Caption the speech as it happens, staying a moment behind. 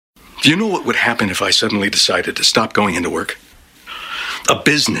Do you know what would happen if I suddenly decided to stop going into work? A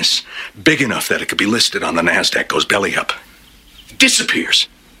business big enough that it could be listed on the NASDAQ goes belly up. Disappears.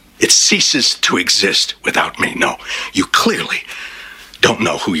 It ceases to exist without me. No, you clearly don't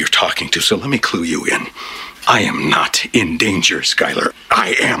know who you're talking to, so let me clue you in. I am not in danger, Skylar.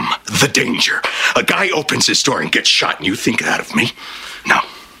 I am the danger. A guy opens his door and gets shot, and you think that of me? No.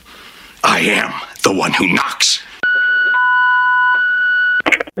 I am the one who knocks.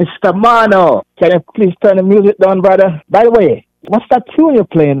 Mr. Mano, can you please turn the music down, brother? By the way, what's that tune you're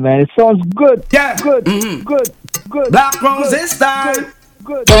playing, man? It sounds good. Yeah. Good. Black Roses time.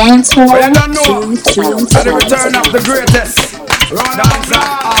 Good. DANCEHALL. Well, you don't know. At the return of the greatest. Round of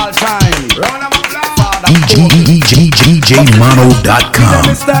applause all time. Round of applause. DJMano.com.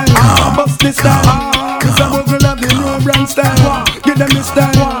 Bust this time. Some of you love the new brand style. Give them this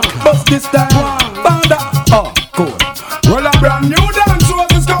time. Bust this time. Found that. Oh, cool. Roll a brand new dance. So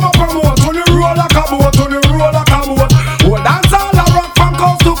this come up from what? On the roll like a boat. On the roll like a boat. Oh, dance all a rock from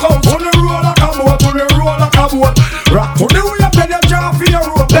coast to coast. On the roll like a boat. On the roll like a boat. Rock to the way up, then you jump for your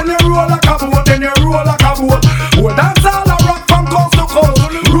rope. Then you roll like a boat. Then you roll like a boat. Oh, dance all a rock from coast to coast.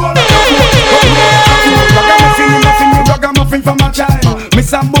 Roll like a boat. Ragamuffin from a child.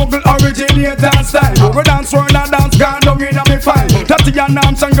 Miss and Bogle originate dance style. We dance round and dance gone down in a me file. Tatty and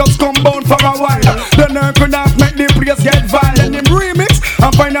arms and just come bound for a while. Then I could not make the place get vile. Then him remix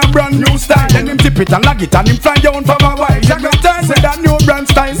and find a brand new style. Then him tip it and lag it and him fly down for a while. Jagwa turn with that new brand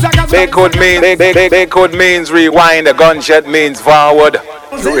style. They could means rewind. The gunshot means forward.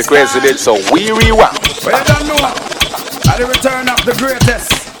 You requested it, so we rewind. Well, you don't know. At the return of the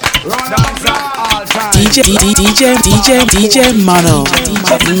greatest. Round all time. DJ Mano.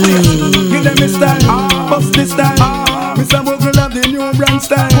 Give them this style, bust this style. Mr. Bogle love the new brand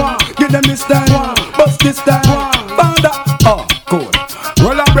style. Give them this style, bust this style. Found that. Oh, cool.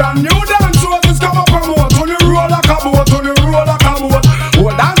 Roll a brand new dance. So this come up from what? On the roll like a boat. On the roll like a boat.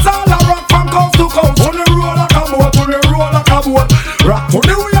 Oh, dance all a rock from coast to coast. On the roll like a boat. On the roll like a boat. Rock to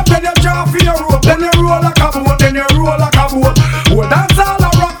the way up, then you jump for your rope. Then you roll like a boat. Then you roll like a boat. Oh, dance all a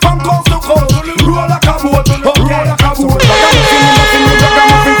rock from coast to coast. Roll like a boat. Roll like a boat.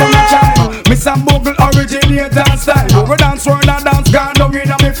 Ragamuffin from a child. Miss and Bogle originate dance style. We dance round and dance gone down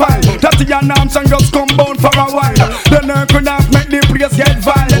in a me file. Tatty and arms and just come bound for a while. Then I could not make the place get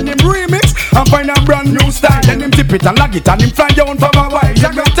vile. Then him remix and find a brand new style. Then him tip it and lag it and him fly down for a while.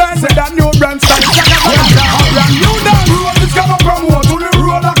 Jagwa turn with that new brand style. A brand new dance. Roll this come up from what? On the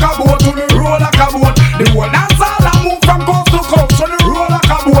roll like a boat. On the roll like a boat. The whole dance all a move from coast to coast. On the roll like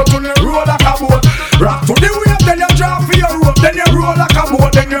a boat. On the roll like a boat. Rock to the way up, then you drop for your rope. Then you roll like a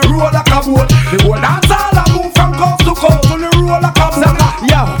boat. Then you roll like a boat. The whole dance all a move from coast to coast. On the roll like a boat.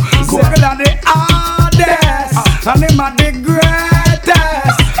 Yo, Sizzla are the hardest, and them are the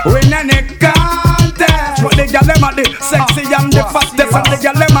greatest. Win any contest. But the girl them are the sexy and the fastest, and the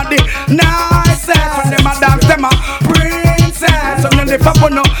girl them are the nicest. And them a dance, them a princess. And then they pop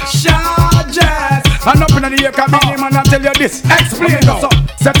on no charges. And up in the ear can be name and I tell you this. Explain now.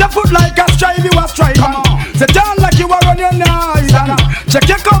 Set your foot like a strive, you a strive. Set down like you are on your knife. Check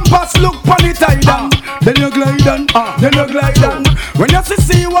your compass, look on it tight. Then you glide on, then you glide on. When you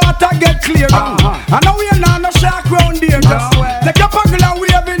see water get clear. I know we are not no shark round here. Take your puggle and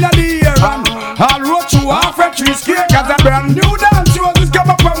wave in the air. I'll roll through half a tree scare. Cause a brand new dance, you just come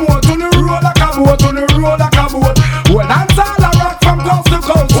up from what? On the roll like a boat, on the roll like a boat. Well, dance all a rock from coast to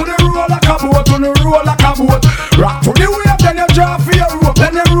coast. On the roll like a boat, on the roll like a boat. Rock to the way up, then you drop for your rope.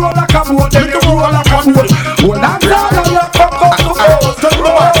 Then you roll like a boat, then you roll like a boat. Well, dance all a rock from coast to coast.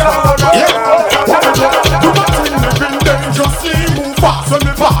 When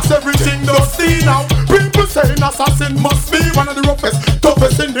we pass everything they'll see now. People saying assassin must be one of the roughest,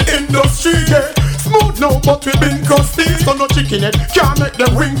 toughest in the industry, yeah. Smooth now, but we been crusty. So no chicken head can't make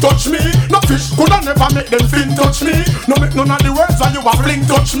them wing touch me. No fish coulda never make them fin touch me. No make none of the words and you a fling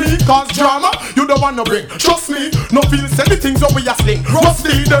touch me. Cause drama, you don't wanna bring. Trust me, no feel say the things over your sling.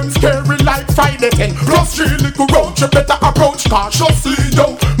 Rusty, them scary like Friday 10. Plus 3 little roach, you better approach cautiously,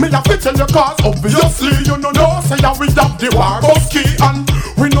 yo. Me a fit tell your cause, obviously. You know say how we have the war busky. And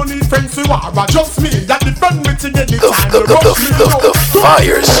we no need friends who are just me. That defend me to get the time. The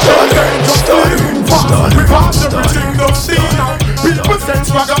fire starter. We pass everything they'll see now. People say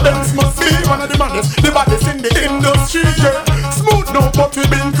Spragga Benz must be one of the baddest, the baddest in the industry, yeah. Smooth now, but we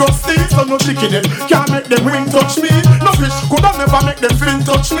been crusty. So no chicken head can't make them wing touch me. No fish coulda never make them fin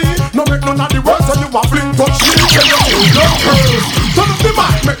touch me. No make none of the words and you a fling touch me. Tell you no curse. Turn up the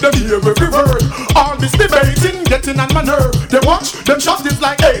mic, make them hear every word. All this debating, getting on my nerve. They watch, them shots is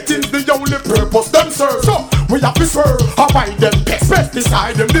like 18's the only purpose them serve. So we have to swerve, avoid them pest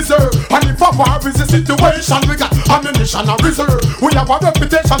beside them deserve. And if a war is a situation, we got ammunition and reserve. We have a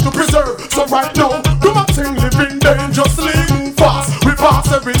reputation to preserve. So right now, do my thing, living dangerously. Move fast, we pass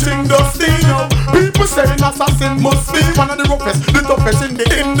everything dusty now. People saying assassin must be one of the roughest, the toughest in the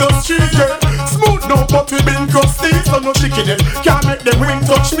industry. Yeah. Smooth now, but we been crusty. So no chicken can't make them wing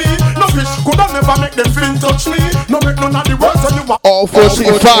touch me. No fish could never make them fin touch me. No make none of the words on you want. All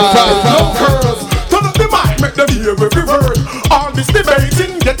 45. No curls. Turn up the mic, make them hear every word. All this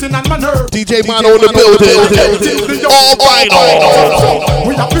debating, getting on my nerve. DJ Mono in the building. All vinyl.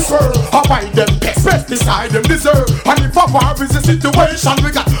 We have to serve. Avoid them best beside them deserve. And if a war is a situation,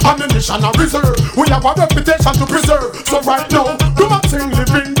 we got ammunition and reserve. We have a reputation to preserve. So right now, do my thing,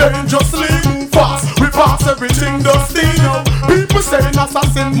 living dangerously. Move fast, we pass everything dusty now. People saying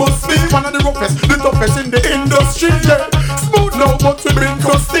assassin must be one of the roughest, the toughest in the industry. Yeah. Smooth now, but we been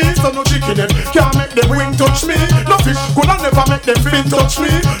crusty. So no chicken head can't make them wing touch me. No fish could never make them fin touch me.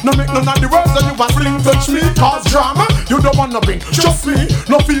 No make none of the words that you want sling touch me. Cause drama, you don't wanna bring. Just me,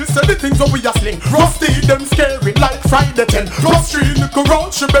 no feel say the things that we a sling. Rusty, them scary like Friday 10. Plus 3 nickel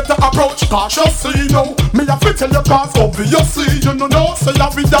round, she better approach cautiously. No, me a fit tell you cause obviously you know say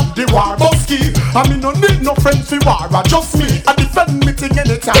I we have the war busky. I mean no need no friends for war, just me. I defend me thing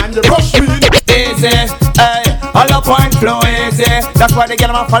anytime you rush me. Easy, ay, all the point flow easy. That's why they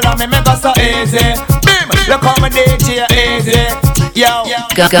get them follow me, make us so easy. Bim, look how me DJ easy. Yo,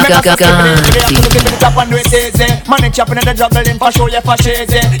 top and do it easy. Money chopping in the juggling for show you for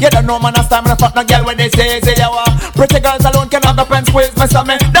easy. You don't know man, I stand and fuck no girl when they say easy. Yo, pretty girls alone can have the pen squeeze me some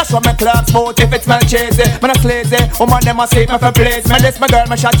me. That's what me clock smooth if it smell cheesy. Man a lazy, woman them a see me for please. Me this my girl,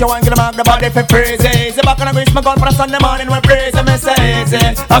 me shot you and get them out the body for freeze. Easy back on the grease, me gun for the Sunday morning when praise me say easy.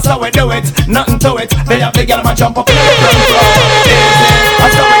 That's how we do it, nothing to it. They have the girl, man jump up in the front row. Easy,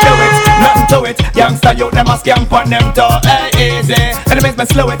 that's how we do it, nothing to it. Youngster youth them a scamp on them toe. Hey, easy. Enemies me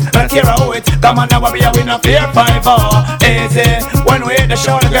slow it, don't care how it. Come on now, we are winning fear 5-4. Easy, when we hit the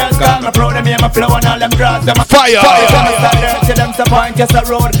show, the girls call me pro. Them hear me flow and all them draws them a fire. Them a start dirty, them say point, yes a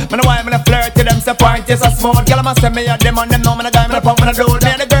road. Me know why I'm gonna flirt to them, say point, yes a smooth. Girl, I'm a send me a them on them, know me a guy, me a pump, me a dude. Me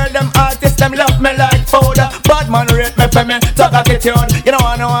and the girl, them artists, them love me like food. Bad man rate me for me, talk attitude. You know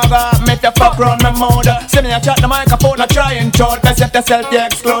I know I got me to fuck round my mood. See me a chat the microphone, I try and short. Best if yourself, you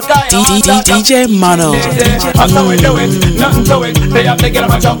exclude. DJ Mono. That's how we do it, nothing to it. They have to get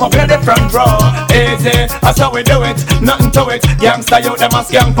them a jump up in the front row. Easy, that's how we do it, nothing to it. Youngster you them a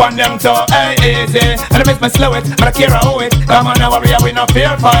scamp on them toe. Hey, easy, and it makes me slow it, but I care how it. Come on now, we no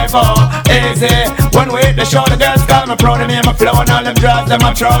fear 5-4. Easy, when we hit the show, the girls call me pro. Them hear me flow and all them drives them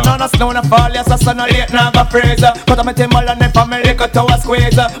a throw. None of snow no fall, yes I sun no late, now go freeze. Put on my timber and if I'm a liquor to a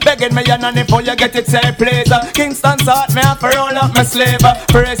squeeze. Begging me and before you get it, say please. Kingston's heart, me have to roll up my sleeve.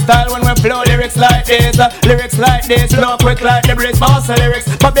 Freestyle when we flow lyrics like this. Lyrics like this, flow quick like the breeze. Muscle lyrics,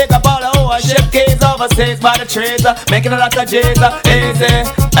 but big up all over. Ship keys overseas by the trees. Making a lot of G's, easy.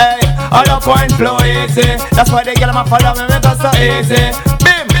 Hey, all the point flow easy. That's why they get them a follow me, make us so easy.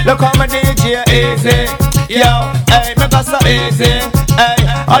 Bim, look how my DJ easy. Yo, hey, make us so easy. Hey,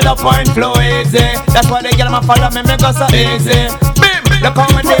 all the point flow easy. That's why they get them a follow me, make us so easy. Bim, look how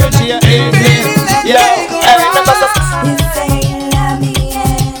my DJ easy. Yo, hey, make us so. You say you love me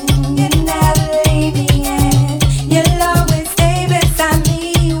and you never leave me and you'll always stay beside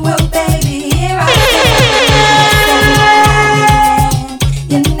me. Well, baby, here I am.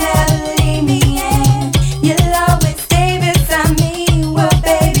 You never leave me and you'll always stay beside me. Well,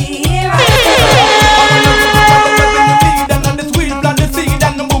 baby, here I am. And the sweet plant the seed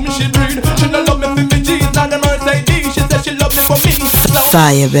and the boom she breed. She don't love me for me G's and the Mercedes. She said she love me for me.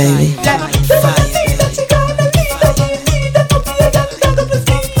 Fire, baby. Fire.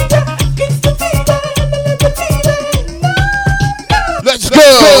 Let's go.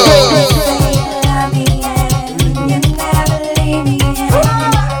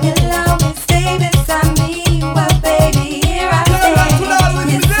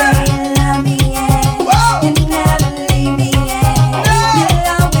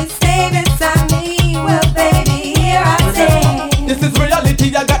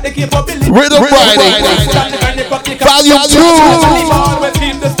 Riddum Friday, Volume 2. Always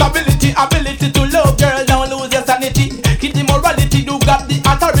keep the stability, ability to love, girl, don't lose your sanity. Keep the morality, you got the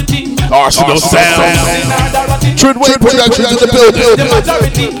authority. Arsenal Sound. TRINWAY Productions in the building. The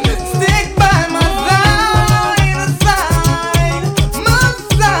majority. Stick by my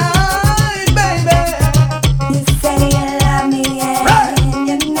side, baby. You say you love me and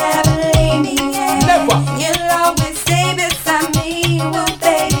you never leave me and you'll always stay beside me. Well,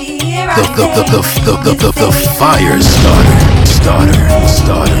 baby, here I am. The fire starter.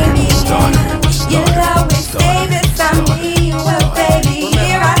 You'll always stay beside me. Well, baby,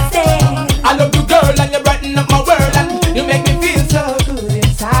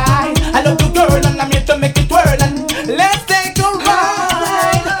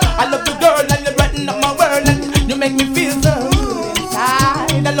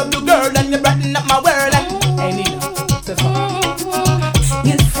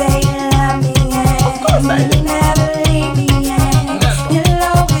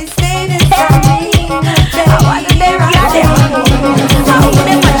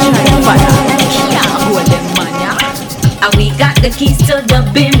 the keys to the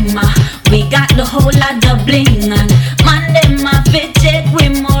beam. We got the whole of the bling. And man, them a fit check we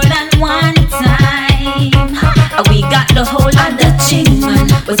more than one time. We got the whole of the ching.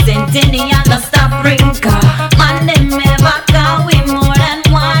 We Centennial no stop rinker. Man, them ever call we more than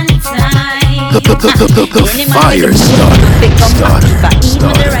one time. The fire starter.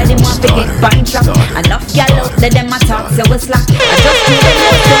 Even the ready one to get bind trap. Enough gal out there them a talk so we slack. I just do the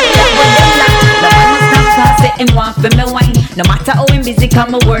most so that when them lack. No man must not pass it him want for me wine. No matter how him busy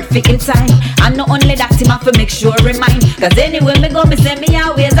come my word for him time. And not only that him have to make sure remind. Cause anyway me go me say me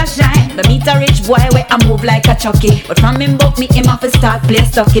always a shine. Me meet a rich boy where I move like a chuckie. But from him book me him have to start play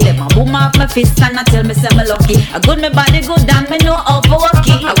stucky. Them a boom off my fist and I tell me say me lucky. A good me body good and me know how for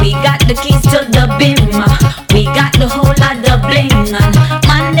walkie. We got the keys to the beam. We got the whole of the bling. And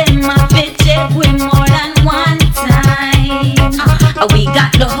man them a fit check we more than one time. We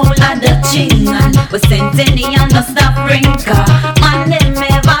got the whole of the ching. And we Centennial no stop rinker. Man them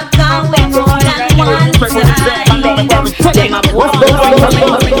ever call we more than one time. Them a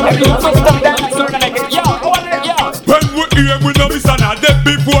when we hear we no miss Anna, dead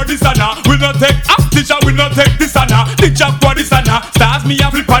before this Anna. We no take teacher, we no take this Anna. The Jagwa this Anna, stars me a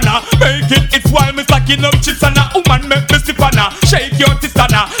flip Anna. Make it's while me stacking up chips Anna. Woman make me slip Anna, shake your tits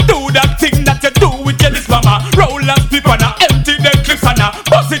Anna. Do that thing that you do with your this mama. Roll and split Anna, empty them clips Anna.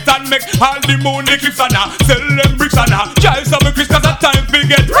 Bust it and make all the moon eclipse Anna. Sell them bricks Anna, drive some Chris cause at time we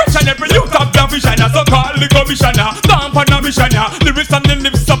get rich. And every youth have the vision so call the commissioner. Stamp on a mission lyrics and the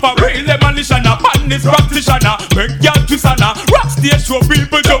lips of a real demolitioner. Man is practitioner, make y'all twist Anna. Rock stage show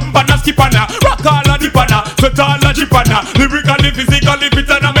people jump and a skip Anna. Rock all a dip Anna, sweat all a drip Anna. Lyrically, physically fit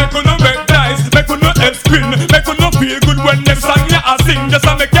Anna. Make you no make nice, make you no head spin. Make you no feel good when them song ya a sing. Just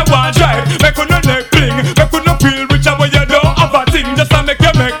to make you want drive, make you no neck bling. Make you no feel rich when you don't have a thing. Just to make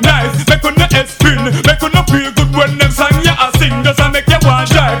you make nice, make you no head spin. Make you no feel good when them song ya a sing. Just to make you want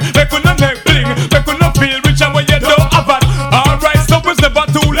drive, make you no neck bling. Make you no feel rich when you don't have a. Alright, so it's never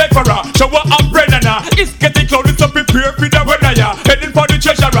too late for her. Shower up bread and it's getting cloudy, so prepare for the weather. Heading for the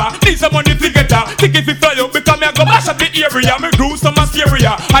treasurer, need some money to get her. Think if you fly out, because me I go mash up the area. Me do some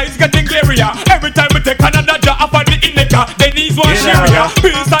hysteria, eyes getting clearer. Every time we take another job up on the indica, they need one area.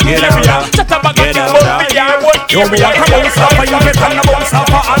 Peace and area, shut up and get out of here. Yo, me a bounce off a you get and a bounce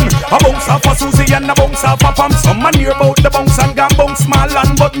off a Ann. A bounce off a Susie and a bounce off a Pam. Some man hear about the bounce and gone bounce small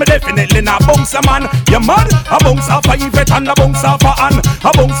land, but me definitely not bounce a man. You mad? A bounce off a Yvette and a bounce off a Ann.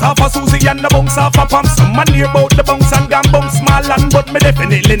 A bounce off a Susie and a bounce off a Pam. Some man hear about the bounce and gone bounce small land, but me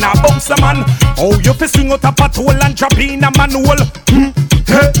definitely not bounce a man. Oh, you fi swing out a patrol and drop in a manual.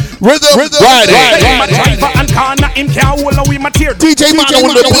 Rhythm Friday. My driver and corner him can't hold away my tear. DJ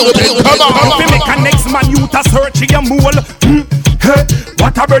Mano in the building. Come on. If you make a next man you to search your mole.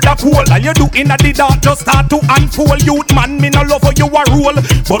 What a brother cool. All you do in a the dark just start to unfold. Youth man, me no love for you a roll.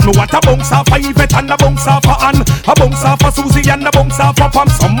 But me want a bounce off a Yvette and a bounce off a Ann. A bounce off a Susie and a bounce off a Pam.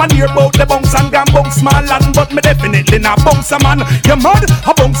 Some man hear about the bounce and gone bounce small land, but me definitely not bounce a man. You mad?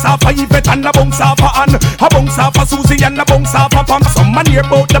 A bounce off a Yvette and a bounce off a Ann. A bounce off a Susie and a bounce off a Pam. Some man hear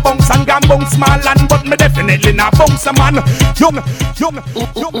about the bounce and gone bounce small land, but me definitely not bounce a man.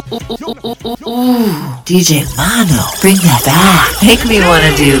 DJ Mano, bring that back. Make me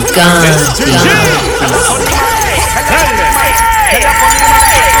wanna do guns.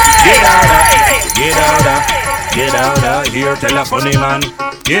 Get out of here, telephony man.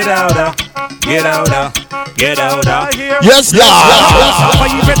 Get out of here. Yes, God. A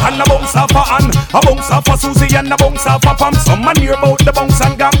Yvette and a bounce off a Ann. A bounce off a Susie and a bounce off a Pam. Some man hear about the bounce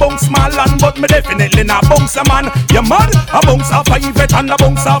and gone bounce small land, but me definitely not bounce a man. You mad? A bounce off a Yvette and a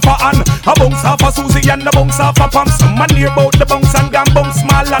bounce off a Ann. A bounce off a Susie and a bounce off a Pam. Some man hear about the bounce and gone bounce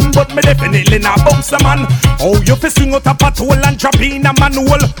small land, but me definitely not bounce a man. Oh, you fi swing out a patrol and drop in a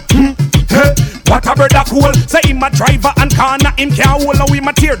manual. What a brother cool. Say him a driver and corner him can't hold away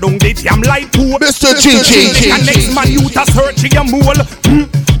my tear down the damn light pool. Mr. G. And next man you to search your mole.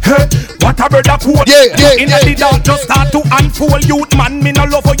 What a brother cool. In the dark just start to unfold. Youth man, me no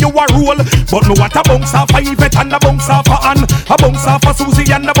love for you a roll. But me what a bounce off a Yvette and a bounce off a Ann. A bounce off a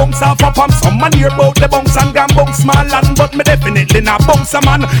Susie and a bounce off a Pam. Some man hear about the bounce and gone bounce small land, but me definitely not bounce a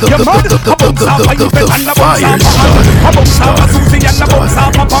man. You mad? A bounce off a Yvette and a bounce off a Ann. A bounce off a Susie and a bounce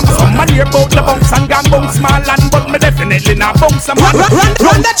off a Pam. Some man hear about the bounce and gone bounce small land, but me definitely not bounce a man.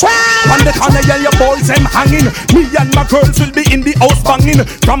 Run the track. On the corner, yeah, your boys them hanging. Me and my girls will be in the house banging. banging.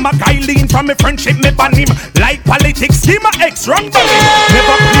 From a guy lean, from a friendship me ban him. Like politics, he my ex run banging.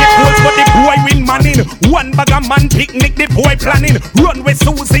 Never play goals but the boy win manning. One bag of man picnic the boy planning. Run with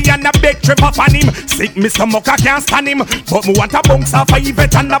Susie and a big trip up on him. Sick Mr. Mucker can't stand him. But me want a bounce off a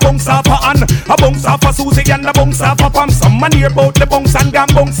Yvette and a bounce off a Ann. A bounce off a Susie and a bounce off a Pam. Some man hear about the bounce and gone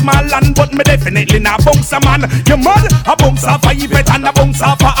bounce small land. But me definitely not bounce a man. You mad? A bounce off a Yvette and a bounce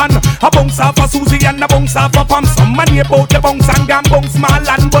off a Ann. A bounce off a Susie and a bounce off a Pam. Some man hear about the bounce and gone bounce small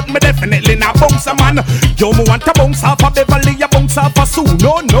land. But me definitely not bounce a man. Yo, me want a bounce off a Beverly, a bounce off a Sue.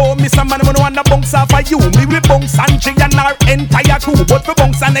 No, Mr. Man, me no want a bounce off a you. Me we bounce Angie and our entire crew. But for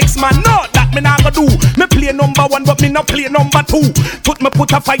bounce a next man, no, that me not gonna do. Me play number one, but me not play number two. Put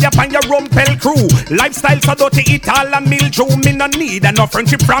a fire upon your rumpel crew. Lifestyle so dirty, it all a mill Joe. Me no need no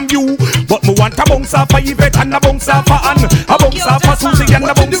friendship from you. But me want a bounce off a Yvette and a bounce off a Ann. A bounce off a Susie and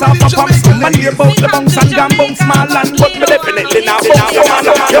a bounce off a Pam. Some man hear about the bounce and gone bounce small land. But me definitely not bounce a man.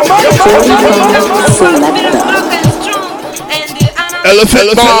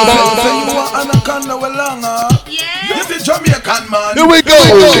 Elephant man. Jamaican man. Here we go.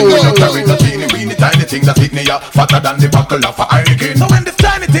 Carry the teeny tiny thing that hit me up fatter than the buckle of a hurricane. So when this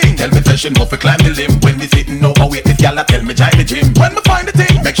tiny thing tell me session move to climb the limb. When we sitting over with this gal tell me join the gym. When me find the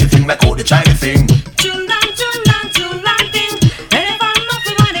thing make she sing like oh the Chinese thing. Tune down thing. Everyone must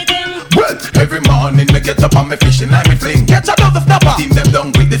be one thing. Well, every morning me get up on me fishing and me fling. Catch another snapper. Team them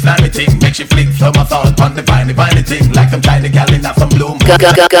down with this slimy thing. Make she flick some assault on the viney thing. Like some tiny gal in some bloom.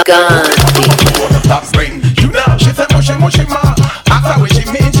 Stop spring. She said mushy ma. After what she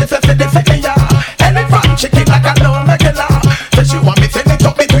mean, she said the second ya. Elephant chicken like a low megala. Said she want me send it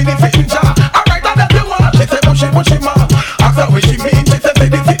up between the finger. Alright, that's the one. She said mushy ma. After what she mean, she said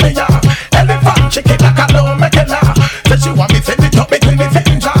the second ya. Elephant chicken like a low megala. Said she want me send it up between the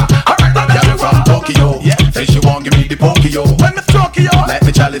finger. Alright, that's the one. Tokyo, yeah. Say she won't give me the Pokio. When me Tokyo, like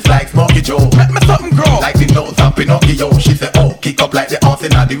the chalice like Smokey Joe. Make me something grow like the nose of Pinocchio. She said oh, kick up like the horse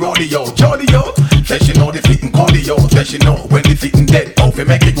in the rodeo. Jolio. Say she know the fitting cardio. Say she know when the fitting dead. Oh, fi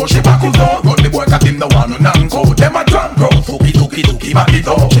make it go she back on. Run the boy got him the one who nanko. Them a drunk bro. Tuki back it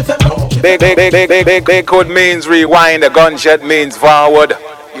up. She said no. They could means rewind. The gunshot means forward.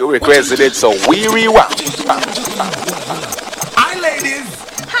 You requested it, so we rewind. Hi ladies.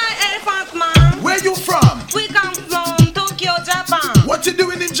 Hi Elephant Man. Where you from? We come from Tokyo, Japan. What you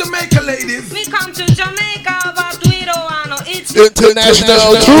doing in Jamaica, ladies? We come to Jamaica, but we don't wanna eat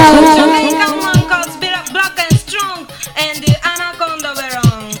international Jamaican man cause black and strong, and the anaconda we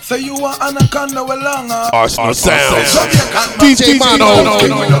wrong. So you want anaconda we long? Arsenal sounds. DJ Mano.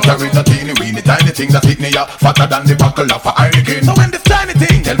 When you carry the teeny tiny thing that hit me up fatter than the buckle of a hurricane. So when this tiny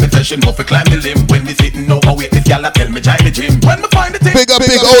thing tell me session move to climb the limb. When we sitting over with this gal tell me join the gym. When me find the thing big Olo.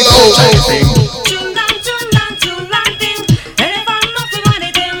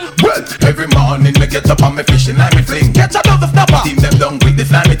 Every morning me get up on me fishing and me fling. Catch another snapper. Team them down with the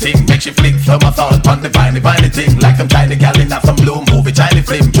slimy thing. Make she flick some assault on the viney thing. Like some tiny gal in some bloom. Move it shiny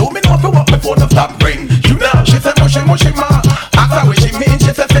flame. You me know if you want me phone to stop ring. You know she said mushy ma. After what she mean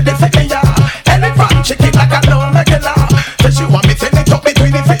she said the second ya. Elephant chicken like a low megala. Said she want me send it up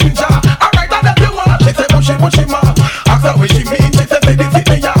between the finger. Alright that's the one. She said mushy ma. After what she mean she said the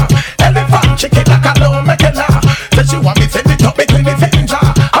second ya. Elephant chicken like a low megala. Said she want me send it up between the finger.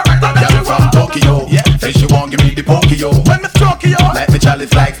 Tokyo, yeah. Say she won't give me the Pokio. When me Tokyo, like the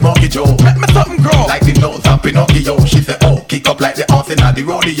chalice like Smokey Joe. Make me something grow like the nose of Pinocchio. She said oh, kick up like the horse in the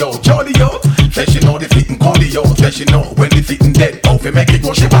rodeo. Jolio, say she know the fitting cardio. Say she know when the fitting dead. Oh, fi make it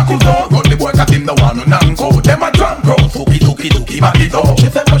go she back on. Run the boy got him the one who nanko. Them a drunk bro. Tuki back it up. She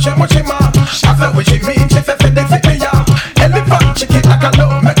said mushy ma. After what she mean, she said they fit me ya. Elephant chicken like a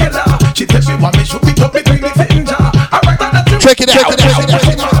low megala. She said she want me shoot it up between the finger. Alright, that's check it out.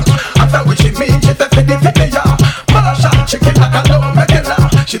 After what she mean, she said they fit me ya. Malashot chicken like a low megala.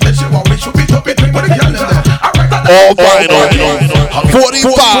 She said she want me shoot it up between the finger. All vinyl.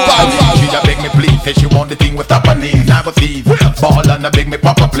 45. She a beg me please, say she want the thing with up her knees. Never thief, ball and a beg me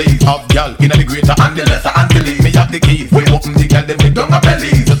papa please. Up y'all, in the greater and the lesser Antilles. Me have the keys, we open the girl them they down a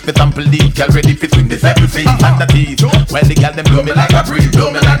belly. Just for sample these, girl ready fit with the 7 feet and the teeth. Well the girl them blow me like a breeze,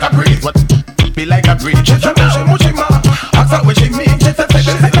 What be like a breeze? She said mushy ma. After what she mean, she said they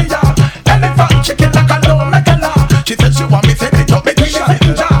fit me ya. Elephant chicken like a low megala. She said she want me send it up between the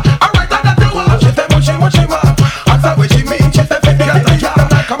finger. Alright, that's the one. She said mushy ma. After what she mean, she said they fit me ya.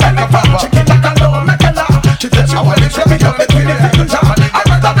 Elephant chicken like a low megala. She said she want me send it up between the finger.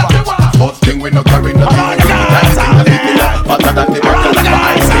 Alright, that's the one. First thing we no carry no thing. That's the thing that hit me up fatter than the buckle of a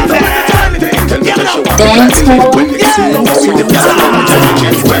ice.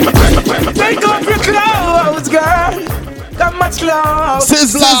 Take off your clothes, girl. Got much close.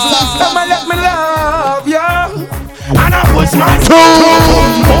 Sizzla. Come and let me love you. And I push my boom,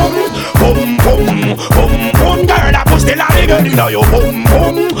 boom, boom, boom, boom, girl. I push the lolly girl in your boom,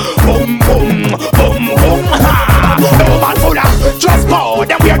 boom, boom, boom, boom, boom. No man full of dress code.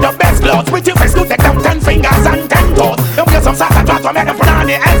 Them wear the best clothes. Pretty face to take them 10 fingers and 10 toes. Them wear some socks and clothes to make them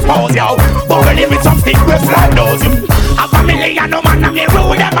PUNAANY expose, yo. Buggle with some stick with like those. A family and no man and me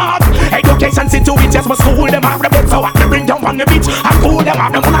rule them up. Education situations must school them off the bed. So I can bring them on the beach and cool them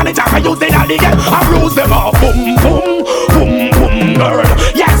off. Them PUNAANY talk and use the lolly girl and bruise them off. Boom, boom, boom, boom, girl.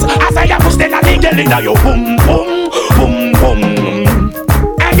 Yes, I say I push the lolly girl in your boom, boom, boom, boom.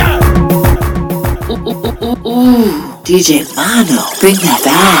 Hey, girl. Ooh, DJ Mano, bring that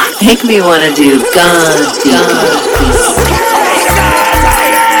back. Make me wanna do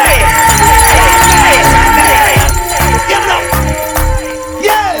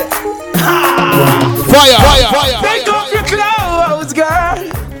Fire. Take off your clothes, girl.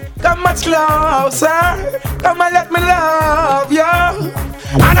 Come much closer. Come and let me love you.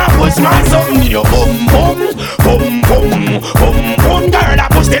 And I push my son in your boom, boom, boom, boom, boom, boom, girl. I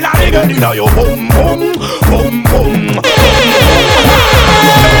push the lolly girl in your boom, boom, boom, boom, boom.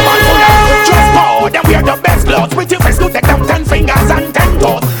 Them wear the best clothes. Pretty face to take them 10 fingers and 10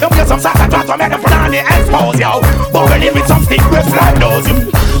 toes. Them wear some socks and clothes to make them PUNAANY expose, yo. Buggle with some stick with like those.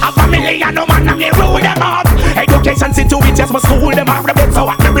 A family and no man and me rule them up. Education situations must school them off the bed. So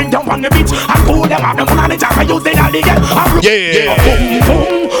I can bring them on the beach and cool them off. Them PUNAANY talk and use the lolly girl. Yeah. Boom,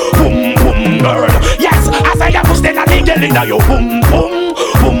 boom, boom, boom, girl. Yes, I say I push the lolly girl in your boom, boom,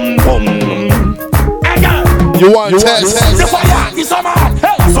 boom, boom. Hey, girl. You want test? The fire is so mad.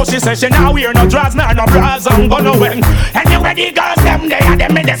 So she says she now wear no drawers, nor no bras, and go no when. Anyway, the girls them there, and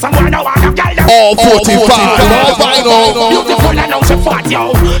them in there, someone no want to girl them. All 45, all vinyl. Beautiful and now she fat,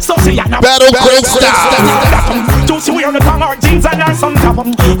 yo. So she and a Battle Crystal. Do she wear the tongue or jeans and her some top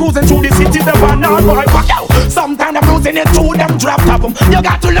 'em. Cruising through the city, the one on boy, fuck yo. Sometimes I'm losing it through them drop top 'em. You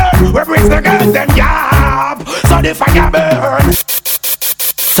got to learn where brings the girls them yap. So the fire burn.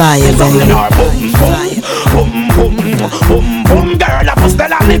 fire, baby. Boom, boom, boom, boom, boom, boom, girl, I push the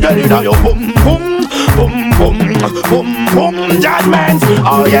lolly girl in your boom, boom, boom, boom, boom, boom, judgment.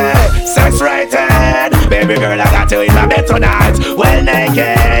 Oh yeah, sex rated. Baby girl, I got you in my bed tonight. Well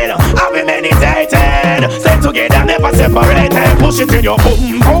naked, I've been meditated. Stay together, never separated. Push it in your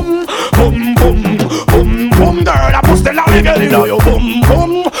boom, boom, boom, boom, boom, boom, girl. I push the lolly girl in your boom,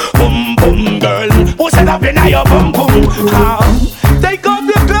 boom, boom, boom, girl. Push it up in your boom, boom. Take off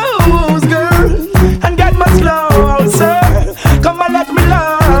your clothes, girl, and get much closer. Come and let me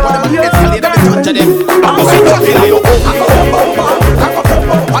love you.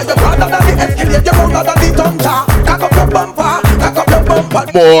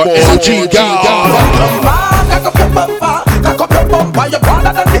 More energy, God. Cock up your bumper, cock up your bumper. You're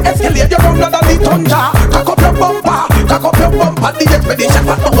harder than the escalator, you're under the thunder. Cock up your bumper, cock up your bumper. The expedition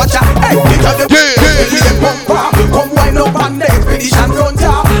for the watcher. Hey, the bumper, come wind up on the expedition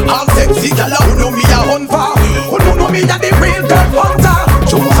frontier. All sexy girl, who know me a hunt for? Who know me a the real girl hunter?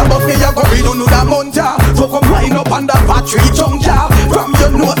 Choose above me, you go read on the munter. So come wind up on the battery junction. From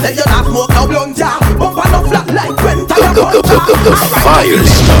your nose, say you not smoke no blunt ya. Bumper no flat like when tire The fire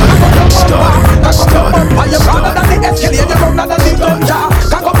starter. You're harder than the escalator, you're under the thunder.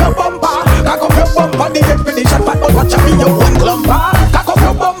 Cock up your bumper, the expedition fat, but watch out in your one clumper. Cock up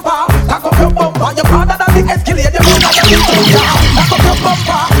your bumper, you're harder than the escalator, you're under the thunder.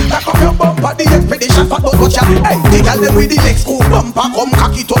 Cock up your bumper, the expedition fat, but watch out. Hey, the girl them with the next cool bumper, come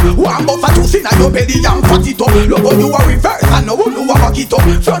cock it up. One bumper juice in your belly and fat it up. Look how you a reverse and no one know a back it up.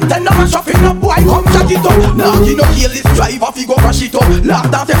 Front end of a shopping up, boy, come jack it up. Now you know kill this driver, fi go crash it up.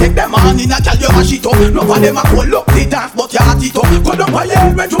 Last dance you take them on in a girl, you mash it up. No for them a call up the dance, but you at it up. Go down by your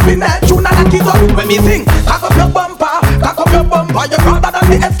head when you be net, you not knock it up. When me sing, cock up your bumper, you're harder than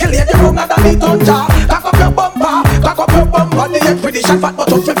the escalator, you're under the thunder. Cock up your bumper, the expedition fat, but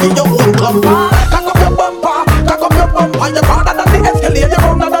don't you be your own clumper. Cock up your bumper, you're harder than the escalator,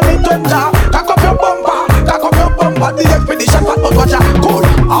 you're under the thunder. Cock up your bumper, the expedition fat, but watch out. Cool,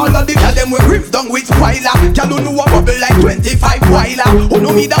 all of the girl them with rims done with spoiler. Girl who know a bubble like 25 whiler. Who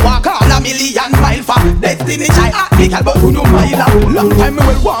know me that walk all a million mile for destiny shy at the girl, but who know mile. Long time me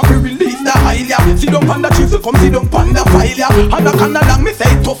will want to release the hilia. See them on the chisel, come see them on the file ya. And I can along me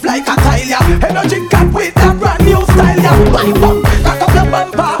say tough like a tile ya. Energy cat with a brand new style ya. Cock up your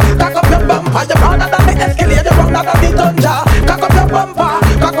bumper, you're harder than the escalator, you're under the thunder. Cock up your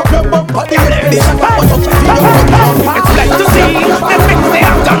bumper, the expedition fat, but don't you see your own. It's like to see the things they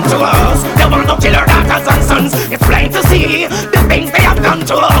have done to us. They want to kill our daughters and sons. It's plain to see the things they have done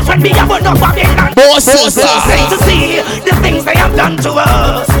to us. When we have enough of it. More Sizzla. Plain to see the things they have done to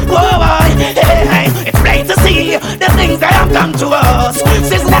us. Whoa, hey, hey. It's plain to see the things they have done to us.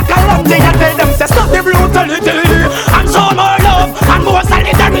 Sizzla Calamity, I tell them to stop the brutality and show more love and more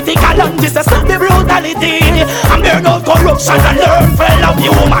solidarity. Calamity, to stop the brutality and burn out corruption and learn for love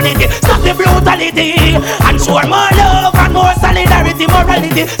humanity. Stop the brutality and show more love and more solidarity,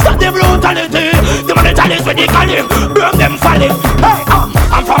 morality. Stop the brutality. The monetalists when they call him, burn them falling. Hey,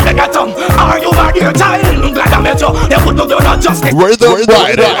 I'm from the ghetto. Are you my dear child? Glad I met you. They wouldn't do no justice. Riddum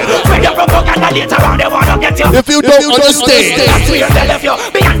rider. When you propaganda later on, they wanna get you. If you don't understand, that's where they left you.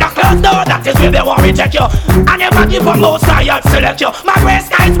 Behind the closed door, that is where they want to reject you. I never give up most science select you. My gray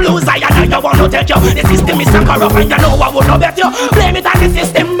skies blue, I know you want to take you. The system is so corrupt and you know I would not bet you. Blame it on the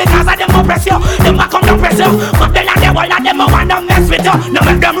system because of them oppress you. Them a come to press you. But then they all of them a want to mess with you. No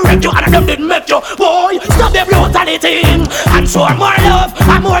make them wreck you and them didn't make you. Boy, stop the brutality and show more love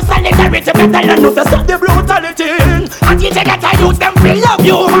and more solidarity. Better than you to stop the brutality. And you take it and use them to love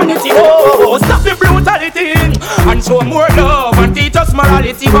humanity. Oh, stop the brutality and show more love and teach us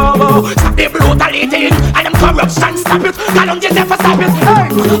morality. Oh, stop the brutality and them corruption. Stop it, God don't just ever stop it.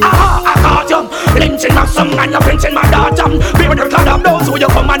 Hey, I caught you lynching my son and you're pinching my daughter. Be with the cloud of those who you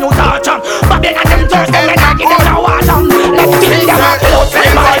come and you touch them. But then I them thirst them and I give them no water. Let's kill them and close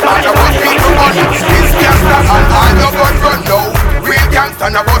them. This gangster and all your blood run now. Real gangster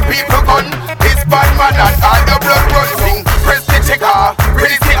and about people gun. This bad man and all your blood run sing. Press the trigger,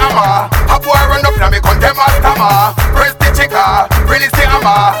 release the hammer. A boy run up now me condemn a stammer. Press the trigger, release the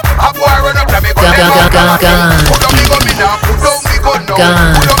hammer. A boy run up now me condemn a stammer. Put on me gun me now, put on me gun now.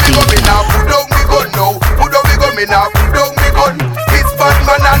 Put on me gun me now, put on me gun now. Put on me gun me now, put on me gun. This bad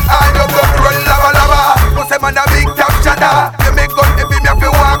man and all your blood run lava lava. No say man a big top shatter. You make gun if me have to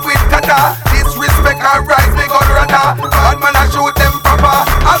walk with kata. Disrespect and rise me gun rata. Bad man a shoot them proper.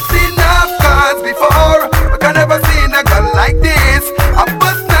 I've seen enough guns before, but I never seen a gun like this. I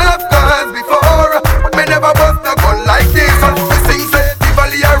bust enough guns before, but me never bust a gun like this. Me sing say the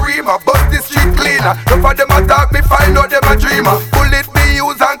valley a ream, I bust the street cleaner. None of them attack me, find out them a dreamer. Bullet me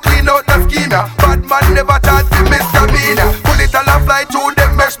use and clean out the schema. Bad man never thought to misdemeanor. Bullet all a fly through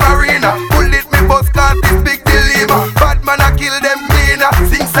them mesh marina. Bullet me bust cause this big dilemma. Bad man a kill them cleaner.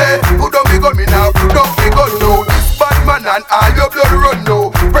 Sing say, put on me gun me now, put on me gun now. This bad man and all your blood run now.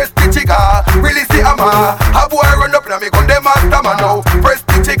 Press the trigger, release the hammer. A boy run up now me gun them a stammer now. Press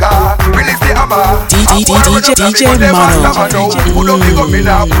the trigger, release the hammer. DJ Mono. Put on me gun me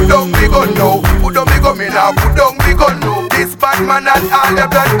now, put on me gun now. Put on me gun me now, put on me gun now. This bad man and all your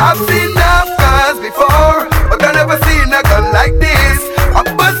blood. I've seen enough guns before, but I never seen a gun like this. I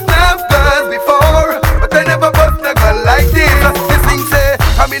bust enough guns before, but I never bust a gun like this. This thing say,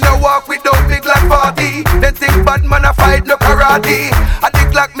 I'm in a walk with no big like party. They think bad man a fight no karate. I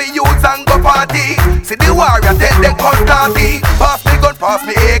think like me use and go party. See the warrior tell them come party. Pass me gun, pass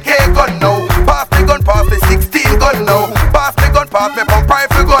me AK gun now. Pass me gun, pass me 16 gun now. Pass me gun, pass me pump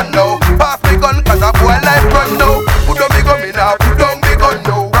rifle gun now. Pass me gun cause a boy life run now. Put on me gun me now, put on me gun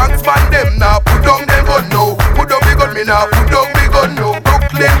now. Ranks man them now, put on them gun now. Put on me gun me now, put on me gun now.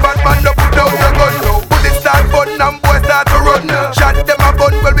 Brooklyn bad man no put on your gun now. Bullet start fun and boys start to run. Shot them a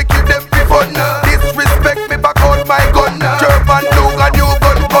gun well we kill them for fun. Disrespect me back out my gun. German dog and new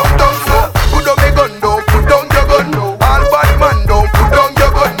gun come down so. Put on me gun now, put on your gun now. All bad man down, put on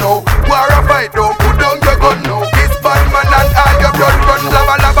your gun now. War a fight down, put on your gun now. This bad man and all your blood run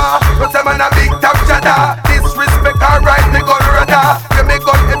lava lava. No say man a big top shatter. Disrespect and rise me gun rata. You me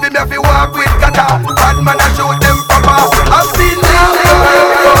gun heavy me have to walk with kata. Bad man a shoot them proper. I've seen them.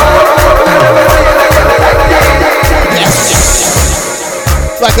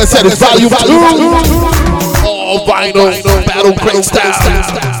 Like I said, it's volume 2. All vinyl, battle crate style.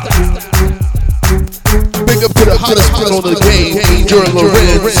 Big up to the hottest pin on the game, during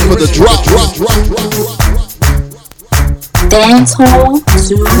LORENZ for the drop. Dancehall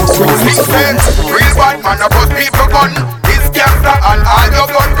to real bad man about people gun. This gangster and all your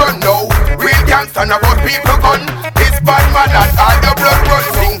blood run now. Real gangster about people gun. This bad man and all your blood run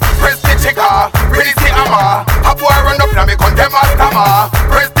sing. Press the trigger, release the hammer. A boy run up now me condemn a stammer.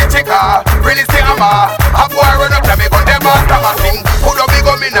 Press the trigger, release the hammer. A boy run up now me condemn a stammer. Sing, put on me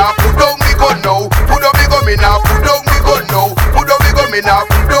gun me now, put on me gun now. Put on me gun me now, put on me gun now. Put on me gun me now,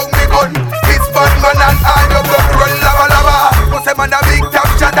 put on me gun. This bad man and all your blood run lava lava. No say man a big top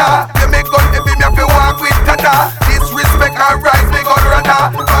shatter. You make gun if me have to walk with kata. Disrespect and rise me gun rata.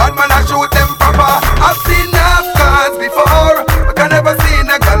 Bad man a shoot them proper. I've seen enough guns before, but I never seen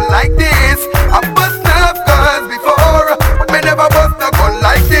a gun like this. I bust enough guns before, but me never bust a gun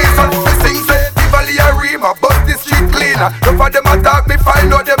like this. Me sing say the valley a ream, I bust the street cleaner. None of them attack me,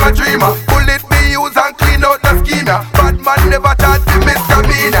 find out them a dreamer. Bullet me use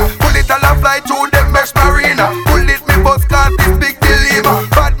misdemeanor. Bullet all a fly through them mesh marina. Bullet me bus cause this big believer.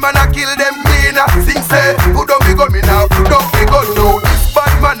 Bad man a kill them cleaner. Sing say, put down me gun me now, put down me gun now. This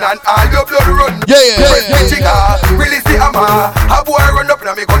bad man and all your blood run. Press the trigger, release the hammer. A boy run up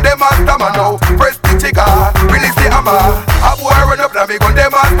now me gun them master man now. Press the trigger, release the hammer. A boy run up now me gun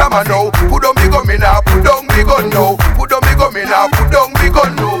them master man now. Put down me gun me now, put down me gun now. Put down me gun me now, put down me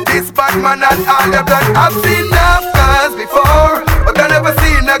gun now. This bad man and all your blood. I've seen enough guns before, but I never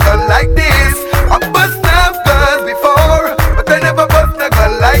seen a gun like this. I've bust enough guns before, but I never bust a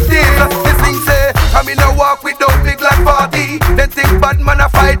gun like this. This thing say, I'm in a walk with those big like 40. Then think bad man a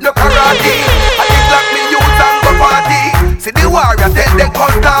fight no karate. I think like me youth and go party. See the warrior tell them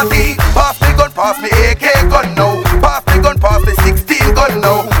come starty. Pass me AK gun now. Pass me 16 gun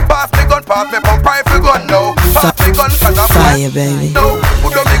now. Pass me pump rifle gun now. Pass me gun cause I'm fire, baby. No,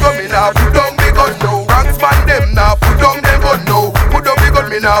 put down me gun me now, put down me gun now. Ranks man them now, put down them gun now. Put down me gun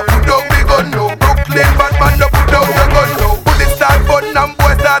me now, put down me gun now. Brooklyn bad man no put down your gun now. Bullet start fun and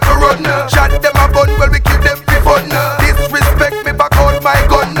boys start to run. Shot them a gun, well we kill them for fun. Disrespect me back out my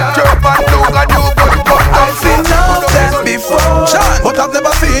gun. Jerp and dog a new gun. I've seen enough dance before, but I've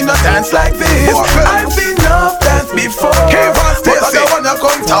never seen a dance like this. I've seen enough dance before, but I don't wanna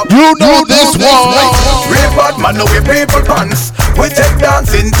come top. You know this one. Real bad man, no we people pants. We take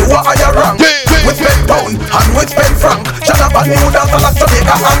dancing to a higher rank. We spend pound and we spend franc. Jonathan new dance like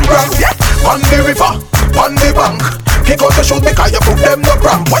Jamaica and Grand. On the river, on the bank. Kick out the shoot because you put them no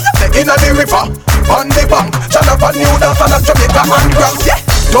cramp. Why you say in the river, on the bank. Jonathan new dance like Jamaica and Grand.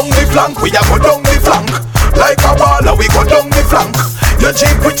 Down the flank, we a go down the flank. Like a baller, we go down the flank. You're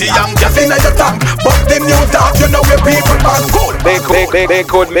cheap, pretty young, just in your tank. But the new dance, you know where people pass cool.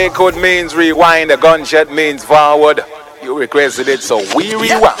 They could means rewind. The gunshot means forward. You requested it, so we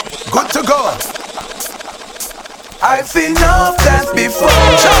rewind. Good to go. I've seen enough dance before,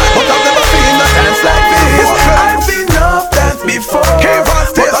 but I've never seen a dance like this. I've seen enough dance before,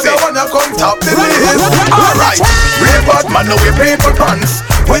 but I don't wanna come top the list. Alright, real bad man, no we people pants.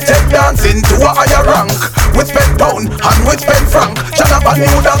 We take dancing to a higher rank. We spend pound and we spend franc. Jonathan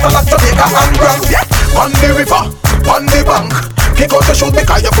new dance like Jamaica and Grand. On the river, on the bank. Kick out the shoot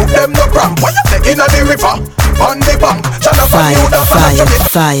because you put them no cramp. Why you say in the river, on the bank. Jonathan new dance like Jamaica.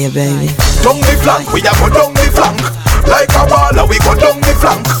 Fire, baby. Down the flank, we a go down the flank. Like a baller, we go down the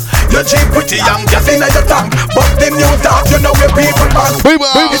flank. You're cheap, pretty young, just in your tank. But the new dance, you know where people pass. Give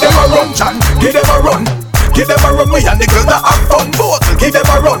them a run, Chan, give them a run. Give them a run, we and the girls that have fun. Both, give them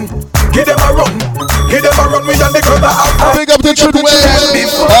a run, give them a run. Give them a run, we and the girls that have fun. Big up the TRINWAY,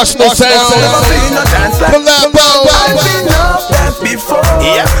 Arsenal Sound, Colombo. I've seen enough dance before,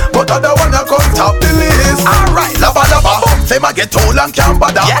 yeah, but I don't wanna come top the list. Alright, lava lava, say my get tall and can't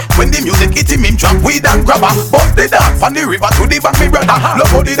bother. When the music hit him drop weed and grabber. Bust the dance from the river to the bank, me brother. Love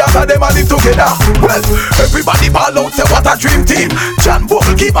how the dancer them a live together. Well, everybody ball out, say what a dream team. John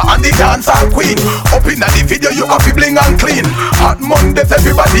Bogle keeper and the dancer queen. Up in the video you have to bling and clean. Hot Mondays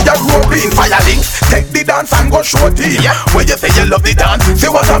everybody a grow clean. Fire links, take the dance and go show team. When you say you love the dance, say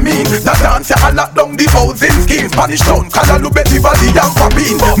what I mean. The dance you a lock down the housing scheme. Spanish town, Calalu, Betty Valley and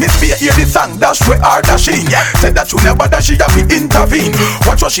Papine. Miss Fear hear the song, dash we are dashing. Said that you never dash, she have to intervene.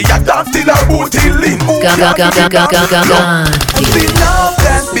 Watch what she a dance till her booty lean. I've seen enough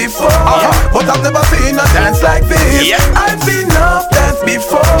dance before, but I've never seen a dance like this. I've seen enough dance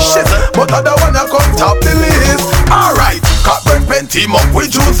before, but I don't wanna come top the list. Alright, Cobra pen team up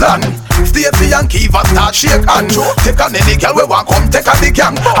with Juzan. Stacey and Kiva start shake and take on any girl we want come take on the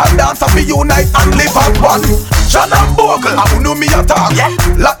gang. And dance up unite and live as one. John and Bogle, I know me attack.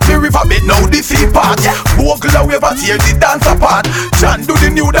 Lock the river bed now the sea part. Bogle away but tear the dance apart. John do the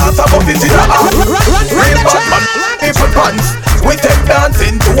new dance about it in the heart. Real bad man, people pants. We take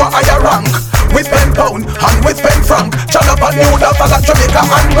dancing to a higher rank. We spend pound and we spend franc. John up a new dance like Jamaica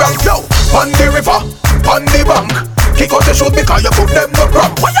and Grand. Yo, on the river, on the bank. Kick out the shoot because you put them no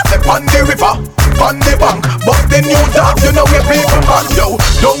cramp. Why you say on the river, on the bank. But the new dance, you know where people pass. Yo,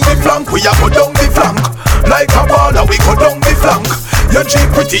 down the flank, we a go down the flank. Like a baller, we go down the flank. You're cheap,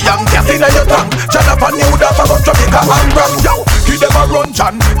 pretty young, gas in your tank. John up a new dance about Jamaica and Grand. Yo, give them a run,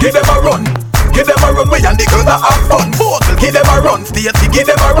 John, give them a run. Give them a run, we and the girls that have fun. Both, give them a run, Stacey, give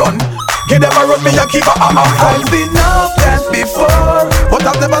them a run. Give them a run, me and keep a I've seen enough dance before, but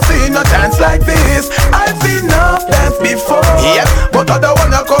I've never seen a dance like this. I've seen enough dance before, but I don't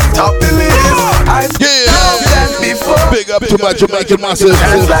wanna come top the list. I've seen enough dance before. Big up to my Jamaican massive.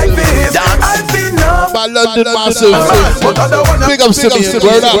 Dance like this. I've seen enough. My London massive. Big up Simeon,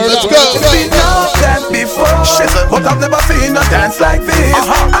 word up, let's go. I've seen enough dance before, but I've never seen a dance like this.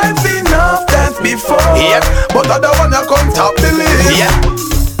 I've seen enough dance before. Yeah, but I don't wanna come top the list. Yeah,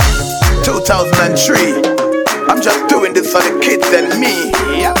 2003. I'm just doing this for the kids and me.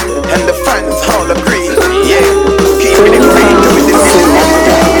 Yeah, and the fans all agree. Yeah, keeping it free, doing the music.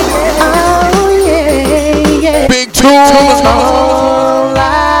 Oh yeah. Big tune. All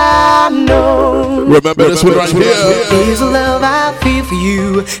I know. Remember this one right here. Is love I feel for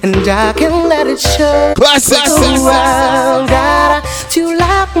you, and I can let it show. Classic. So I gotta to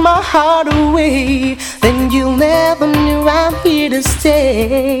lock my heart away. Then you'll never know I'm here to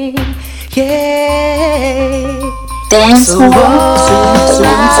stay. Yeah. DANCEHALL. So I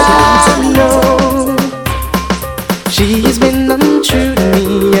know she's been untrue to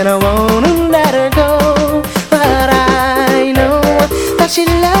me, and I wanna let her go. But I know that she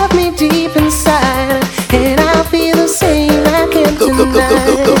loved me deep inside, and I feel the same. I can't deny.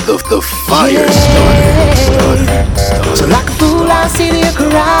 The fire started. So like a fool I sit here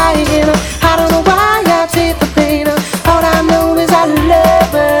crying. I don't know why I take the pain. All I know is I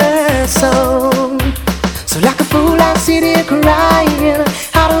love her so. So like a fool I sit here crying.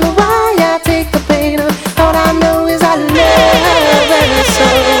 I don't know why I take the pain. All I know is I love her so.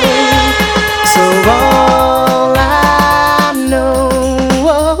 So all I know,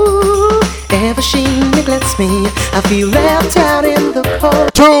 ever she neglects me, I feel left out in the cold.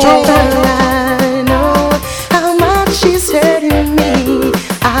 I know how much she's hurting me.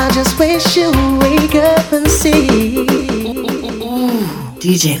 I just wish you wake up and see.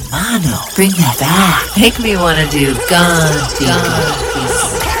 DJ Mono, bring that back. Make me wanna do GUNFINGAZ.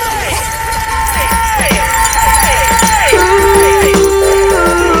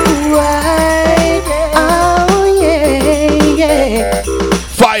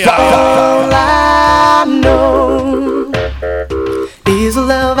 Fire. All I know is the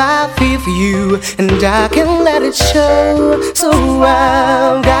love I feel for you, and I can let it show. So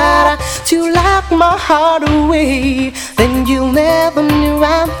I've gotta to lock my heart away. Then you'll never know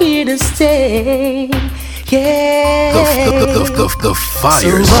I'm here to stay. Yeah. The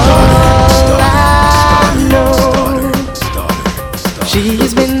fire so all I know,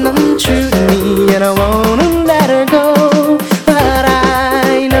 she's been untrue to me, and I wanna let her go. But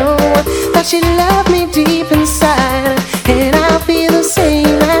I know that she loved me deep inside, and I feel the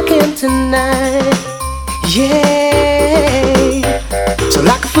same. I can't deny. Yeah. So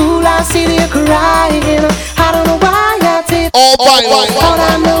like a fool I sit here crying. I don't know why I take all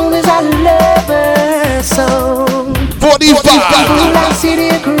I know is I love her so. 45. Fool I sit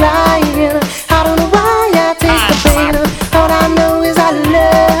here crying. I don't know why I take the pain. All I know is I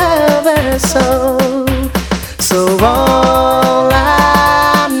love her so. So all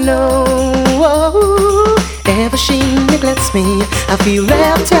I know, ever she neglects me, I feel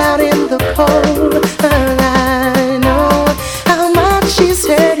left out in the cold. And I know how much she's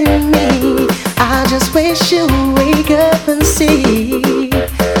hurting me. I just wish you wake up and see.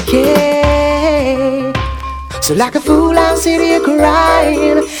 Yeah. So like a fool I sit here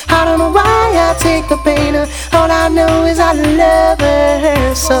crying. I don't know why I take the pain. All I know is I love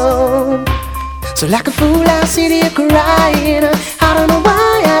her so. So like a fool I sit here crying. I don't know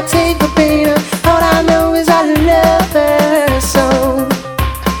why I take the pain. All I know is I love her so.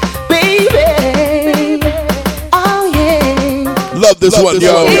 Baby, oh yeah. Love this one,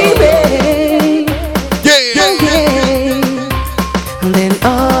 yo. Baby, yeah. And then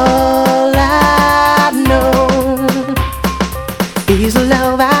all I know is the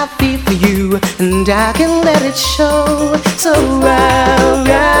love I feel for you, and I can let it show. So I've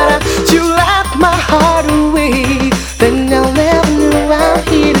gotta to lock my heart away. Then I'll never know I'm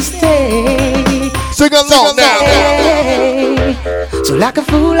here to stay. Sing along now. So like a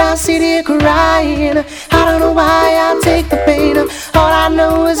fool I sit here crying. I don't know why I take the pain. All I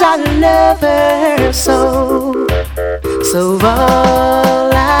know is I love her so. So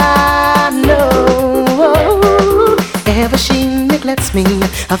all I know, ever she neglects me,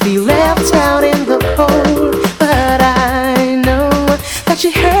 I feel left out in the cold. But I know that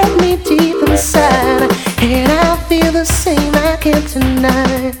she hurt me deep inside, and I feel the same. I can't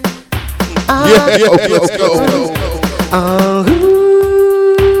deny. Yeah, okay, let's go.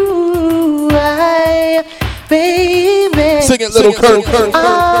 Baby. Sing it, little Kirk.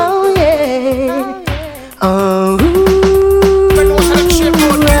 Oh yeah. Oh.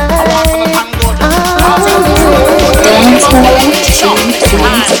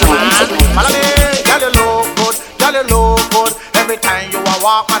 Every time you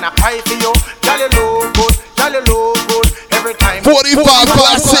walk, man, I cry for you. Girl, you look good. Girl, you look good. Every time 45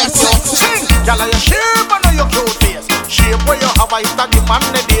 classics. Sing, girl, you shape and your cute face. Shape where you have a hit and give man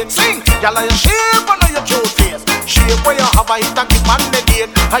the date. Sing, girl, you shape and your cute face. Shape where you have a hit and give man the date.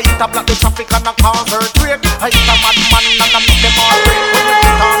 date. I hit a block the traffic and a cause earthquake. I hit a madman and I make them all break. When you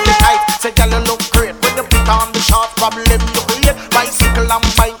put on the tight, say girl you look great. When you put on the short, problem you create. Bicycle and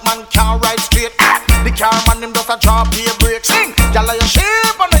bike man can't ride straight. The car man him just a drop a brake. Sing, girl you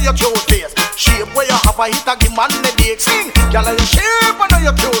shape and your cute face. Shape where you have a hit a give man the dick. Sing, girl you shape and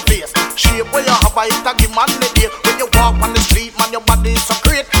your cute face. Shape where you have a hit a give man the dick. When you walk on the street man your body is so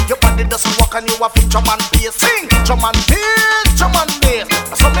great. Your body doesn't walk and you have in drum and bass. Sing, drum and bass, drum and bass.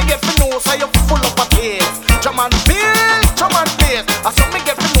 So me get to know say you full of a taste. Drum and bass, drum and bass. So me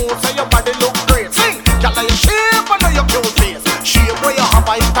get to know say your body look great. Sing, girl you shape and your cute face. Shape where you have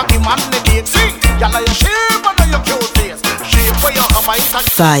a hit a give man the dick. Sing, girl you shape and your cute face. Shape where you have a hit a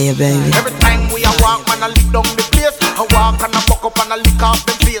fire, baby. Every time we a walk, man, I lick down the place. I walk and I buck up and I lick off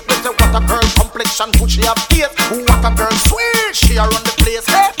the face. They say what a girl complexion, who she have face. What a girl sweet, she a run the place.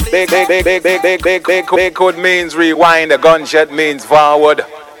 Big code means rewind, the gunshot means forward.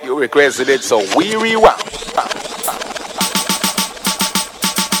 You requested it, so we rewound.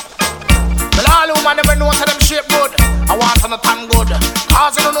 Well, all woman never know so them shape good. I want on a tan good.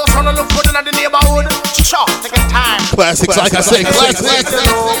 Cause you don't know so no look good in the neighborhood. Sure, take your time. Classics, like I say, classics.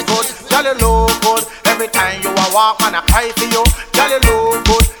 Girl, you look good. Every time you a walk, man, I cry for you. Girl, you look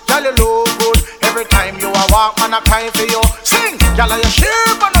good. Girl, you look good. Every time you a walk, man, I cry for you. Sing, girl, you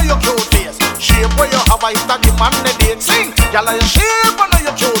shape and your cute face. Shape where you have a hit a give man the date. Sing, girl, you shape and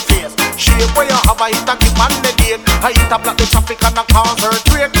your cute face. Shape where you have a hit a give man the date. I hit a block the traffic and a cause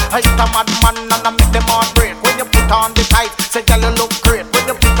earthquake. I hit a madman and I make them all break. When you put on the tight, say girl you look great. When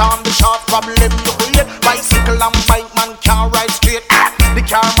you put on the short, problem you create. Bicycle and bike man can't ride straight. The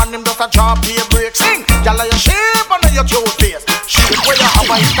car man him just a drop a brake. Sing, girl you shape and your cute face. Shape where you have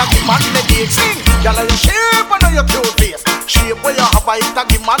a hit a give man the date. Sing, girl you shape and your cute face. Shape where you have a hit a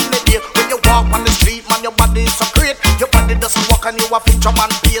give man the date. When you walk on the street man your body is so great. Your body doesn't walk and you have in drum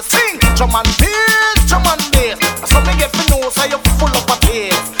and bass. Sing, drum and bass, drum and bass. So me get to know say you full of a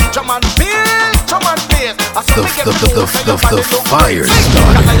taste. Drum and bass, drum and bass. So me get to know say your body look great. Sing,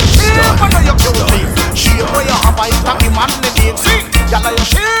 girl you shape and your cute face. Shape where you have a hit a give man the date. Sing, girl you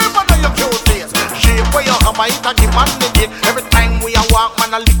shape and your cute face. Shape where you have a hit a give man the date. Every time we a walk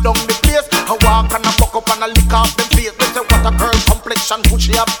man I lick down the place. I walk and I buck up and I lick off the face. They say what a girl complexion, who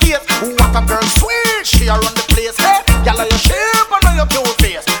she have face. What a girl sweet, she a run the place. Hey, girl you shape and your cute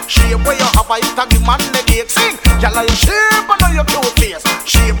face. Shape where you have a hit a give man the date. Sing, girl you shape and your cute face.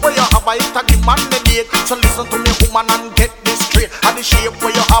 Shape where you have a hit a give man the date. So listen to me woman and get this straight. And the shape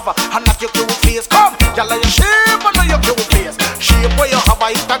where you have and not your cute face. Come, girl you shape and your cute face. Shape where you have a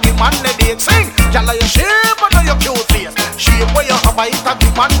hit a give man the date. Sing, girl you shape and your cute face. Shape where you have a hit a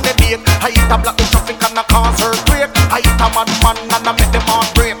give man the date. I hit a block the traffic and a cause earthquake. I hit a madman and I make them all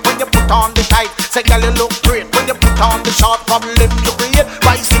break. When you put on the tight, say girl you look great. When you put on the short, problem you create.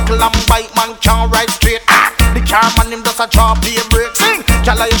 Bicycle and bike man can't ride straight. The car man him just a drop a brake. Sing,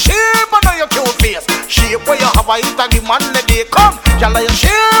 girl you shape and your cute face. Shape where you have a hit a give man the day. Come, girl you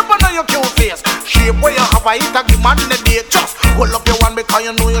shape and your cute face. Shape where you have a hit a give man the day. Just hold up your one because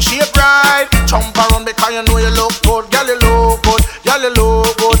you know you shape right. Jump around because you know you look good. Girl you look good, girl you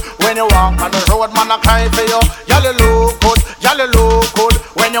look good. When you walk on the road man I cry for you. Girl you look good, girl you look good.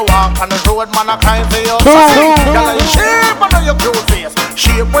 When you walk on the road man I cry for you. Girl you shape and your cute face.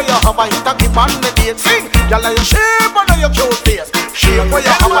 Shape where you have a hit a give man the day. Sing, girl you shape and your cute face. Shape where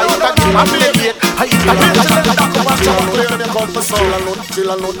you have a hit a give man the day.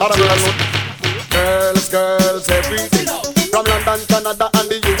 Girls every day. From London, Canada and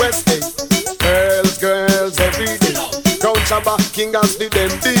the USA. Girls every day. Crown Shabba, King as the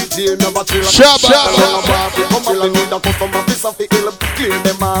them DJ never chill. Shabba. Come on, need a customer visa fi ill, clear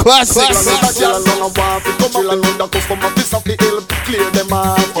them off. Classics. Come on, need a customer visa fi ill, clear them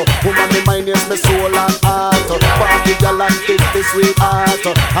off. Woman, me mind is me soul and heart. Party girl and kiss the sweetheart.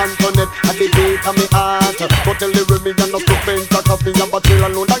 Antoinette at the gate of me heart. But tell the women you're not to paint a coffee. I'm a chill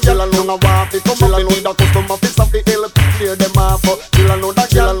alone, that girl alone a waffy. Come on, need a customer visa fi ill, clear them off. Chill alone, that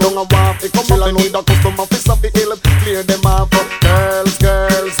girl alone a waffy. Come on, need a customer visa fi ill, clear them off.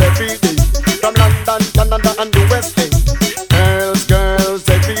 Girls every day. From London, Canada and the West End. Girls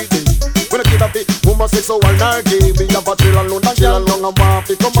every day. When I get a bit, woman say so I'll not give me a chill alone, and chill alone and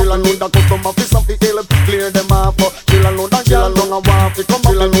waffy. Come chill alone, the customer fi some fi ill, clear them off. Chill alone, and chill alone and waffy. Come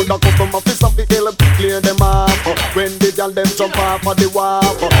chill alone, the customer fi some fi ill, clear them off. When the girl them jump off of the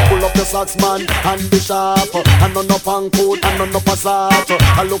wharf, pull up the socks man and the sharp, and on up and coat and on up a sart.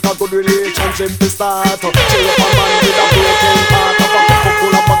 I look a good relationship to start. Chill up a man with a broken heart.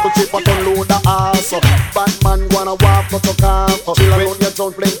 Pull up a to chip and unload the ass. Bad man wanna walk but you can't. When you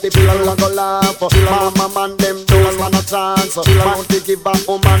don't plenty, chill alone go laugh. Mama man them don't want a chance. Man to give a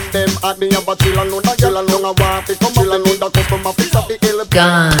woman them at me a chill and know that girl alone a want to come chill and know that customer fix up the help.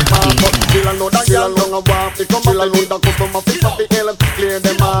 Chill and know that girl alone a want to come chill and know that customer fix up the help. Clear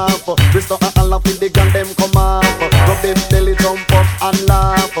them off. Restore and laugh with the girl them come off. Rub them belly jump up and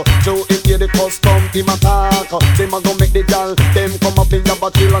laugh. Show him here the custom him attack. Say ma go make the girl them come up in your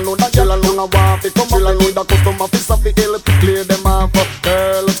chill and know that girl alone a want to come chill and know that customer fix up the help. Clear them off.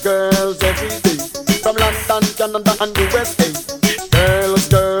 Girls every day. From London, Canada and USA. Girls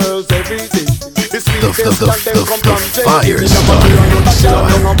every day. This weekend them come from the fire starter.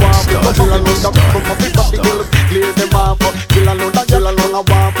 Clear them off. Chill alone, that girl alone a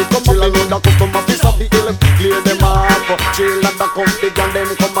want to come chill alone, that customer fix up the hill. Clear them off. Chill and the company and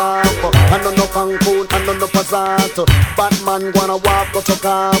them come off. And no Cancun and no Passat. Batman wanna walk go chuck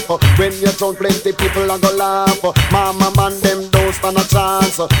off. When you turn plenty people a go laugh. Mama man them don't stand a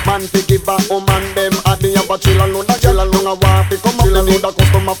chance. Man to give a woman them at the upper chill alone, that girl alone a walk to come chill alone, the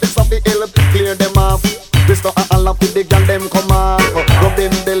customer fix up the hill. Clear them off. Restore and laugh with the girl them come off. Rub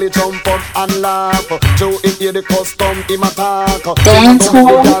them belly jump up and laugh. Show him here the custom him attack.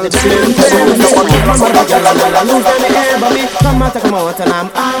 Dancehall. Come out and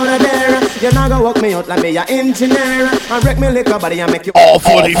I'm out of there. You're not gonna walk me out like me a engineer. And wreck me liquor body and make you all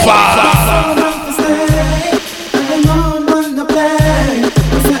 45.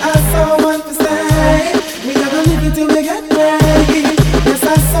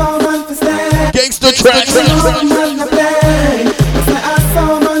 Gangsta track.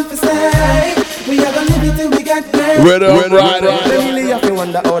 Riddum, really have to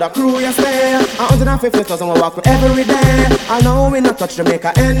wonder how the crew you stay. 150,000 we walk with every day. I know we not touch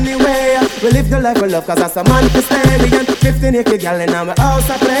Jamaica anyway. We live the life we love cause that's a man to stay. We got 15 naked gal in our house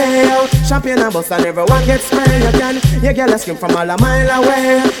I play. Champagne and bust and everyone gets sprayed. You get a scream from all a mile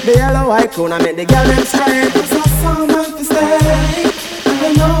away. The yellow white crown and make the gal them straight. Cause that's a man to stay. And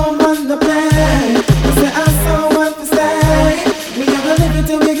we know man to play. We say that's a man to stay. We gotta live it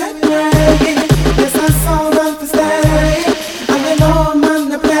till we get paid. Yes, that's a man to stay. And we know man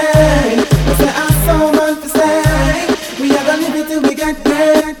to play. We say that's a man to stay. We gotta live it till we get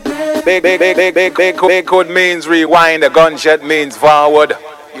paid. Big code means rewind, the gunshot means forward.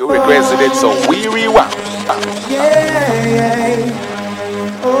 You requested it, so we rewind. Yeah.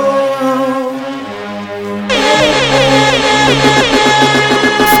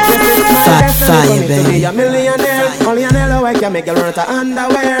 Fire, baby. A millionaire, only an LOI can make a run to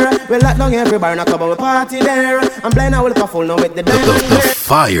underwear. We lock down every bar in a club and we party there. I'm blind, I will perform now with the diamond. The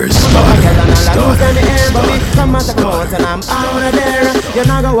fire starter. Come out and I'm out of there. You're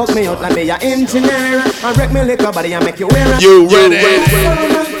not gonna walk me out like me a engineer. And wreck me liquor body and make you wear it. You ready? We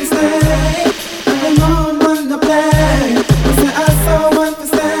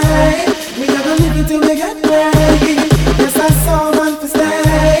gotta live it till we get ready. Yes, I saw man to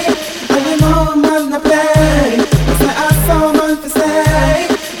stay. And we know man to play. Yes, I saw man to stay.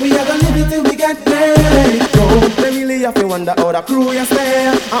 We gotta live it till we get ready. They really have to wonder how the crew you stay.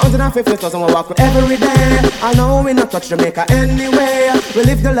 150,000 we walk with every day. I know we not touch Jamaica anyway. We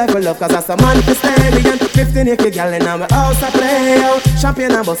live the life we love cause that's a man to stay. We got 15 naked gal in our house I play.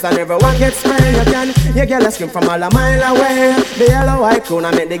 Champagne and bust and everyone gets sprayed. You get a scream from all a mile away. The yellow white crown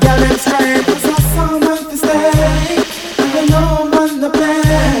and make the gal them straight. Cause that's a man to stay. And we know man to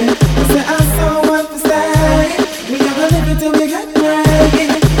play. We say that's a man to stay. We gotta live it till we get ready.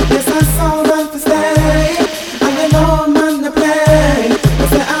 Yes, that's a man to stay. And we know man to play. We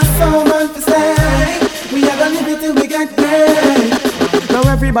say that's a man to stay. We gotta live it till we get ready. Now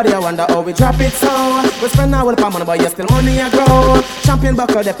everybody I wonder how we drop it so. We spend our money but yes still money I grow. Champion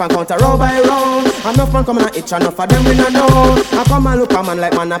back of the pan counter row by row. Enough man coming and itch enough of them we not know. I come and look a man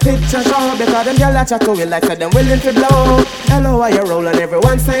like man a picture show. Because them girl that chat to we like said them willing to blow. Hello why you roll and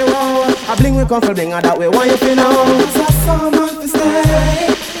everyone say wow. I bling we come for bling and that way want you to know. Cause I saw man to stay.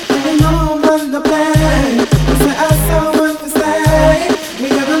 And we know man to play. We say I saw man to stay. We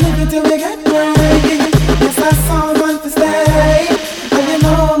gotta live it till we get ready. Yes I saw man to stay. And we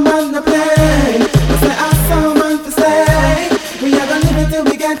know man to play. We say I saw man to stay. We gotta live it till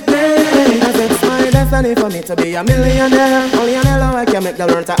we get ready. Cause it's my destiny for me to be a millionaire. Only an LOI can make the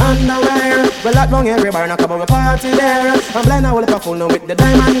learn to underwear. We lock down every bar and a couple of party there. I'm blind, I will look a fool now with the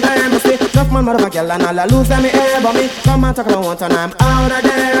diamond glare. Me see, enough man mother of a girl and all I lose them air. But me, come and talk about one time, I'm out of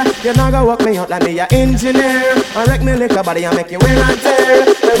there. You're not gonna walk me out like me a engineer. And wreck me liquor body and make you wear and tear.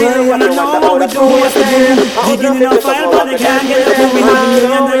 They really wanna know what we do yesterday. Digging in a file but they can't get it. We have $1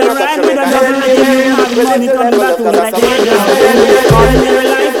 million ride with a double million. Money coming back to me like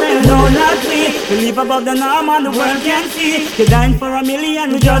no, not me. We live above the norm and the world can see. You dying for $1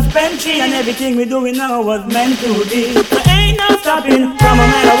 million, we just spent 3. And everything we doing now was meant to be. So ain't no stopping. From a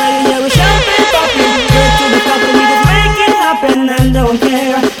mile away, yeah, we champagne popping. Straight to the top and we just make it happen and don't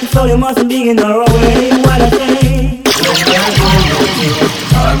care. So you mustn't be in our way. What I say?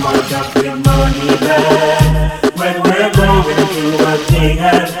 How much of your money back? When we're going to a thing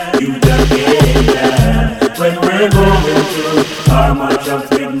and you just get that. When we're going to how much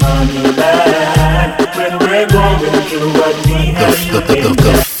of your money back? When we're going to a thing and you get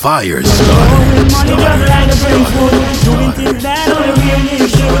that. Fire starter. Money just like a brain food. Doing things that only really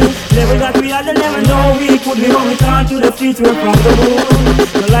should. Never that we had to never know we could be when we come to the streets we're from the hood.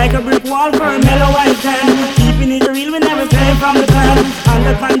 So like a brick wall for a mellow white tan. Keeping it real we never stray from the pan.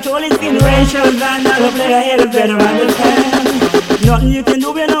 Under control is in racial and now the player here is better understand. Nothing you can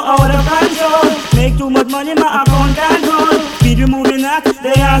do we know out of control. Make too much money my account can't hold. Speed we moving at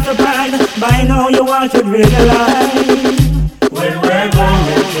they are surprised. By now you want to realize. When we're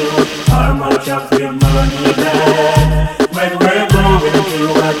going to how much of your money back? When we're going to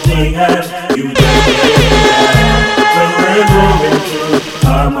a thing and you just get that. When we're going to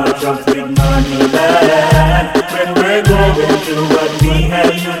how much of your money back? When we're going to a thing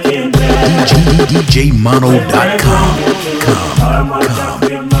and you get that. DJMono.com. How much of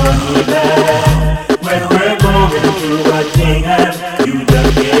your money back? When we're going to a thing and you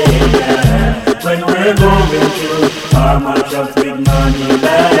just get that. When we're going to how much of your money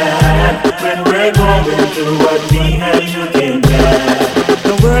back? When we're going to what we have you can get.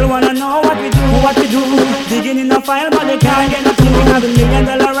 The world wanna know what we do. Digging in the file but they can't get no clue. Have $1 million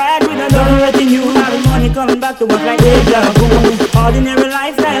ride with a double retinue. Having money coming back to us like deja vu. Ordinary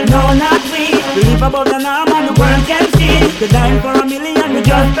lifestyle, no not we. We live above the norm and the world can see. The dime for $1 million we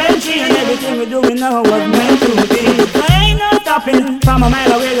just spent cheap. And everything we doing now was meant to be. So ain't no stopping. From a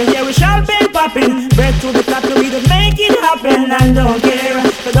mile away we hear we champagne popping. Bread to the top so we just make it happen and don't care.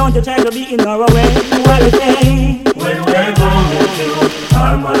 So don't you try to be in our way. What I say? When we're going to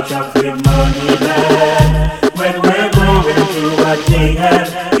how much of your money back? When we're going to a thing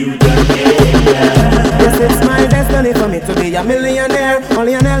and you just get that. Yes, it's my destiny for me to be a millionaire.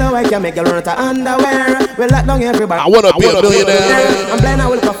 Only an LOI can make a run to underwear. We lock down everybody. I wanna be a millionaire. I'm blind, I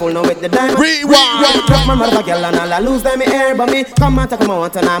will go full now with the diamond. Rewind. Drop my mother girl and I'll lose them in air. But me come and take my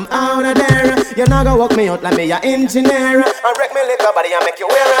want and I'm out of there. You're not gonna walk me out like me a engineer. And wreck me little body and make you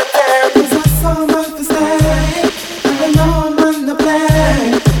wear and tear. Cause I so want to stay. I know I'm on the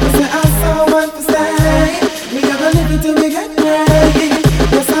play. I so want to stay. We gotta live it till we get ready.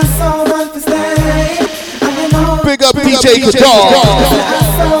 Yes, I so want to stay. I know. Big up DJ Guitar. I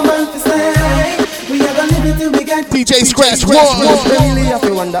so want to stay. We gotta live it till we get DJ Scratch 1. Really have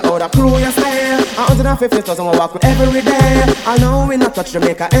to wonder how the crew you stay. 150,000 we walk with every day. I know we not touch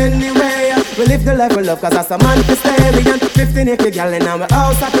Jamaica anyway. We live the life we love cause that's a man to stay. We got 15 acre gal in our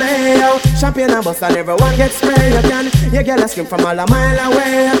house I play. Champagne and bus and everyone gets spray. You get a scream from all a mile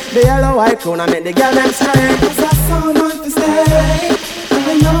away. The yellow white crown and make the gal them straight. Cause I so want to stay.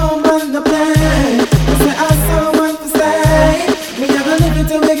 I know I'm on the play. I so want to stay. We never live it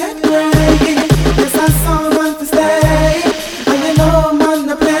till we get ready. Yes, I so want to stay. I know I'm on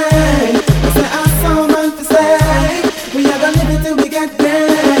the play. I so want to stay. We never live it till we get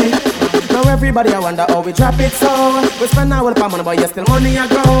ready. Now everybody I wonder how we drop it so. We spend our money but yes still money I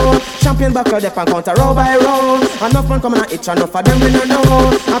grow. Champion back up and counter row by row. Enough man coming and itch enough of them we don't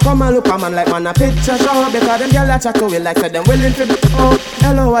know. I come and look a man like man a picture show. Because them girl a chat to we like say them willing to be oh.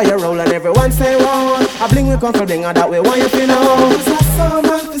 Hello why you roll and everyone say wow. I bling we come for bling and that way why you feel know. Cause I so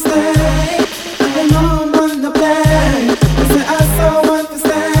want to stay. I know I'm on the play. I so want to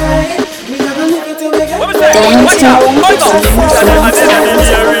stay. We never live it till we get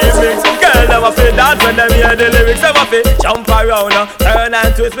Girl, never feel that when them hear the lyrics. Never feel jump around, turn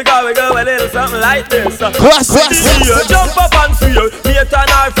and twist because we go a little something like this. Jump up and feel, mate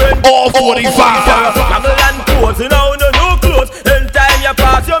and our friend. All 45. Camel and pose, you know, no new clothes. Anytime you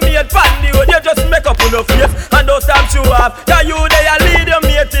pass your mate pan the road, you just make up on your face and those times you have. Cause you they a lead your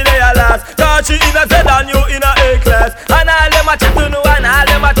mate till they a last. Cause she in a Z and you in a A-class. And all them a chat to no and all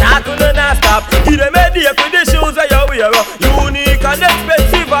them a talk to no non stop. Give them a day with the shoes that you wear. Unique and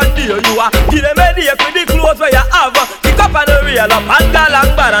expensive and dear you are. Give them a day with the clothes where you have. Pick up and reel up and go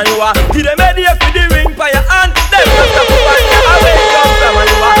long bar and you are. Give them a day with the ring for your hand. Them just a put on you away come from and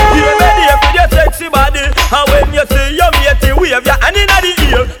you are. Give them a day with your sexy body. And when you see your mate wave your hand in the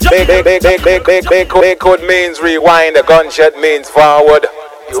ear. Big code means rewind, the gunshot means forward.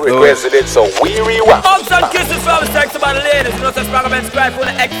 You requested it, so we rewind. Hugs and kisses from sex about the ladies. You know, so Spragga Benz cry for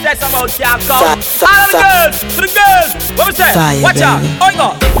the excess amount can't come. All of the girls, to the girls. What we say? Fire, Watch out. Oh,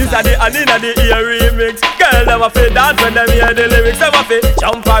 go. This are the Anina the ear remix. Girl, them a fit dance when them hear the lyrics. Them a fit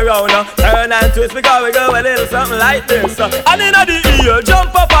jump around, turn and twist because we go a little something like this. Anina the ear,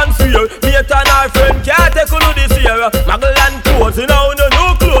 jump up and swear. Mate and our friend can't take on this year. Muggle and pose, you know, no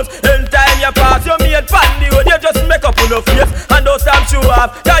clothes. Anytime you pass your mate pandy road, you just make up on your face and don't stop show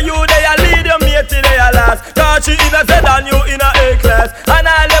off. Cause you they a lead your mate till they a last. Cause she in a Z and you in a A-class. And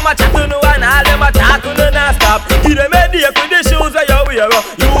all them a chat to no and all them a talk to no not stop. Give them a day for the shoes where you wear.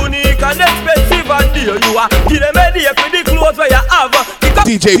 Unique and expensive and dear you are. Give them a day for the clothes where you have.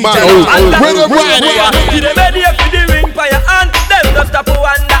 DJ Mano, give them a day for the ring for your hand. Them just stop to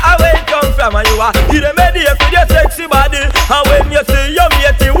wonder where it come from. And you are. Give them a day for your sexy body. And when you see your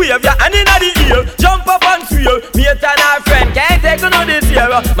mate wave your hand in the ear, jump up and swear. Mate and our friend can't take on this year.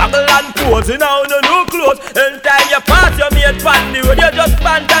 Muggle and pose, you know, no clothes. Anytime you pass your mate pandy road, you just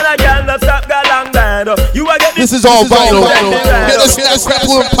pant and again, no stop go long bad. You are getting this is all vinyl. Get us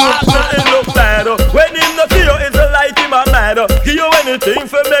pop. When him not see you, it's a light in my mad. Give you anything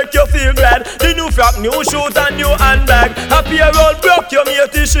for make you feel glad. The new frock, new shoes and new handbag. Happy a roll broke your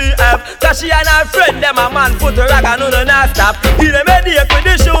mate she have. Cause she and her friend, them a man put a rag and no not stop. Give them a day for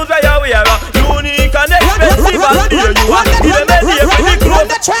the shoes where you wear. Unique and expensive and dear you are. Give them a day for the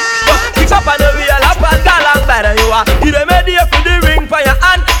clothes. Pick up on the wheel up and go long bad you are. Give them a day for the ring for your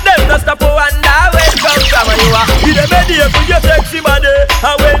hand. Them just stop to wonder where it comes from you are. Give them a day for your sexy body.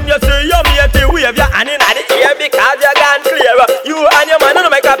 And when you see your mate wave your hand in the air because you gone clear. You and your man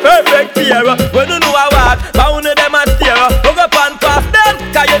don't make a perfect pair. When you know I walk, bound to them and stare. Look up and pass them,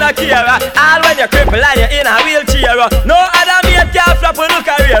 cause you not care. All when you cripple and you're in a wheelchair. No other mate can flop on the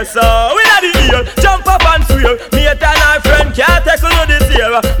career. So we are the ear, jump up and swear. Mate and our friend can't take on this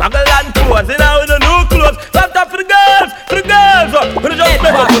year. Muggle and pose, you know, no new clothes. Stop for the girls, for the girls. We just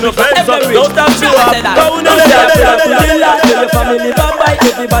make up on the fence. Don't stop show up. Bound to them. Family bye-bye.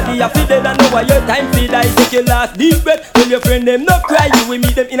 Everybody a feel dead and know why your time feel like take your last deep breath. Tell your friend them not cry. You will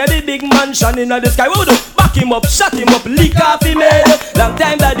meet them in a big mansion in the sky. What do? Back him up, shut him up, lick off him head. Long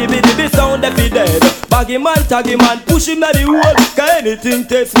time that the sound that he dead. Bag him and tag him and push him at the wall. Cause anything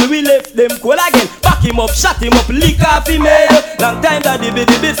takes me, we left them cool again. Back him up, shut him up, lick off him head. Long time that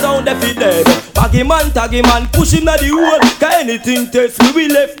the sound that he dead. Bag him and tag him and push him at the wall. Cause anything takes me, we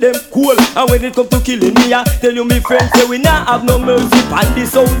left them cool. And when it come to killing me, I tell you my friends say we not have no mercy. And the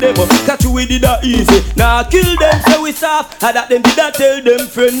sound them catch you we did that easy. Now kill them say we soft. And that them did that tell them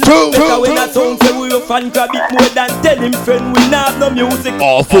friend. Because when that sound say we rough and grab it more than tell him friend. We not have no music.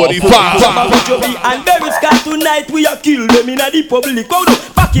 All 45. And very scared tonight we a kill them in a the public. Go do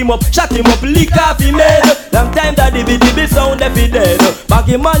back him up, shut him up, lick off him head. Long time that the sound that he dead. Back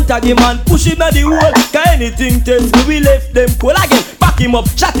him and tag him and push him at the wall. Cause anything tells me we left them cool again. Back him up,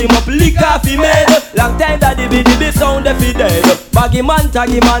 shut him up, lick off him head. Long time that the sound that he dead. Bag him and tag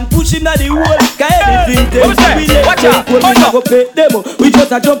him and push him at the wall. Cause anything tells me we left them cool. We not go pay them. We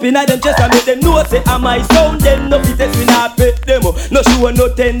just a jump in at them chest and make them know say am I sound them. No fit we not pay them. No show no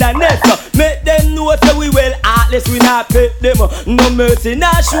tenderness. Make them know say we well heartless we not pay them. No mercy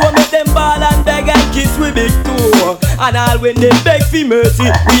nah show. Make them ball and beg and kiss we big too. And all when they beg for mercy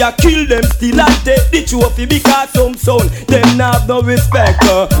we a kill them still and take the trophy. Because some sound them not have no respect.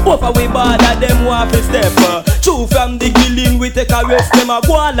 Over we bother them want to step. True from the killing we take a rest. Them a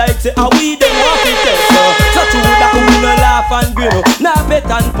go on like say a we them want to test. So true that we no laugh and grin. Nah bet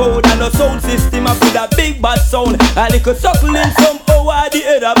and powder no sound system a put a big bad sound. A little suckling somehow at the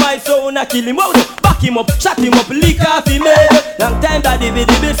head of my sound a kill him out. Back him up, shut him up, lick off him head. Long time that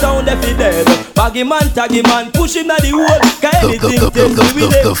the sound that he dead. Bag him and tag him and push him at the wall. Cause anything tells me we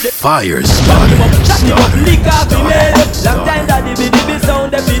left. The fire started. Shut him up, lick off him head. Long time that the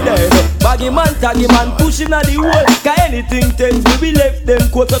sound that he dead. Bag him and tag him and push him at the wall. Cause anything tells me we left them.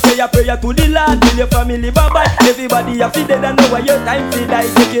 Quote so say a prayer to the Lord. Tell your family bye-bye. Everybody a feel dead and know why your time feel like.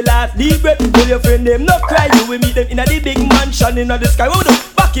 Take your last deep breath. Tell your friend them not cry. You will meet them in a the big mansion in the sky. What do?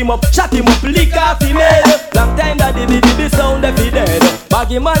 Back him up, shut him up, lick off him head. Long time that the sound that he dead. Bag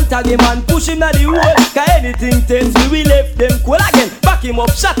him and tag him and push him at the wall. Cause anything tells me we left them cool again. Back him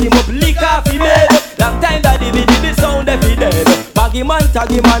up, shut him up, lick off him head. Long time that the sound that he dead. Bag him and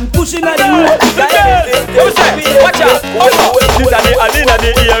tag him and push him at the wall. Cause anything tells me we left them cool. This is the Anina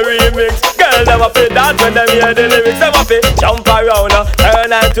the ear remix. Girls them a fit dance when them hear the lyrics. Them a fit jump around,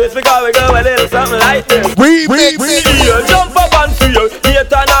 turn and twist because we go a little something like this. Remix. Jump up and feel. Mate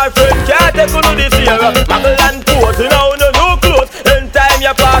and our friend can't take on this year. Muggle and pose, you know, no clothes. Anytime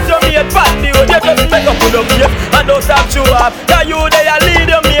you pass your mate pandy road, you just make up on your face and don't stop show off. Cause you they a lead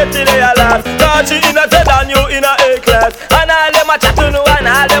your matey they a laugh. Cause she in a Z and you in a A-class. And all them a chat to no and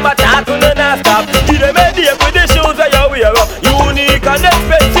all them a chat to no not stop. Give them a date with the shoes where you wear. Unique and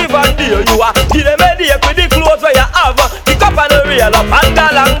expensive and dear you are. Give them a date with the clothes where you have. Pick up and a real up and a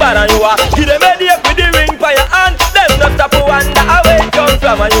long bar and you are. Give them a date with the ring for your hand. Them not stop to wonder how it comes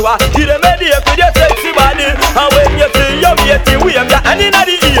from and you are. Give them a date with your sexy body. And when you see your matey wave your hand in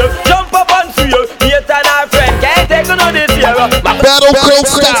the ear. Jump up and see you. Mate and our friend can't take no this year. Battle Crow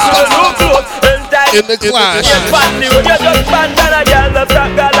style in the clash. When you just band and a girl not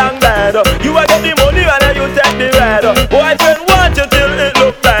stop along bad. You a get the money and you take the ride. Boyfriend want you till it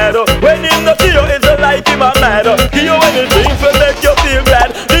look bad. When him not see you it's like him a mad. Give you anything to make you feel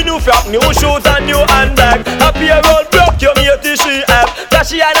glad. The new frock, new shoes and new handbag. Happy road broke your matey she have. Cause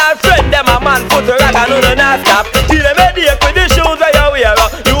she and her friend them a man put a rag and no not stop. Give them a date with the shoes where you wear.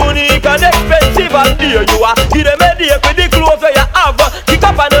 Unique and expensive and dear you are. Give them a date with the clothes where you have. Kick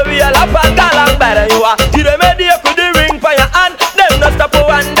up and a real up and galang better you are. Give them a date with the ring for your hand. Them not stop to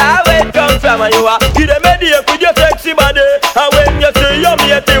wonder where it comes from and you are. Give them a date with your sexy body. And when you see your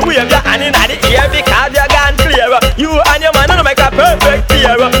matey wave your hand in the air because you're gone clear. You and your man don't make a perfect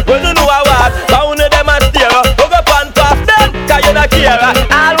pair. When you know I walk, bound them and steer. Hook up and pass them cause you not care.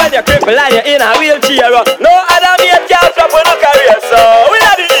 All when you cripple and you're in a wheelchair. No other mate can stop on a career. So we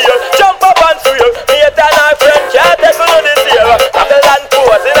not the ear. Jump up and swing. Mate and our friend can't take on this year. After land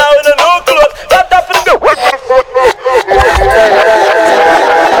pose in our no clothes. That's up and go.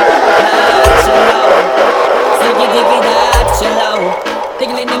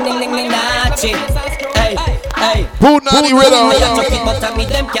 PUNAANY Riddum.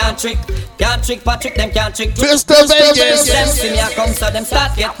 Can't trick Patrick, them can't trick Mr. Vegas. Them see me a come so them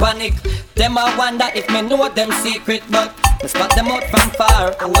start get panic. Them a wonder if me know them secret, but me spot them out from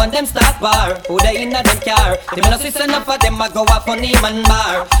far. Who want them start bar? Who they inna them car? They me no sis enough of them a go up on Neiman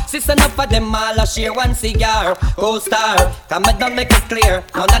bar. Sis enough of them all a share one cigar. Gold star, come me don't make it clear.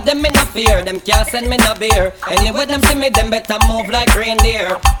 None of them me no fear. Them can't send me no beer. Anyway them see me, them better move like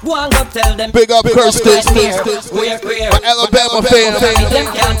reindeer. Go and go tell them. Big up Kirsten. We're queer. My Alabama fan.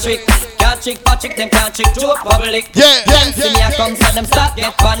 Them can't trick Patrick, them can't trick to a public. Yeah. Them see me a come so them start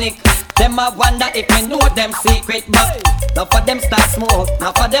get panic. Them a wonder if me know them secret, but enough of them start smoke,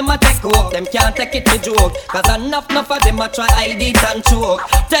 enough of them a take coke. Them can't take it to joke, cause enough of them a try hide it and choke.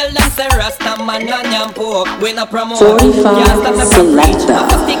 Tell them say Rasta man and yam poke. We no promote, can't stop me from preach. Enough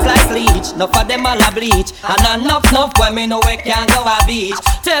a stick like leech, enough of them all a bleach. And enough when me know we can't go a beach.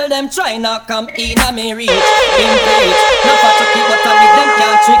 Tell them try not come in a me reach. In preach, enough a tricky but a me them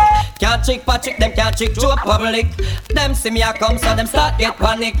can't trick. Can't trick Patrick, them can't trick to a public. Them see me a come so them start get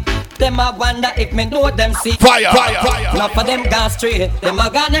panic. Them a wonder if me know them see fire. Enough of them gone straight, them a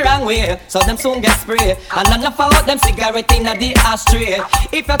gone the wrong way, so them soon get sprayed. And enough of them cigarette in the ashtray.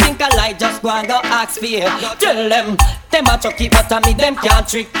 If you think I lie, just go and go ask fear. Tell them a chuckie but a me them can't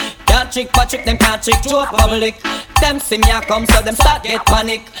trick. Can't trick Patrick, them can't trick to a public. Them see me a come so them start get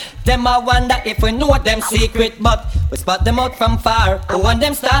panic. Them a wonder if we know them secret, but we spot them out from far. Who want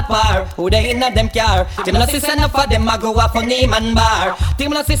them start bar? Who they inna them car? Tim no sis enough of them a go up on Neiman bar.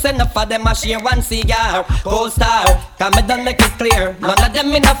 Tim no sis enough of them a share one cigar. Gold star, come me done make it clear. None of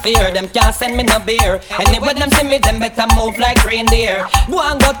them in no fear, them can't send me no beer. Anyway them see me, them better move like reindeer. Go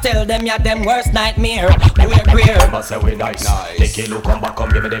and go tell them ya them worst nightmare. We're queer. Must say we nice. Take a look, come back, come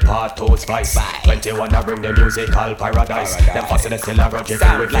give me the part 2 spice. 21 I bring the musical paradise. Them fussy they still a run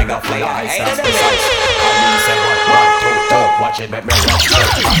with like a fly ice. That's precise. I say what, 1, 2, 3. Watch it make me rush.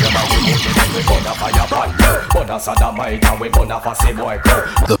 Your man we push it and we burn a fire pan. Burn a sodomite and we burn a fussy boy.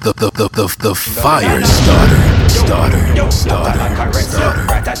 The fire starter.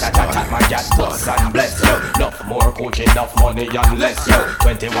 My gas bust and bless you. Enough more coaching, enough money and less you.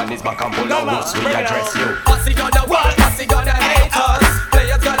 21 is back and full of roots, we address you. What's he gonna what? What's he gonna hate us?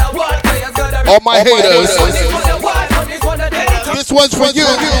 Players gonna what? Players gonna all my haters. This one's for you.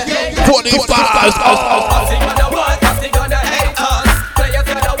 45's. What's he gonna what? What's he gonna hate us? Players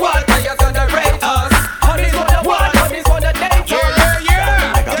gonna what? Players gonna rate us. Honey's gonna what? Honey's gonna date us.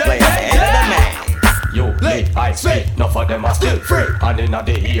 Yeah. I can play ahead of the man. You play, I say, enough of them are still free. And inna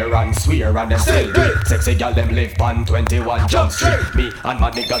the ear and swear and them still do. Sexy girl them live on 21 Jump Street. Me and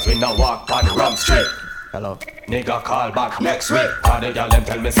my niggas we now walk on Rum Street. Hello. Nigga call back next week. Cause the girl them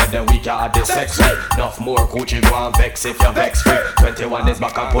tell me say the week you had the sex week. Enough more coochie go and vex if you vex free. 21 is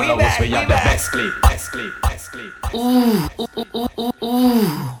back and pull out us we are the best clip. Ooh,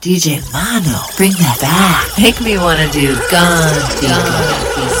 DJ Mano, bring that back. Make me wanna do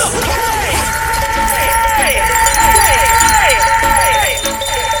GUNFINGAZ.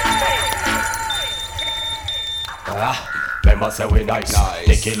 Remember say we nice.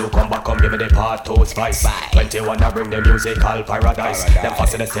 Nicky Luke come back, come give me the part 2 spice. 21 I bring the musical paradise. Them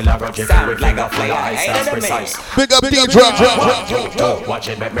fussy they still a grudge if you with finger full of ice. That's precise. Big up D-Drop. Watch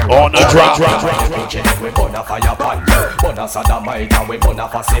it make me on the drop. Watch it make we burn a fire pan. Burn a sodomite and we burn a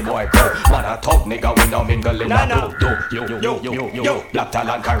fussy boy. Man a thug nigga we no mingle in a do. You black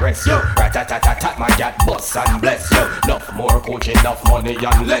talent caress you. Rat-a-tat-tat my cat bust and bless you. Enough more coach, enough money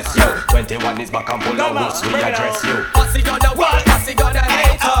and less you. 21 is back and pull out what's we address you. Pussy gonna what? Pussy gonna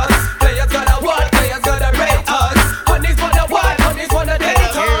hate us. Players gonna what? Players gonna rate us. Honeys wanna what? Honeys wanna date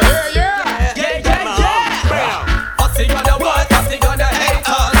us. Yeah. Pussy gonna what? Pussy gonna hate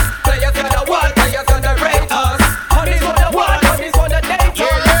us. Players gonna what? Players gonna rate us. Honeys wanna what? Honeys wanna date us.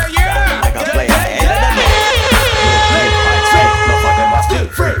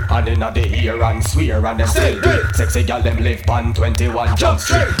 And inna the ear and swear and them still do it. Sexy gal them live pan 21 Jump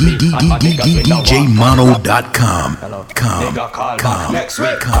Street. DJMano.com. Nigga call back next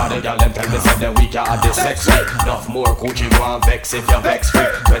week. And the gal them tell me say the week you had the sex week. Enough more coochie go and vex if you vex free.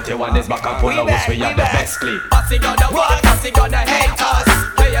 21 is back and pull out we have the best clip. Pussy gonna what? Pussy gonna hate us.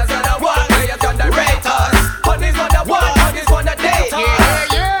 Players gonna what? Players gonna rate us. Honeys wanna what? Honeys wanna date us.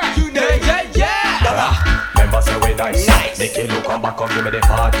 Remember say we nice. Nicky Luke come back, come give me the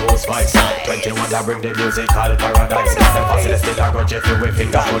part 2 spice. 21 I bring the musical paradise. Them fussy still a grudge if you with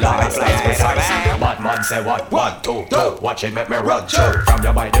finger full of ice. That's precise. Bad man say what? 1, 2, 2. Watch it make me run through. From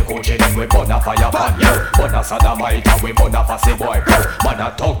your body coaching then we burn a fire pan you. Burn a sodomite and we burn a fussy boy bro. Man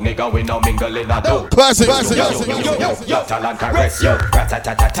a talk nigga we no mingle in a do. Classic. Your talent caress you.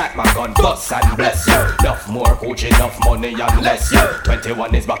 Rat-a-tat-tat my gun bust and bless you. Enough more coaching, enough money and less you.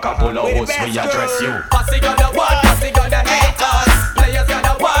 21 is back and pull out we address you. Pussy gonna what? Pussy gonna hate us. Players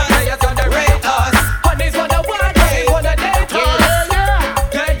gonna what? Players gonna rate us. Honeys wanna what? Honeys wanna date us.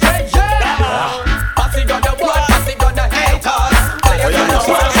 Pussy gonna what? Pussy gonna hate us. Players gonna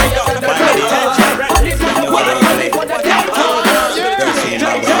what? Players gonna rate us. Honeys wanna what? Honeys wanna date us.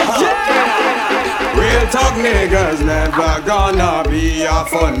 Real talk niggas never gonna be a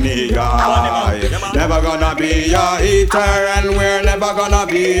funny guy. Never gonna be a eater and we're never gonna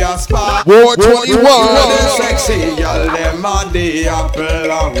be a spy. War 21. The sexy girl, them are the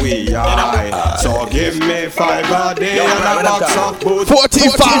apple of we eye. So give me 5 a day and a box of boots.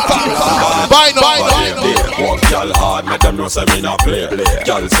 45. Buy no. Walk y'all hard, make them know say me not play.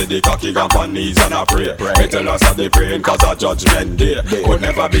 Y'all see the cocky gone on knees and a pray. Me tell us that they praying cause a judgment day. Could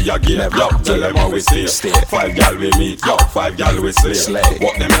never be a game, yo, tell them how we stay. 5 y'all we meet, yo, 5 y'all we slay.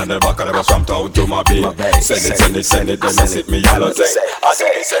 Walk them in the back of the bus from town to my bay. Send it, then mess it me all day. I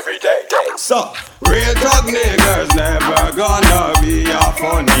say this every day. So, real talk niggas never gonna be a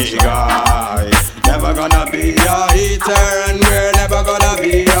funny guy. Never gonna be a eater and we're never gonna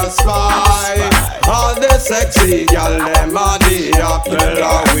be a spy. All the sexy gal them are the apple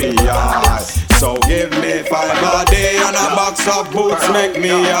of we eye. So give me 5 a day and a box of boots make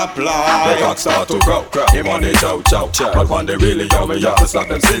me apply. The cock start to grow, him on the chow. But when they really yo, me have to slap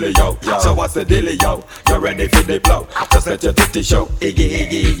them silly yo. So what's the dilly yo? You ready for the blow? Just let your titty show,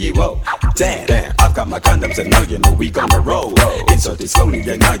 iggy whoa. Damn, I've got my condoms and now you know we gonna roll. Insert it slowly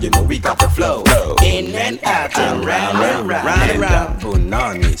and now you know we got the flow. In and out and round and round.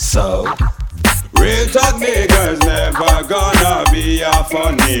 Punani so. Real talk niggas never gonna be a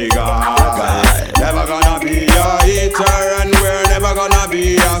funny guy. Never gonna be a eater and we're never gonna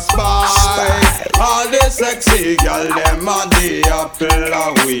be a spy. All the sexy gal them are the apple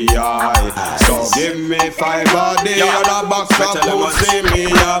of we eye. So give me 5 a day and a box of pussy me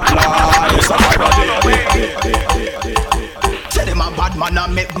apply. It's a 5 a day. Say them a bad man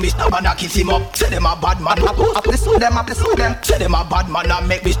and make me stop and kiss him up. Say them a bad man, up the sue them. Say them a bad man and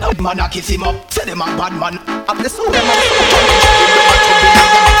make me stop man and kiss him up. Say them a bad man, up the sue them.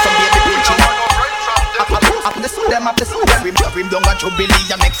 Up the sue them. Him don't got to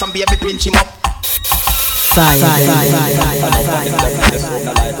believe and make some baby pinch him up. Fire.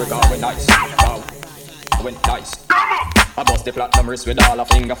 Went nice. I bust the platinum wrist with all a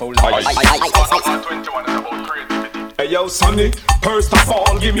finger full of ice. Hey yo, Sonny, first of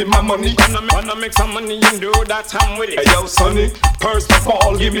all, give me my money. Wanna make some money and do that time with it. Hey yo, Sonny, first of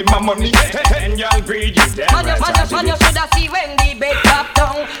all, give me my money. And y'all greed you damn right. Man, you shoulda see when the bed drop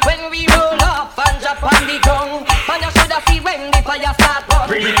down, when we roll up and drop on the ground. Man, you shoulda see when the fire start burn.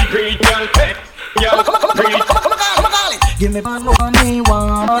 Greed, y'all pet. Y'all greed. Give me one honey,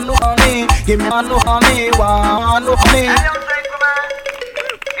 one honey. Give me one honey, one honey.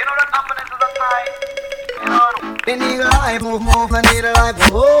 The nigga life move, the nigga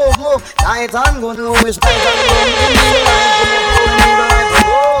life move. Tight and go to his tight and go. The nigga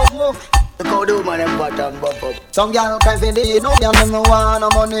life move. The go do man and bad can bump up. Some gal cry for the no, them no want no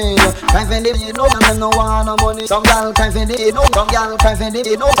money. Cry for the no, them no want no money. Some gal cry for the no, some gal cry for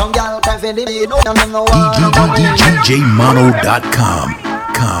the no, some gal cry for the no, them no want no money. DJMono.com.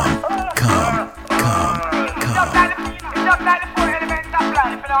 Come.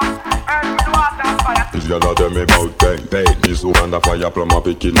 This girl a tell me about pain. This woman the fire from a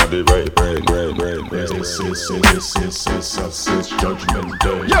picking of the rain. This is judgment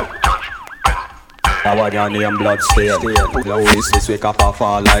day. Now what your name blood stain. Louis this week up a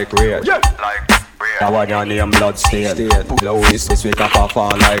fall like rain. Now what your name blood stain. Louis this week up a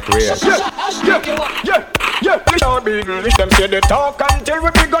fall like rain. Yeah, them say they talk until we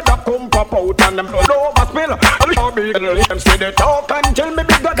figure the come pop out and them blood over spill. Them say they talk until me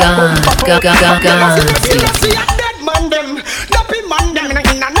bigger the come pop out. See a dead man them, dopey man them,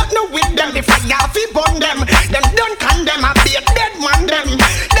 inna nothing with them. The fire fi burn them, them don't condemn. I be a dead man them,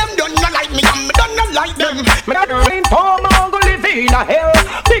 them don't not like me, and me don't not like them. Me not rain for man go live in a hell.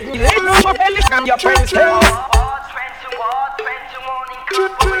 Big little of hell and your friends hell.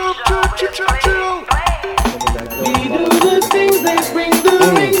 We do the things they bring, the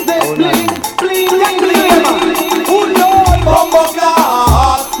rings they bling, bling, bling. Who knows Bumbo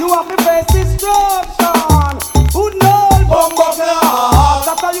Class? You have to face destruction. Who knows Bumbo Class?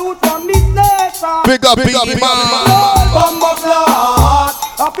 That's a youth from this nation. Big up, man. Bumbo Class.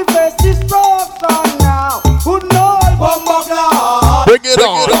 Have to face destruction now. Who knows Bumbo Class? Bring it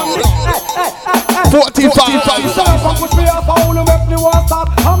on. 45. Push me up, I wanna make me want stop.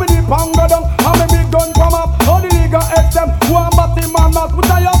 How many panga down? How many big gun come up? How the Liga X them? Who am batty man not? What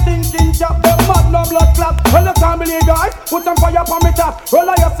are you thinking, chap? Them mad no blood clot. Well, you can't believe guys. Put them fire for me chat. Well,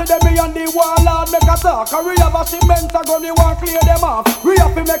 I see them me on the wall, Lord, make a talk. And we have a cement, a gun, we want clear them off. We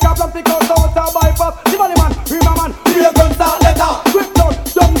have to make a plastic out a bypass. Simony man, Rima man, be a gun start letter. Quick down,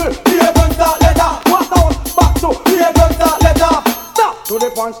 jungle, be a gun start letter. What's out, back to, be a gun start letter. Stop to the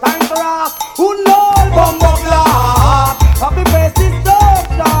punch time to rap. Who knows Bumbo Class? Happy face is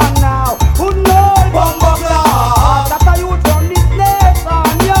done now. Who knows Bumbo Class? That's a youth from this nation,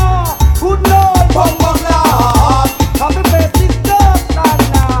 yeah. Who knows Bumbo Class? Happy face is done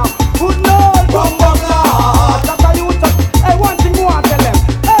now. Who knows Bumbo Class? That's a youth from... Hey, one thing more I tell them.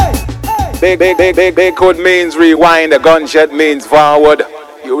 Hey. Big code means rewind. The gunshot means forward.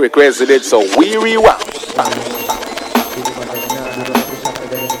 You requested it, so we rewind.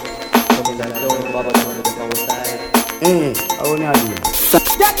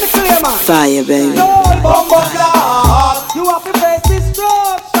 Fire, baby. No Bumbo Class. You have to face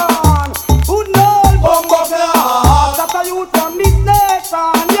destruction. Who knows Bumbo Class? That's a youth from this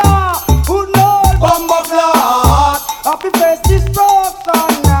nation, yeah. Who knows Bumbo Class? Have to face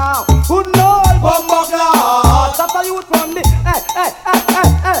destruction now. Who knows Bumbo Class? That's a youth from this. Hey.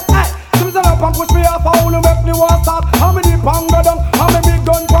 Sizzla up and push me off. I wanna make me want stop. How many panga down? How many big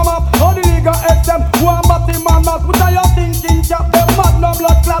gun come up? How the Liga X them? Who am batty man not? What are you thinking, chap? Them mad no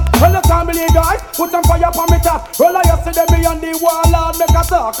blood clot. Well, you can't believe guys. Put them fire for me chat. Well, I see them me on the wall, Lord, make a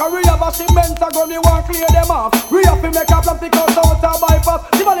talk. And we have a cement, a gun, we want clear them off. We have to make a plastic out a bypass.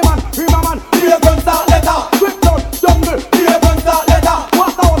 Simony man, Rima man, be a gun start letter. Quick down, jungle, be a gun start letter.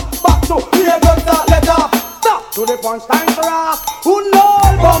 What's out, back to, be a gun start letter. Stop to the punch time to rap. Who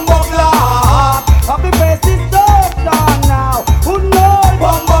knows Bumbo Class? Happy face is done now. Who knows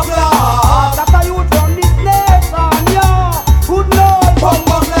Bumbo Class? That's a youth from this nation, yeah. Who knows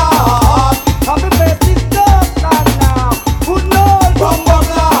Bumbo Class? Happy face is done now. Who knows Bumbo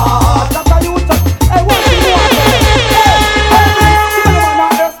Class? That's a youth from... Hey, what do you want? Hey, man,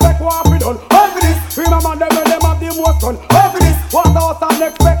 I expect what we done. Hey, for this. Remember them have the most fun. Hey, for this. What else and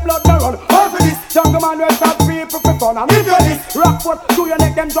expect blood to run. Hey, for this. Jungle man will start people for fun. And if you this, rock foot to your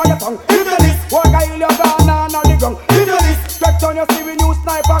neck and draw your tongue. If you this, work a heal your gun and on the gun. If you this, stretch on your CV new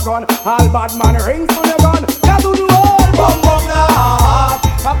sniper gun. All bad man rings on your gun. You do the whole Bumbo Class.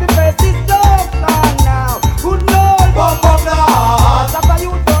 Happy face is done now. Who knows Bumbo Class? That's a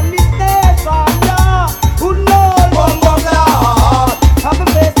youth from this nation, yeah. Who knows Bumbo Class? Happy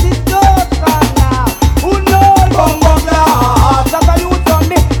face is done now. Who knows Bumbo Class? That's a youth from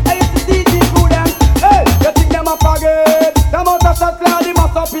this. Hey, it's the DJ crew them. Hey, you think them a forget? Them out of shot cloud, they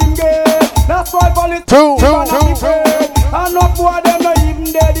must up in gate. That's why police and no boy them no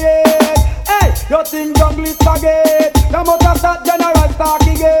even dead yet. Hey, you think jungle is forget? Them out of shot general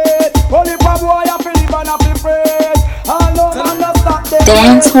Starkey gate. Only for boy I feel live and I feel fresh. I know understand them.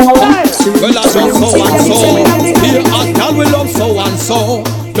 Dancehall. Well, I love so and so. Here and now we love so and so.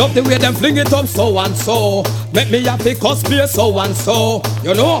 Love the way them fling it up so and so. Make me happy cosplay so and so.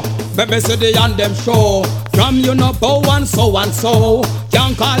 You know, make me see the and them show. From you know bow and so and so.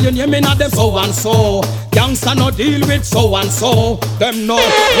 Can't call your name in at them so and so. Gangsta no deal with so and so. Them no,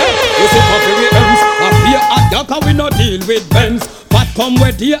 yeah. You see coffee with ends. Up here at Jagwa we no deal with Benz. But come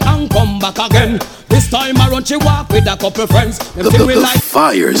with here and come back again. This time around she walk with a couple friends. Them The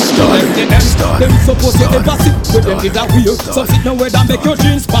fire started. Them supposed to ever sit with them did a wheel. So sit nowhere that make your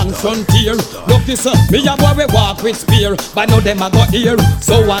jeans pants front tear. Look this me a boy we walk with spear. But now them a go here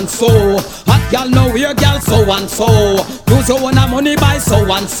so and so. Hot gal now here gal so and so. Use your own money buy so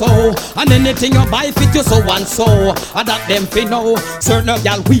and so. And anything you buy fit you so and so. And that them fi know. Certain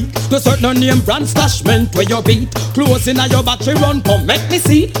gal weak to certain name brand stashment where you beat. Close in a your battery run come make me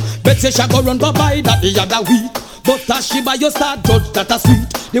see. Bet say she go run go buy that the other week. But as she buy you start judge that a sweet.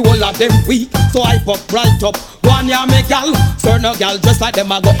 The whole of them weak, so I pop right up. One year me gal, certain gal just like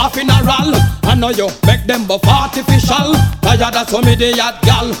them a go a funeral. I know you make them buff artificial. Tired of some idiot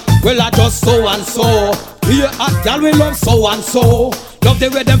gal, well I just so and so. Here at gal we love so and so. Love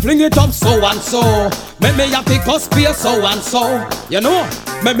the way them fling it up so and so. Make me happy cause spear so and so. You know,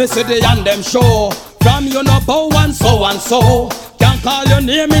 make me see the and them show. From you no bow and so. Can't call your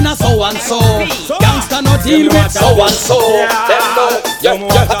name in a so and so. Gangsta no deal with so and so. Them know.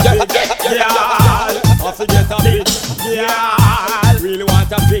 Yeah. I forget a bit. Yeah. Really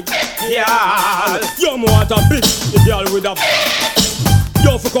want a big. Yeah. You want a big. The girl with a.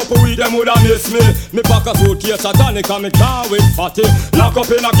 Yo, for couple weeks them woulda miss me. Me pack a suitcase a tonic and me car with fatty. Lock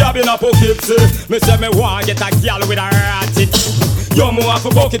up in a cabin a Poughkeepsie. Me say me want get a girl with a ratchet. Yo, me want to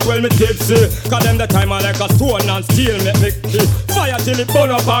buck it when me tipsy. Cause them the time I like a stone and steel make me key. Fire till it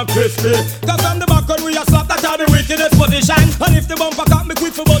burn up and crispy. Cause from the back when we a slap that are the wickedest position. And if the bumper cut me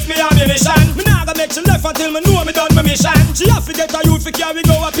quick for bust me ammunition. Me nah go make she left until me know me done my mission. She have to get a youth for carry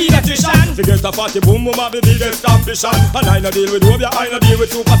go a pediatrician. Forget a fatty boom boom have the biggest ambition. And I no deal with phobia, I no deal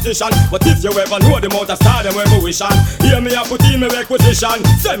with superstition. But if you ever know the amount of star them when me wish on. Hear me a put in me requisition.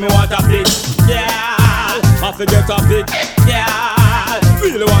 Say me want a big, yeah. I forget a big, yeah.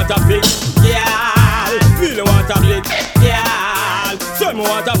 Really want a big, yeah. Really want a big, yeah. Say me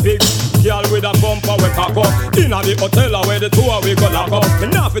want a big girl with a bumper we cock up. Inna the hotel where the two we go lock up. Me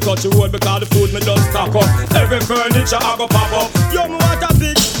nah fi touch the road because the food me just stock up. Every furniture I go pop up. Yo, me want a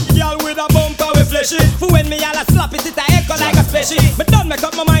big girl with a bumper we fleshy. For when me all a slap it, it a echo like a specie. Me done make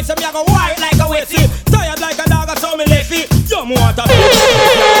up my mind, so me a go white like a wetty. Tired like a dog, so me lefty. Yo, me want a big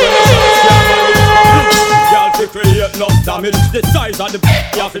girl to create no damage. The size of the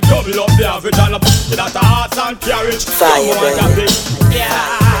you have to double up the average and up to that horse and carriage. Yo, me want a big,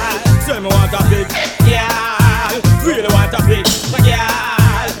 yeah. Say me want a big, yeah. Really want a big,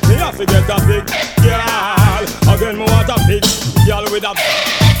 yeah. Me have to get a big, yeah. Again me want a big girl with a.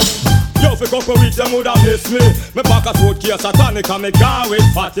 Yo, for couple weeks them woulda miss me. Me pack a suitcase a tonic and me car with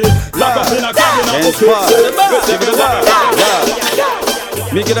fatty. Lock up in a cabin and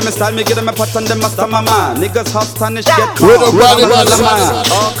me give them a style, me give them a pattern, them master mama. Niggas hot Spanish get cold.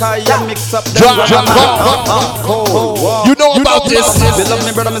 Okay, yeah, mix up them You know about this. They love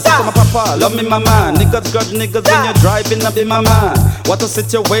me brother, me sister, my papa. Love me mama. Niggas grudge niggas when you're driving up the mama. What a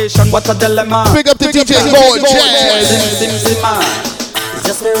situation, what a dilemma. Big up the DJ Lord It's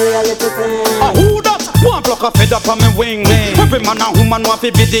just a reality thing. Who that? One block of feather from me wing. Every man and woman want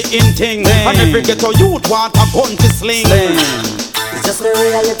to be the in thing. And every ghetto youth want a gun to sling. It's just a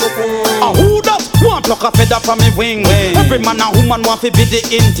reality thing. Who that? One block of feather from me wing. Every man and woman want to be the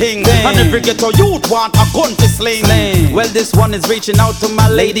in thing. And every ghetto youth want a gun to sling. Well, this one is reaching out to my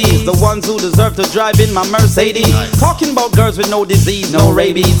ladies, the ones who deserve to drive in my Mercedes. Talking about girls with no disease, no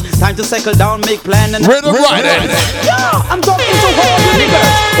rabies. Time to settle down, make plan and Riddum right. Yeah, I'm talking to all you niggas.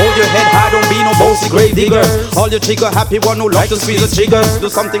 Hold your head high, don't be no bossy grave diggers. All your trigger happy one who like to squeeze the triggers. Do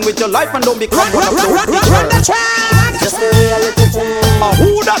something with your life and don't become one of those diggers. Just a reality thing.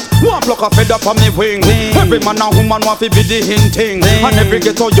 Who that? One block of feather from me wing. Every man and woman want to be the hinting. And every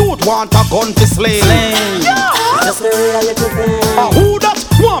ghetto youth want a gun to sling. Just a reality thing. Who that?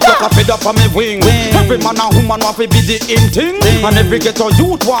 One block of feather from me wing. Every man and woman want to be the hinting. And every ghetto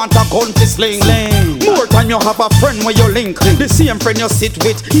youth want a gun to sling. More time you have a friend where you link. The same friend you sit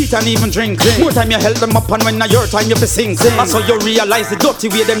with, eat and even drink. More time you help them up and when now your time you be sing. And so you realize the dirty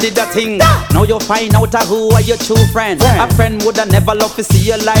way them did that thing. Now you find out who are your true friends. A friend would have never love to see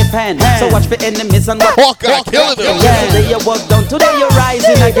your life end. So watch for enemies and walk out, killing them. Today you walk down, today you're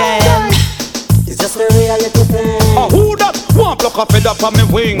rising again. It's just a reality thing. Who that? One block of feather from me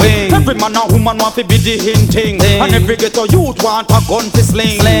wing. Every man and woman want to be the hinting. And every ghetto youth want a gun to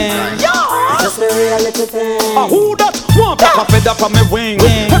sling. It's just a reality thing. Who that? One want pluck a feather from me wing.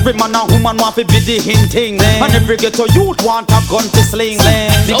 Every man and woman want to be the hinting. And every ghetto youth want a gun to sling.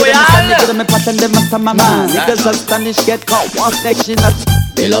 Nigga them pattern them as my man. Niggas astonished get caught one section.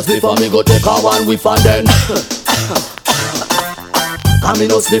 They lost before me go take a one with and then. Come me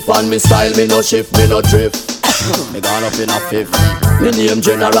no slip on me style, me no shift, me no drift. Me gone up in a fifth. Me name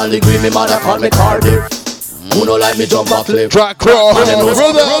General Degree, me mother call me Cardiff. Who no like me jump a cliff. Track cross, brother.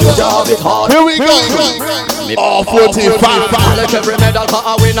 Here we go. Oh, 45. Like every medal for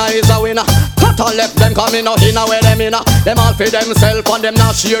a winner is a winner. Cut and left them coming out in a way them in a. Them all for themselves and them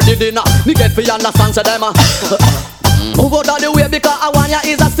not share the dinner. Me get for understand so them a. Move out of the way because I want ya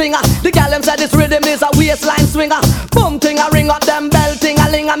is a singer. The gal them said this rhythm is a waistline swinger. Boom thing a ring up them bell thing a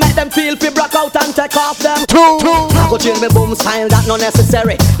ling a make them feel fi broke out and take off them. I go change me boom style that no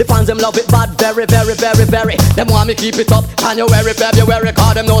necessary. The fans them love it bad very very very very. Them want me keep it up January February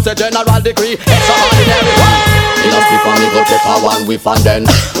cause them know say General Degree extraordinary. Enough before me go take a one whiff and then.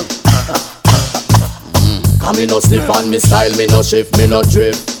 Come me no sniff on me style me no shift me no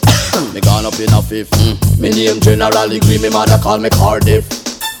drift. Me gone up in a fifth. Me name General Degree, me mother call me Cardiff.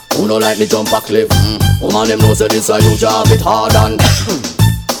 Who no like me jump a cliff? Woman them know say this a you job it hard and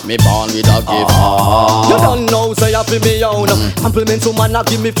me born with a gift. You don't know say I feel me own. Compliments woman a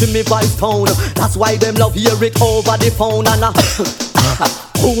give me for me vice tone. That's why them love hear it over the phone and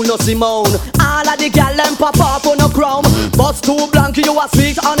who no Simone? All of the gal them pop up on a chrome. Bust too blank you a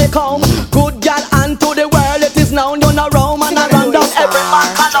sweet on a comb. Good gal and to the world it is known. You no roam and I run down every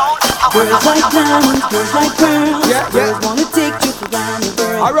man alone. Girls like diamonds, girls like pearls. Girls wanna take trips around the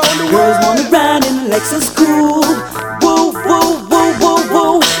world. Girls wanna ride in a Lexus cool. Woo, woo, woo, woo,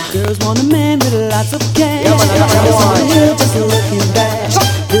 woo. Girls want a man with lots of cash. Girls on the hill just looking back.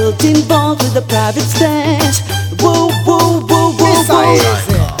 Built-in vault with a private stash. Woo, woo, woo, woo, woo.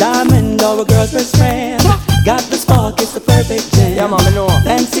 Diamond or a girl's best friend. Got the spark, it's the perfect jam.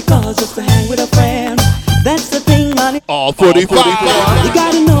 Fancy cars just to hang with a friend. That's the thing, money. Oh, 45. You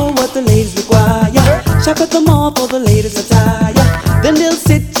gotta know what the ladies require. Shop at the mall for the latest attire. Then they'll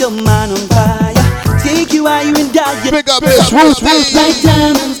set your mind on fire. Take you out, you and die. Pick up this Girls like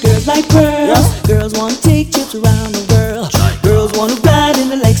diamonds, girls like pearls. Girls wanna take trips around the world. Girls wanna ride in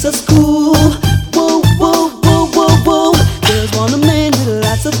the Lexus cool. Whoa, whoa, whoa, whoa, whoa. Girls want a man with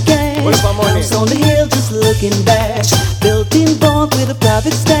lots of cash. House on the hill just looking back. Built-in vault with a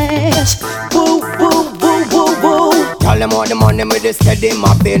private stash. Whoa, whoa, whoa, whoa, whoa. Tell them all the money with the steady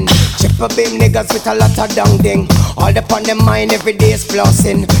mobbing. Chip a beam niggas with a lot of dung ding. All the on them mind every day is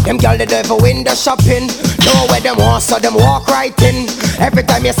flossing. Them girl they ever window shopping. Know where them want so them walk right in. Every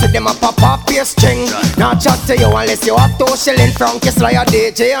time you see them a pop off your string. Not chat to you unless you have 2 shilling. Franky Sly a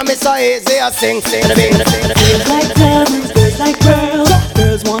DJ and Mr. Easy a sing. Girls like diamonds, girls like pearls.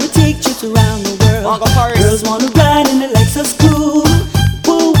 Girls wanna take trips around the world. Girls wanna ride in the Lexus cool.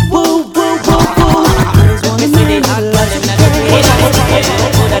 Woo, woo, woo, woo, woo. Girls wanna man with lots of cash.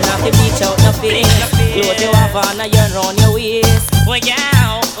 Put enough to beach out the face. Clothes you have on and you're on your waist.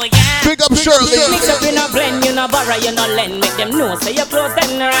 Pick up Shirley. Mix up in a blend, you no borrow, you no lend. Make them know, say your clothes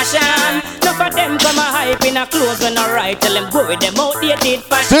them ration. No for them come a hype in a clothes when I right. Tell them go with them outdated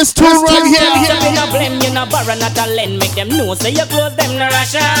fashion. This tune right here. Mix up in a blend, you no borrow, not a lend. Make them know, say your clothes them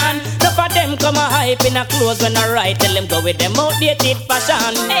ration. No for them come a hype in a clothes when I right. Tell them go with them outdated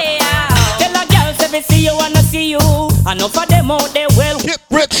fashion. Hey, tell a girl say we see you wanna see you. I know for them out there well.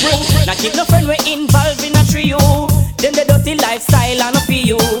 Rich. Now keep no friend we involved in a trio. Then the dirty lifestyle and for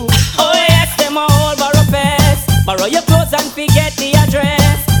you. Oh yes, them all borrow pets. Borrow your clothes and forget the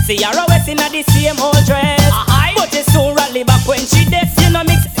address. See her always in a the same old dress. But it's so rally back when she dead. You know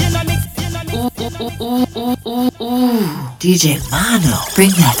mix. DJ Mano,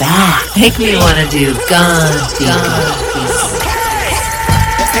 bring that back. Make me wanna do GUNFINGAZ.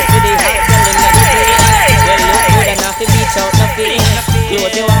 Beach out the face.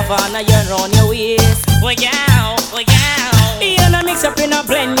 Clothes you have on and you're on your waist. You no mix up in a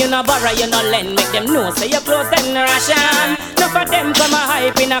blend, you no borrow, you no lend. Make them know, say your clothes them ration. No for them come a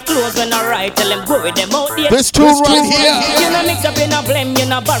hype in a clothes when I right. Tell them go with them out there. This tune right here. You no mix up in a blend, you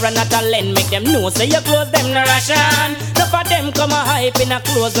no borrow, not a lend. Make them know, say your clothes them ration. No for them come a hype in a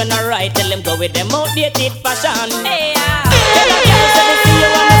clothes when I right. Tell them go with them outdated fashion. Hey, tell a girl say they see you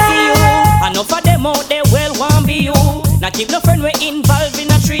wanna see you. I know for them out there well want be you. Now keep no friend we involved in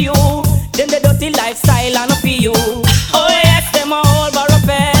a trio. Then the dirty lifestyle and for you. Oh yes, them all borrow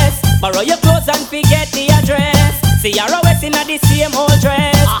pets. Borrow your clothes and forget the address. See her always in a the same old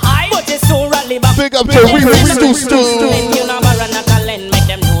dress. But it's so rally back. Big up to Remix Stu. You know borrow not a lend. Make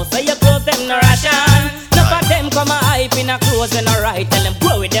them know say your clothes them no ration. No for them come a hype in a clothes when I right. Tell them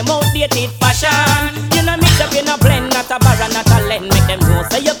go with them outdated fashion. You know mix up in a blend not a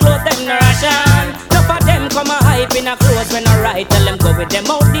right, tell them go with them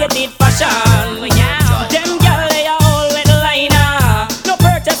outdated fashion. Yeah. Them girl they are all with liner. No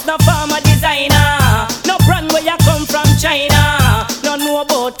purchase, no farmer designer. No brand where you come from China. No know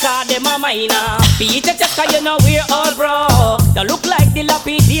about car, them a minor. Peter Cheska, you know we're all bro. They look like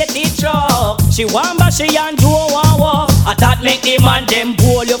dilapidated truck. She want but she and Joe want walk. I thought make the man them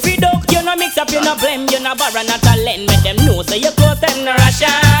bowl. You feed up, you no mix up, you no blame. You no borrow, not a lend. Make them know so you close them no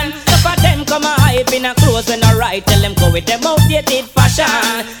ration. If a them come a hype in a clothes when I right, tell them go with them outdated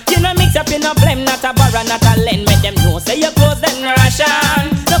fashion. You no mix up, you no blame, not a borrow, not a lend. Make them know so you close them no ration.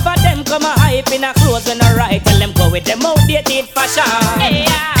 If a them come a hype in a clothes when I right, tell them go with them outdated fashion. Hey,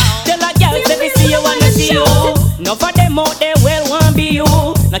 yeah. Tell a girl say they see you wanna see you. No for them out there well want be you.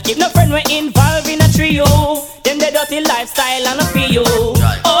 No keep no friend we involved in a trio. Them the dirty lifestyle and a for you.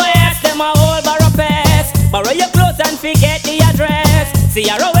 Oh yes, them a whole borrow pest. Borrow your clothes and forget the address. See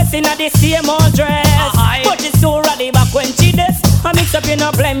her always in a the same old dress. But it's so ruddy back when she does. I mix up, you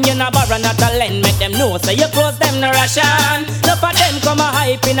no blame, you no borrow, not a lend. Make them know, so you close them no ration. No for them come a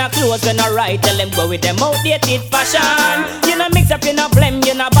hype in a clothes when I right. Tell them go with them outdated fashion. You no mix up, you no blame,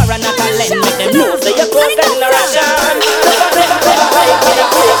 you no borrow, not a lend. Make them know, so you close them no ration. No for them come a hype in a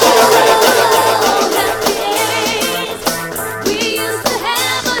clothes when I right.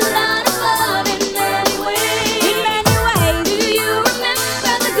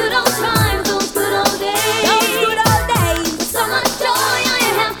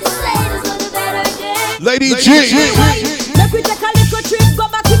 Lady G. Let me take a little trip, go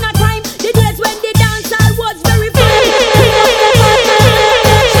back in a time. The days when the dancehall was very fun.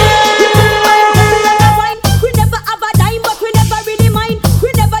 We never have a dime, but we never really mind.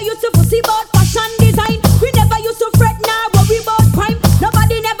 We never used to fussy about fashion design. We never used to fret, now worry about crime.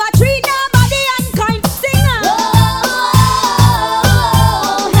 Nobody never treat nobody unkind. Sing on.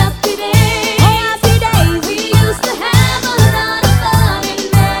 Oh, happy days. Oh, happy days. We used to have a lot of fun in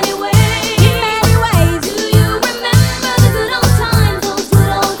many ways. In many ways. Do you remember the good old times, those good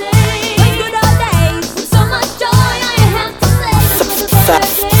old days? Those good old days. With so much joy, I have to say this was a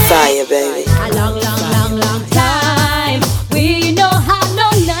better day. Fire, baby. A long, long, long, long time. We don't have no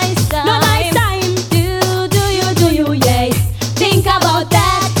nice time. No nice time. Do you, yeah. Think about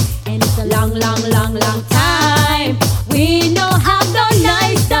that. And it's a long, long, long, long time. We don't have no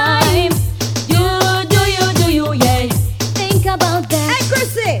nice time. Do you, yeah. Think about that. Hey,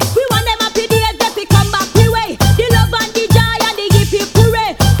 Chrissy, we want them happy days that we come back we way. The love and the joy and the hippie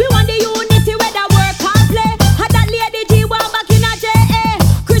hooray. We want the unity where the work and play. Had that lady G one back in a J.A.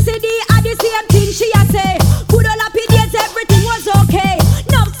 Chrissy D had the same thing she a say. Good old happy days, everything was okay.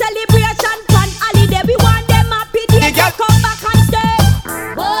 No celebration, plan holiday. We want them happy days to come back and stay.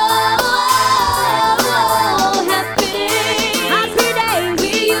 Whoa, happy days. Happy days.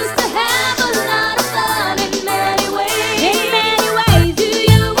 We used to have a lot of fun in many ways. In many ways. Do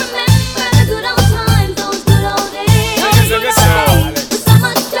you remember the good old times, those good old days? Those good old days. With so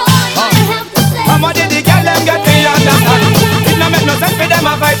much joy, I have to say. How much did the girl them get me understand? It no make no sense for them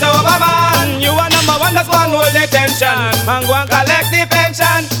a fight over man. You are number one, that's one hold the tension. And go and collect the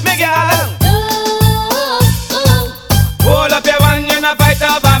pension, me girl. Hold up your one, you no fight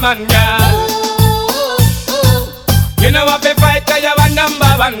over man, girl. You know what we fight, cause you are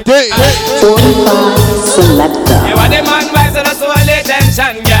number one. 45 selector. You are the man, why so that's hold the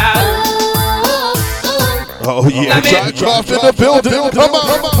tension, girl. Oh yeah, Jack Croft in the building. Come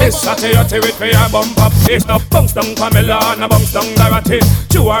on. It's Saturday with me a bump up. It's no bounce down Pamela and a bounce down Dorothy.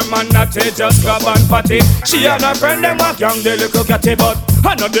 Two are man that just grab and party. She and her friend them walk young, the little catty, but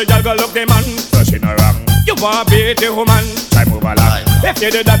another girl go look the man, so she no wrong. You want be the woman, try move along. If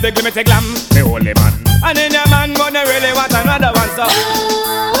you do that, they give me the glam, the holy man. And then your man gonna really want another one, so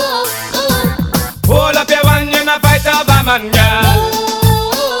hold up your one, you no fight over man, girl.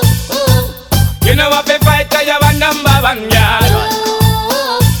 You know what we fight, cause you are number one, girl.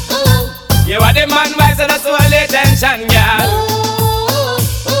 You are the man, why so that's all the tension, girl.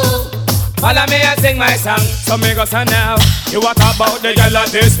 Follow me and sing my song, so me go say now. You what about the girl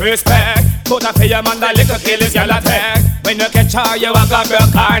of disrespect? Put a for your man, the little kill is girl attack. When you catch her, you a grab your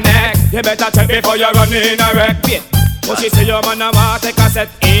car neck. You better check before you run in a wreck. But she say your man a want take a set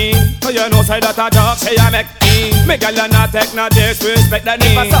in. So you know say that a dog say you make in. Me girl you not take no disrespect that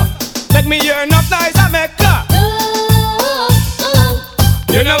never so. Let me hear enough noise and make her.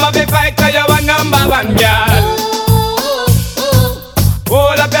 You know what we fight, cause you are number one, girl.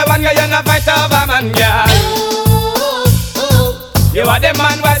 Hold up your one, girl, you not fight over man, girl. You are the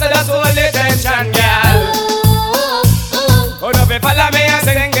man, why so that's all the tension, girl. Hold up, follow me and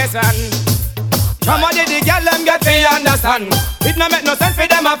sing this one. Come on, the girl, them get me understand. It no make no sense for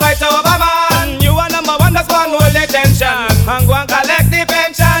them a fight over man. You are number one, that's one hold the tension. and go and collect the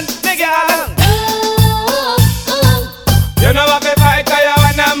pension, the girl. You know what we fight, cause you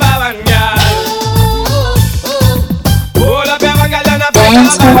are number one, girl. Hold up your girl and a fight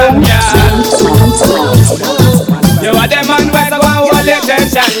number one, girl. You are the man where to go and hold the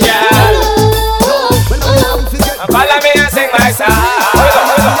tension, girl. Follow me and sing my song.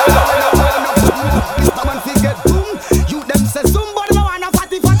 You them say somebody no wanna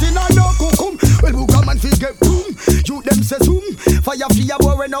fatty no no kukum. Well who come and figure boom. You them say zoom. Fire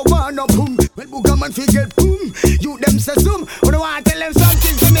boy no want no boom. Well who come and figure boom. You them say zoom. Who don't want tell them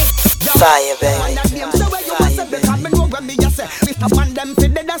something to me. Fire, baby. So where you was a bit coming over me just say. Mr. Man them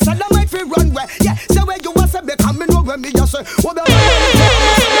fit the dance and them might feel run where. Yeah. So where you was a bit coming over me just say. What the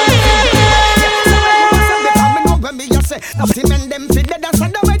me just say, see men them fit the dance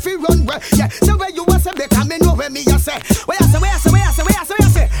and them might feel run where. Yeah, so where you was a bit coming over me just say. Where I say,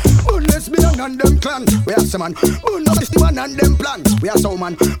 unless me and them clan. Where I say man, unless this man and them plan. Where I say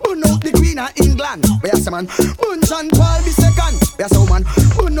man, unless the Queen of England. Where I say man, John Paul the second. Where I say man,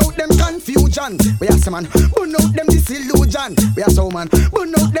 unless them confusion. Where I say man, unless them disillusion. Where I say man,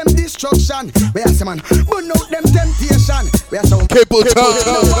 unless them destruction. Where I say man, unless them temptation. Where I say man, people talk.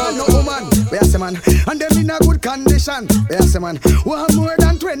 No woman. Where I say man, and them in a good condition. Where I say man, one more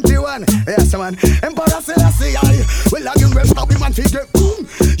than 21. Where I say man, Emperor Selassie I. Well again we stop him and figure boom.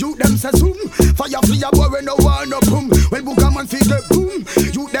 You them say zoom. Fire boy we no want no boom. Well Booga man figure boom.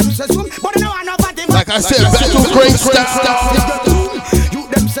 You them say zoom. But no one no party. Like I said, battle great stuff. You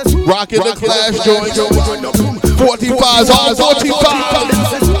them say zoom. Rockin' the Clash joint. 45's all 45.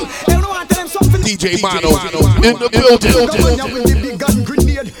 DJ Mano in the building.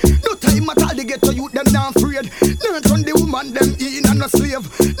 No time at all they get to you them not afraid. Don't turn the woman them in and a slave.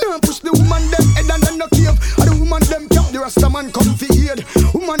 Don't push the woman them head and no cave. And the woman them camp the rasta man come for aid.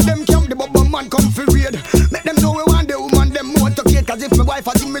 Woman them camp the bubble man come for raid. Make them know we want the woman them motivate. Cause if my wife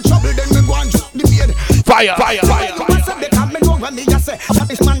has give me trouble then me go and shoot the maid. Fire. They coming over me just say.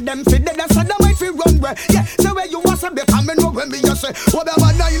 This man them fit the dance and them might feel run where. Yeah, so where you was they coming over me just say.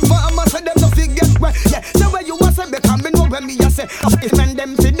 Whatever nine for a say them no forget where. Yeah, so where you was they coming over me just say. This man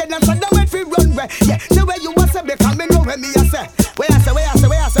them fit the dance and them might feel run where. Yeah, so where you was they coming over me just say. Where I say.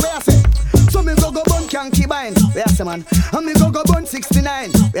 So me go bun canky bind. Where I say man. And me go bun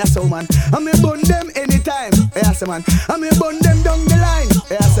 69. Where I say man. And me bun them anytime. Where I say man. And me bun them down the line.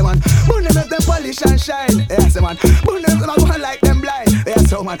 Where I say man. Bun them make them polish and shine. Where I say man. Bun them I go like them blind. Where I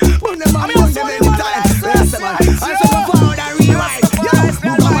say man. Bun them and bun them anytime. Where I say man. I say go forward and rewind. Yes,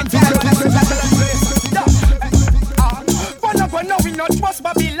 come on, when we not trust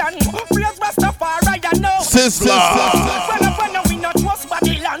Babylon. Praise Rastafari, I know. Sizzla. When we not trust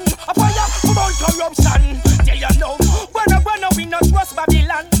Babylon. A fire about corruption. Tell you know. When we not trust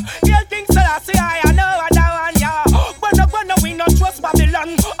Babylon. Hear things that I say, I know, I one, yeah. When we not trust Babylon.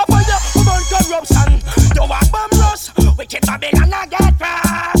 A fire about corruption. You are bomb rush. Wicked Babylon, I get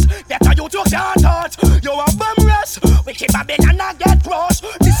fast. Better you took your thought. You are bomb rush. Wicked Babylon, I get crushed.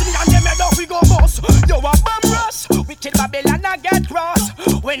 Listen and them head off, we go boss. You are bomb rush. Wicked Babylon, I get cross.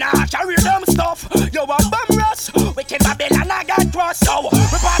 When I carry them stuff, you a bum rush. Wicked Babylon, I get cross. So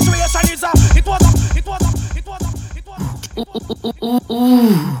repatriation is it was up.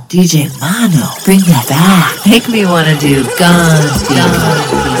 DJ Mano, bring that back. Make me wanna do guns.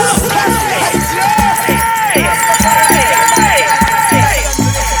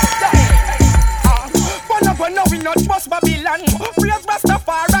 When we not trust Babylon, praise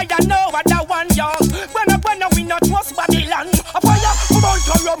Rastafari, I know what that one young. When we not trust Babylon, a fire about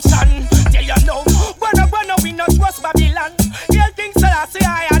corruption. Tell you know. When we not trust Babylon, hear things that I say,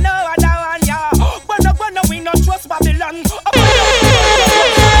 I know what that one young. When we not trust Babylon, a fire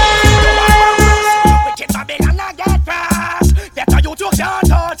wicked Babylon, I get fast. Better you took your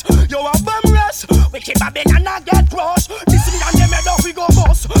thought. You a bum rush. Wicked Babylon, I get crushed. Listen and them head off, we go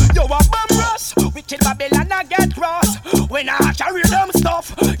boss. You a bum rush. Wicked Babylon, I get cross. When I carry them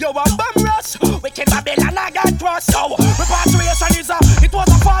stuff, you a bum rush. Wicked Babylon, I get cross. So repatriation is it was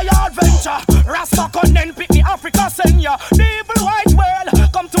a fire adventure. Rasta condemn pick me Africa send ya. The evil white world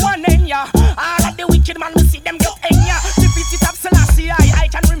come to an end ya. All of the wicked man we see them get in ya. Defeat it up Selassie I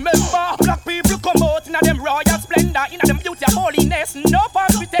can remember. Black people come out in them royal splendor, in them beauty and holiness, no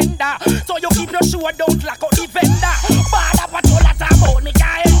false pretender. So you keep your shoe, don't lock out the vendor. Bad up a toll at about me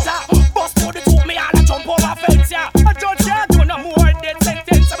can't enter. Bust through the tube, me all a jump over fence, yeah. A judge can't do no more than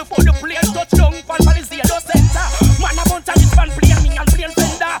sentence before the plane touch down for the zero center. Man a bunch of this fan play me and play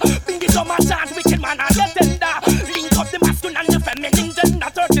fender. Bring this on my chance, wicked man and the tender. Link up the masculine and the feminine gender.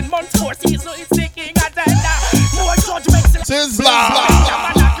 13 months, 4 seasons, it's taking a tender. More judgments. Sizzla.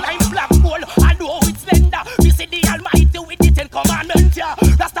 Climb black hole, I know it's slender. We see the Almighty with the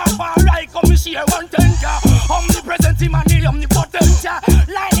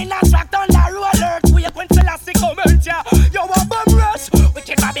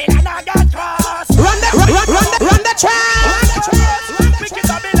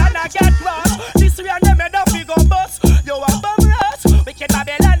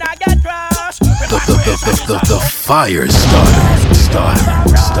The fire starter.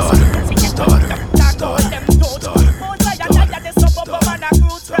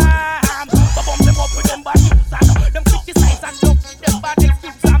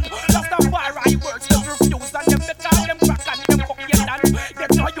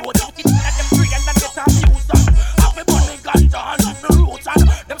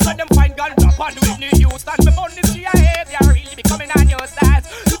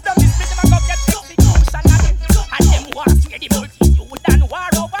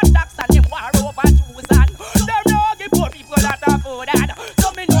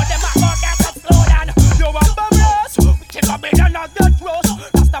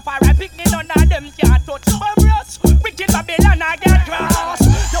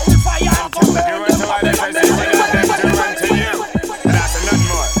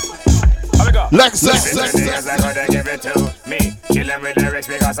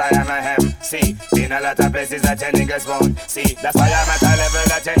 Places that your niggas won't see. That's why I'm at a level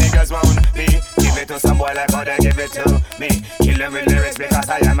that your niggas won't be. Give it to some boy like how they give it to me. Kill them with lyrics because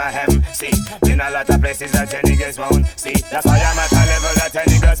I am a MC. In a lot of places that your niggas won't see. That's why I'm at a level that your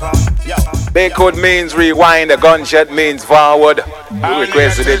niggas won't. Yo. Backward means rewind, the gunshot means forward. You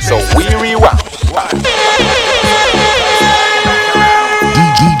requested it, so we rewind.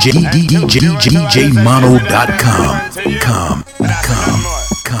 DJMono.com.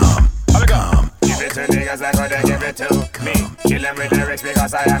 Like how they give it to me. Kill them with lyrics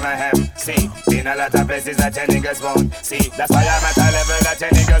because I am a MC. In a lot of places that your niggas won't see. That's why I'm at a level that your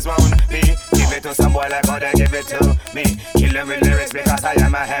niggas won't be. Give it to some boy like how they give it to me. Kill them with lyrics because I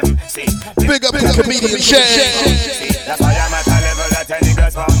am a MC. Big up the comedian Jay. That's why I'm at a level that your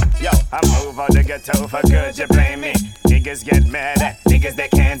niggas won't. Yo, I move out the ghetto for good, you blame me. Niggas get mad at niggas they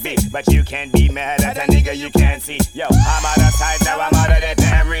can't be. But you can't be mad at a nigga you can't see. Yo, I'm out of sight now, I'm out of that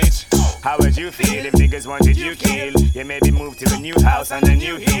damn reach. How would you feel if niggas wanted you killed? You maybe move to a new house and a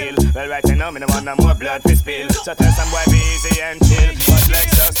new heel. Well, right now, me no want no more blood to spill. So tell some boy be easy and chill. But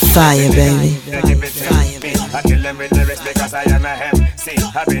let's just fire, baby. I kill them with lyrics because I am a MC.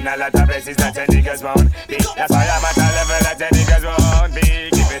 I've been a lot of places that your niggas won't be. That's why I'm at a level that your niggas won't be.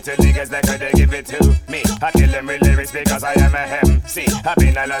 Give it to niggas like how they give it to me. I kill them with lyrics because I am a MC. I've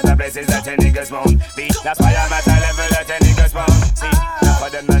been a lot of places that your niggas won't be. That's why I'm at a level that your niggas won't see. Now for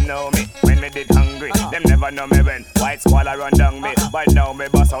them not know me when me did hungry. Them never know me when white squalor run down me. But now me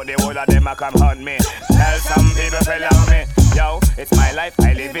bust out the whole of them a come hunt me. Tell some people follow me. Yo, it's my life,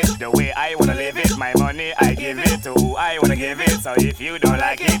 I live it the way I wanna live it. My money, I give it to who I wanna give it. So if you don't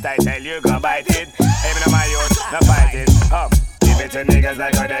like it, I tell you go bite it. Even on my youth, no fight it. Give it to niggas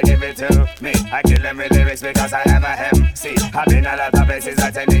like how they give it to me. I kill them with lyrics because I am a MC. I've been a lot of places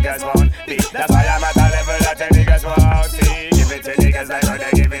that the niggas won't be. That's why I'm at a level that the niggas won't see. Give it to niggas like how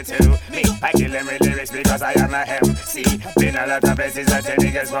they give it to me. I kill them with lyrics because I am a MC. Been a lot of places that the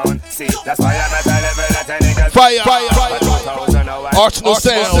niggas won't see. That's why I'm at a level that the niggas fire. Arsenal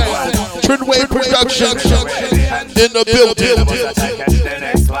Sound, TRINWAY Production in the building. The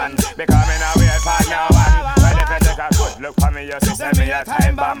next one, becoming a weird part now. Ready to take a good look for me, you see, send me a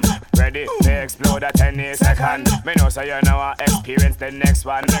time bomb. Ready to explode at any second. Me know so you know I experience the next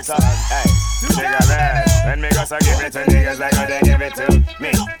one. So, hey, cigarette. When me go so give it to niggas like how they give it to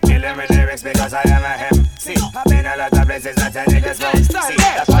me. Kill them with lyrics because I am a MC. Been a lot of places that the niggas won't see.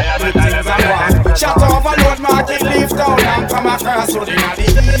 That's why I'm a niggas. Shut overload market, leave town and come across road in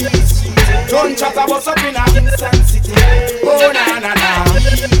the east. Don't chat about up in a instant city. Oh na na na.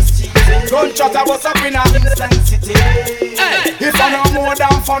 Don't chat about up in a instant city. If I know more than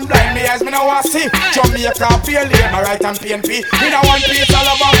fun blind me as me now want see Jamaica pay lane, my right and PNP. Me now want piece all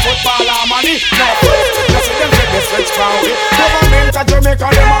about football and money. No, just see them get this rich family. Government of Jamaica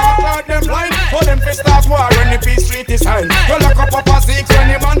them all cloud them blind. For them to start war when the peace treaty sign. You lock up a six when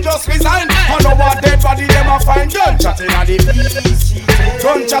the man just resign. I know what dead body them a find. Gun chat in a the peace.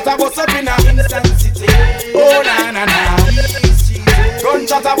 Gun chat about up in a instant city. Oh na na na. Gun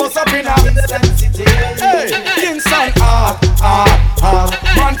chat about up in a instant city. Hey, instant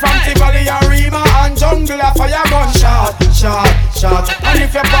man from Tivoli and Rima and jungle a fire gun shot. And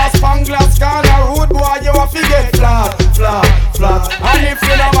if you pass Panglas corner road boy you a fi get flat. And if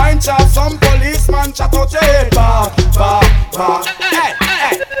you don't mind chat some policeman chat out your head back. Hey.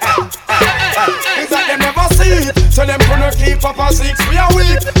 Is that them never see it? So them gonna keep up a six we a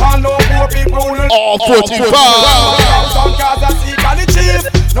week. And no poor people will all 45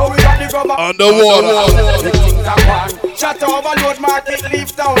 no, we got the government underwater. Chat overload market,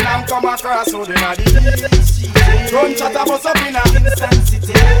 leave town and come across road in the east. Run chat about up in a instant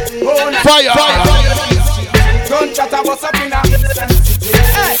city. Fire. Run chat about up in a instant city.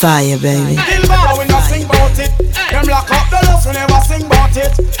 Fire, baby. Kill bar, we not sing about it. Them lock up the lust, we never sing about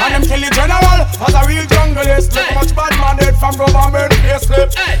it. And them kill the general as a real junglist. Look much bad man dead from government payslip.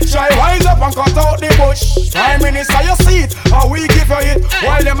 Try wise up and cut out the bush. Prime Minister, you see it, or we give you it.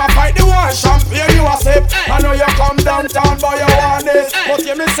 While them a fight the war, champagne you a sip. I know you come downtown, but you want this. But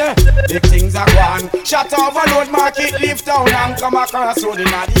you me say, big things are gone. Shut overload market, leave town and come across road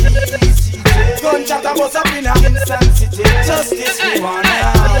in a easy. Gun chat about up in a insanity. Justice we wanna.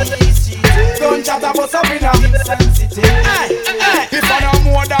 Gun chat about up in a insanity. If I know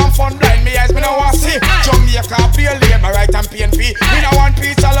more than fun blind me eyes, me no want see. Jamaica play labor right and PNP. Me no want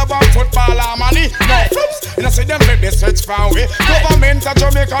peace all about football or money. No flips, you know see them make the search for way. Government of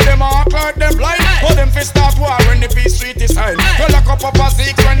Jamaica them act like them blind. But them fi start war when the peace treaty sign. You lock up a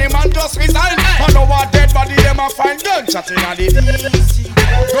Zeke when the man just resign. I know what dead body them a find. Gun chat in a the easy.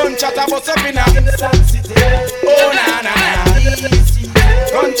 Gun chat about up in a insanity. Oh na na na.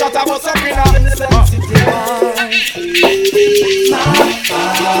 Gun chat about up in a insanity.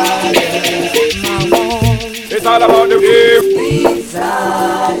 It's all about the game.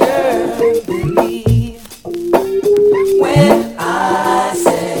 Desire, believe when I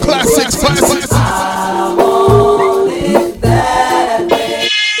say classics. I want it that way.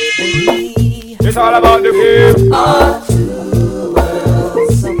 It's all about the game. Our two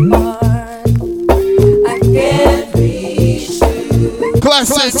worlds apart. I can't reach you.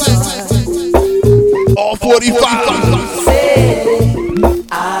 Classics. All 45.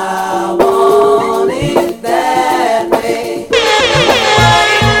 I want it that way. Ain't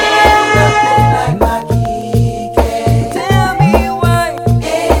nothing like my Kiki. Tell me why.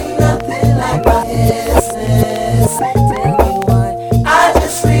 Ain't nothing like my essence. Tell me why. I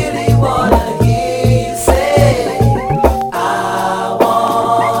just really wanna hear you say I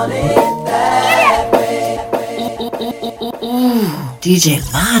want it that way. DJ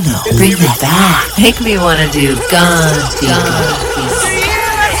Mano, bring that back. Make me wanna do gun.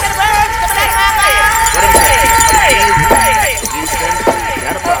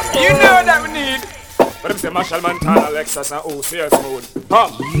 But I'm say Marshall Montana, Lexus and OCS mode.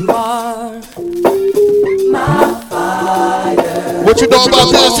 You are my fire. What you know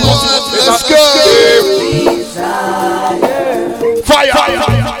about this one? Let's go. Desire. Fire.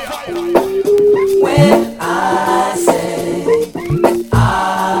 When I say that I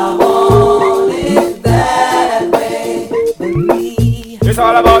want it that way, believe it's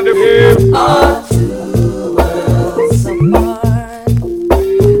all about the game. Our two worlds apart.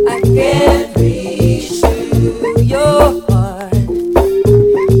 I can't reach to your heart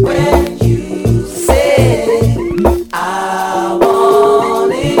when you say I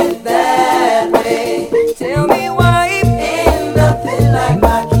want it that way. Tell me why ain't nothing like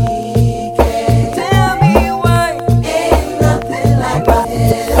my Kiki. Tell me why ain't nothing like my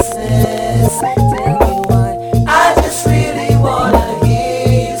essence. Tell me why I just really wanna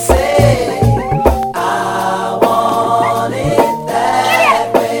hear you say I want it that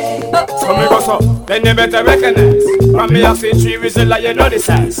way. So me go so, then you better recognize. From me I see three whistle you know the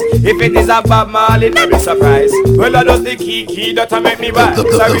size. If it is a Bob Marley, no be surprised. Well I does the key that I make me buy. The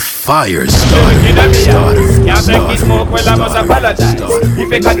fire starter. Can't make me smoke, well I must apologize.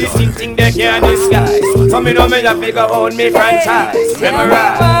 If it got this thing they can't disguise. So me know me a figure own me franchise.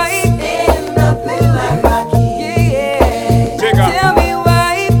 Memorize. Ain't nothing like my Kiki. Tell me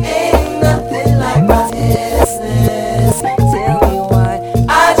why ain't nothing like my essence. Tell me why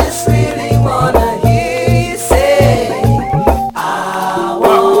I just really wanna hear you say I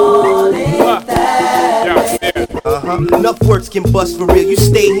want it that way. Enough words can bust for real, you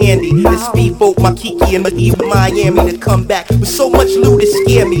stay handy. The speedboat, my Kiki and even Miami to come back with so much loot it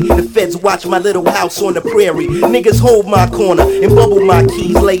scare me. The feds watch my little house on the prairie. Niggas hold my corner and bubble my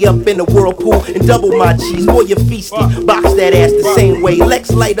keys. Lay up in the whirlpool and double my cheese. Boy, you feasty, box that ass the same way.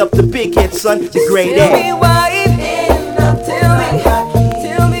 Lex light up the big head, son, the great Tell ass. me why it ain't nothing.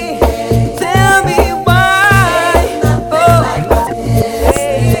 Tell me why. Tell me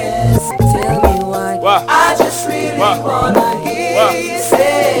why. I just really wanna hear you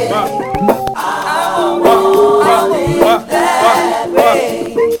say I want it that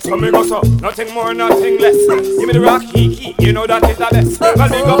way. So me go so, nothing more, nothing less. Give me the rock key, you know that is the best. Well,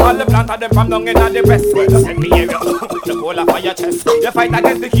 we go all the plant of them from down in the breast. Well, send me here, the whole of your chest. You fight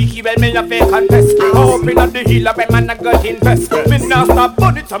against the kiki, well, me a fake confess. Open up the heel of a man a gut invest. Me now stop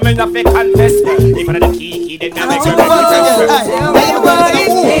bunny, so me a fake confess. If I the kiki, then I make you confess.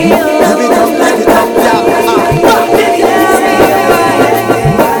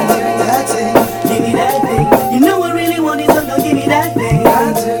 Give me that thing. You know I really want it, so don't give me that thing.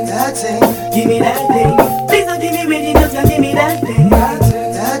 Give me that thing. Please don't give me ready, just give me that thing.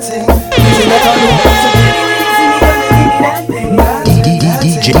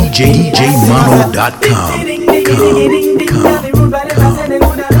 DJMano.com.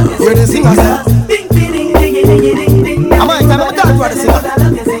 Where the singer say? I'm talking about the singer.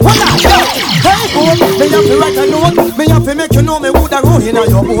 Hey ho, me have to write a note. Me have to make you know me woulda roll in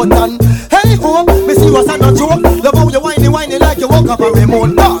your boat and hey ho, me see what's not joke. Love how you whiny like you walk up a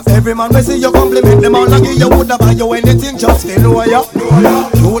remote. Cause every man me see you compliment them all like you woulda buy you anything just to know ya.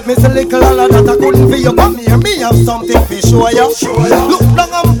 Youth me say little all that I couldn't be you come here. Me have something to show ya. Look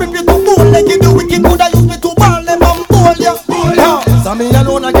down and bring you to bowl like you do wicked woulda use me to ball them and bowl ya. So me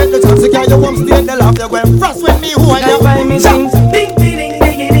alone I get the chance to carry you home stay the laugh you go and frost when me who I am. Ding ding ding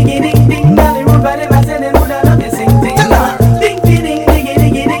ding ding ding ding. Dolly rude body man say them woulda love you sing ding. Ding ding ding ding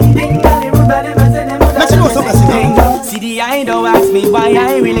ding ding ding. Dolly rude body man say them woulda love you sing ding. See the eye don't ask me why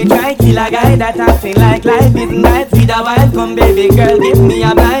I really try kill a guy that acting like life isn't right. See the wife come baby girl give me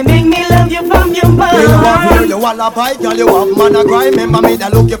a blind. Make me love you from your mind. You want girl you want a bite, girl you want man a cry. Remember me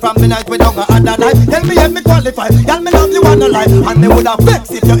that look you from the night without a other night. Tell me if me qualify, girl me love you wanna lie. And me woulda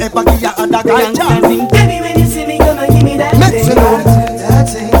vex if you ever give your other guy chance. Baby when you see me come and give me that thing. That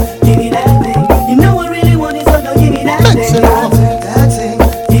thing. Give me that thing. You know I really want it so don't give me that thing. That thing.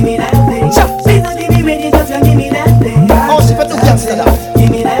 Give me that thing. Please don't give me ready just give me that thing. Oh she better gangster that. Give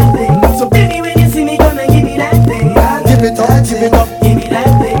me that thing. So baby when you see me come and give me that thing. Give it up, give it up. Give me that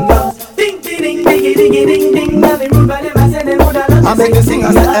thing. Ding ding ding ding ding ding ding. Dolly rude body man say them woulda love you. I make the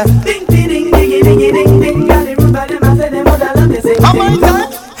singer say ding ding ding ding ding ding ding. Dolly rude body man say them woulda love you. How many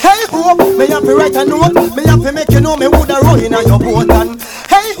times? Hey ho, me have to write a note. Me have to make you know me woulda roll in your boat and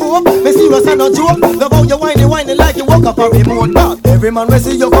hey ho, me serious and no joke. Love how you whiny like you walk up a remote. But every man we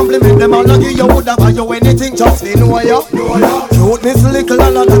see you compliment them all like you woulda buy you anything just to know ya. Cute miss little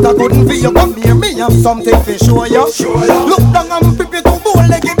all that I couldn't be you. Come here, me have something to show ya. Look down and flip you to bowl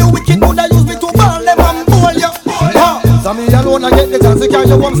like you do wicked woulda use me to ball them and bowl ya. So me alone I get the chance to carry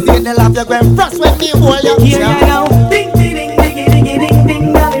you home state the laugh you go and frost when me hold ya. Here you go. Ding ding ding ding ding ding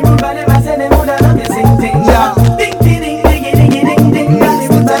ding. Dolly rude body man say them woulda love you sing ding. Yeah. Ding ding ding ding ding ding ding. Dolly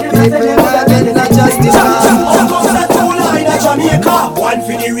rude body man say them woulda love you sing ding. Jamaica, one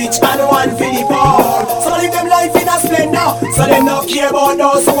for the rich and one for the poor. So live them life in a splendor. So them not care about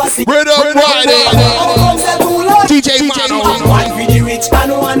those who are sick. Riddum Friday. DJ Mano. One for the rich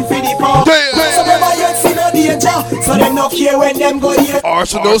and one for the poor. So never yet see no danger. So them not care when them go here.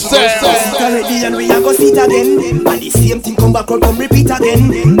 Arsenal says. And we a go see it again. And the same thing come back come repeat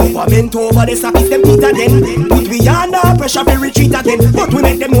again. Government over the sack if them eat again. With we under pressure we retreat again. But we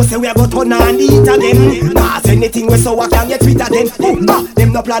make them know say we a go turn and eat again. Cause anything we so I can get tweet again.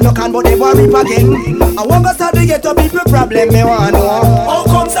 Them no plan no can but they want rip again. I want to start to get up people problem me want know. How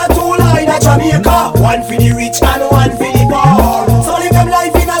comes a two line at Jamaica? One for the rich and one for the poor. So live them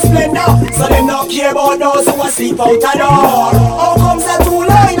life in a splendor. So them not care about those who are sleep out a door. How comes a two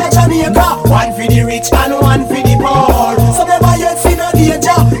line at Jamaica? One for the rich and one for the poor. So never yet see no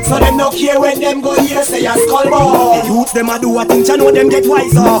danger. So them not care when them go here say a skull ball. The youths them a do a thing to know them get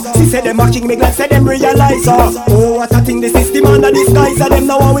wiser. She said them a king me glad say them realize. Oh what a thing the system under disguise. Them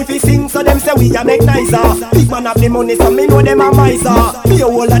now how we fi sing so them say we a make nicer. Big man have the money so me know them a miser. Me a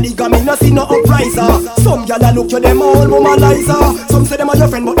whole a digger me no see no upriser. Some gyal a look to them all womanizer. Some say them a your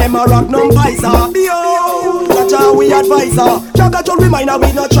friend but them a rock no visor. Yo, Jaja we advisor. Jaga just reminder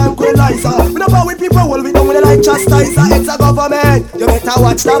we no tranquilizer. We no power with people well we don't wanna like chastiser. It's a government, you better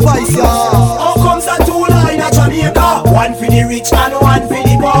watch the voice ya. How comes a two line at Jamaica? One for the rich and one for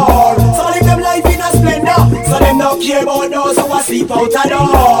the poor. So live them life in a splendor. So them not care about those who are sleep out a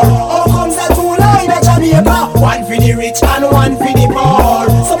door. How comes a two line at Jamaica? One for the rich and one for the poor.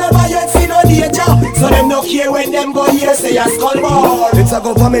 So never yet see no danger. So them not care when them go here say a skull ball. It's a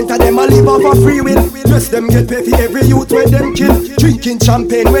government and them a live off a free will. Just them get paid for every youth when them kill. Drinking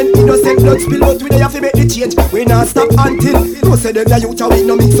champagne when innocent blood spill. But we they have to make the change. We not stop until no say them the youth a we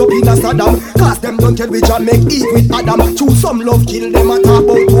no mix up in a Saddam. Cause them don't tell we John make Eve with Adam. Choose some love kill them a talk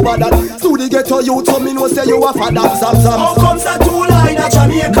about too bad. So they get a youth so me no say you a father. How comes a two line at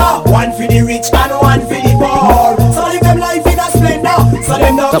Jamaica? One for the rich and one for the poor. So live them life in a splendor. So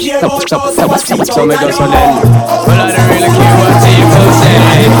them not care about those who are sleep out a door. Well I don't really care what people say.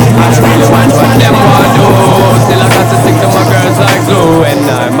 I don't really want what them want to do. Still I got to stick to my girls like glue. And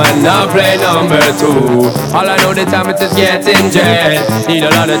I might not play number two. All I know the time it is getting jet. Need a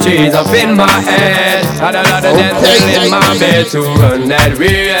lot of trees up in my head. Had a lot of them in my bed to run that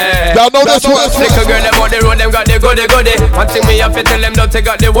real. Y'all know this one. Little girl, them on the road, them got the goody. One thing me have to tell them, don't take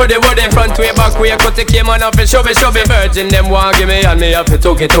out the woody. Front way, back way, cut the came on off and shove it. Virgin, them want give me, and me have to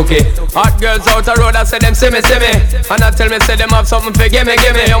took it. Hot girls out the road, I say them see me. And I tell me, say them have something for gimme.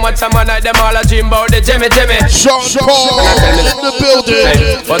 How much time I night, them all a dream about the Jimmy. Sean Paul in the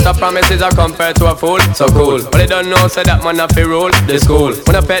building. But the promises are compared to a fool, so cool. But they don't know, say that man have to rule the school.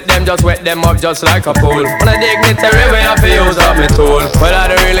 When I pet them, just wet them up just like a pool. When I dignitary way, I feel use up my tool. But I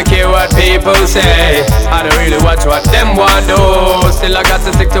don't really care what people say. I don't really watch what them want do. Still I got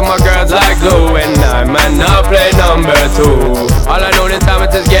to stick to my girls like glue. And I might not play number 2. All I know this time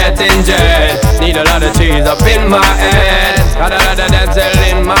it is getting jet. Need a lot of cheese up in my head. Got a lot of dancing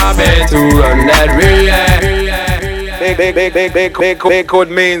in my bed to run that relay. Big code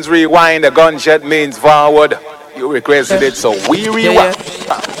means rewind, the gunshot means forward. You requested it, so we rewind.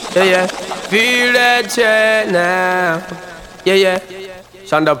 Yeah. Feel that jet now. Yeah.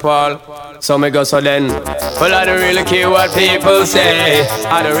 Shonda Paul. So me go so then. Well, I don't really care what people say.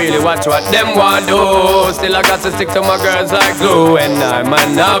 I don't really watch what them want do. Still I got to stick to my girls like glue. And I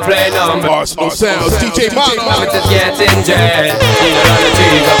might not play number. Arsenal Sounds, DJ Mono. I'm just getting jet. Need a lot of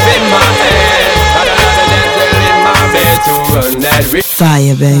trees up in my head. Got a lot of dancing in my bed to run that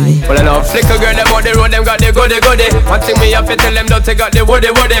fire, baby. Well, I know flicker girl, them on the road, them got the goody. One thing me have to tell them, don't take out the woody.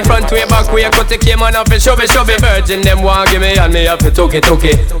 Front way, back way, cut the came on off and shove it. Virgin, them want give me, and me have to took it.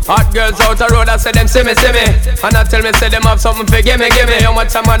 Hot girls out the road, I say them see me. And I tell me, say them have something for gimme. How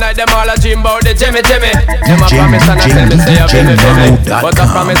much time I night, them all a dream about the Jimmy. Them a promise, and I tell me, say a but the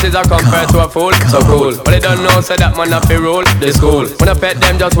promises are compared to a fool, so cool. But they don't know, say that man have to rule the school. When I pet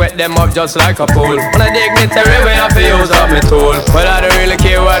them, just wet them up just like a pool. When I dignitary way, I feel use up my tool. But I don't really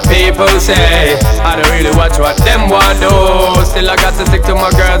care what people say. I don't really watch what them want do. Still I got to stick to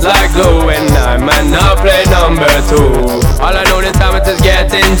my girls like glue. And I might not play number 2. All I know this time it is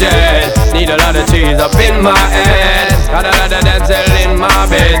getting jet. Need a lot of cheese up in my head. Got a lot of dancing in my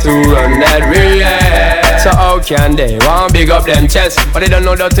bed to run that relay. So how can they want big up them chest? But they don't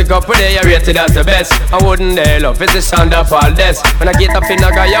know that to go for they are rated as the best. I wouldn't they love it's the sound of all this. When I get up in I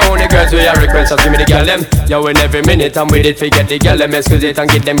got your own girls with your requests, just give me the girl them. Yo, in every minute I'm with it, forget the girl them. Excuse it and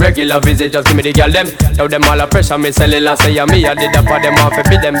get them regular visit, just give me the girl them. Now them all a pressure, me sell it last say me I did up for them off,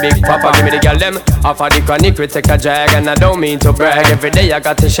 be them big papa, give me the girl them. Off of the chronic we take a drag, and I don't mean to brag. Every day I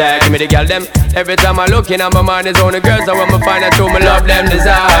got to share, give me the girl them. Every time I look in at my mind is only girls, I want me find out who me love them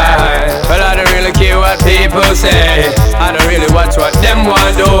desire. But I don't really care what people say. I don't really watch what them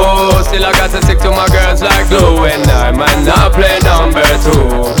want do. Still I got to stick to my girls like glue. And I might not play number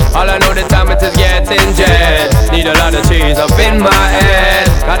 2. All I know the time it is getting jet. Need a lot of cheese up in my head.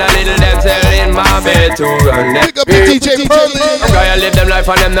 Got a little damsel in my bed to run that. Pick up the DJ Pearly. I'm gonna live them life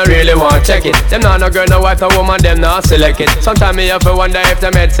and them not really want check it. Them not no girl, no wife, no woman, them not select it. Sometimes me have to wonder if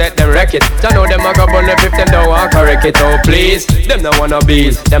them headset them wreck it. I know them a go bun if them don't want correct it. Oh please, them no wanna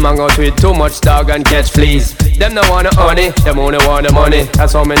bees. Them a go tweet too much dog and catch fleas. Them no wanna honey, them only want the money.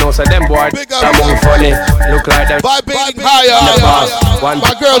 That's how me know so them boy that move funny. Look like them vibing higher.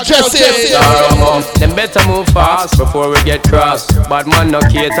 My girl Jessie. Them better move fast before we get crossed. Bad man no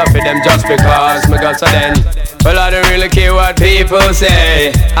cater for them just because me got so then. Well I don't really care what people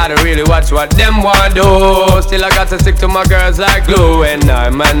say. I don't really watch what them want do. Still I got to stick to my girls like glue. And I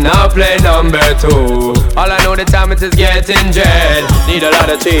might not play number 2. All I know the time it is getting jet. Need a lot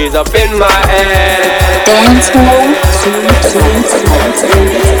of cheese up in my head. DANCEHALL.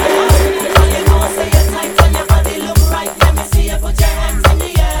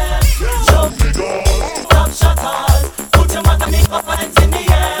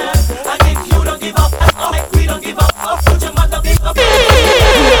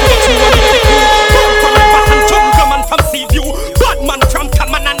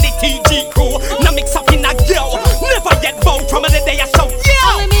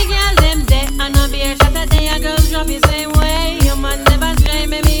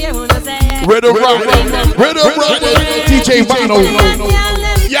 Riddum running, DJ Mono.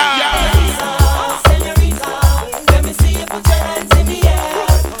 Yeah.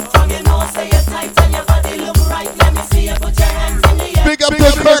 Big up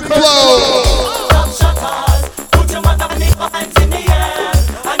the Kirk flow.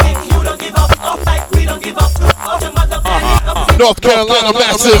 North Carolina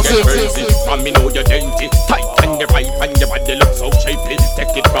massive. From me know your dainty, tight and your pipe and your body look so shapely.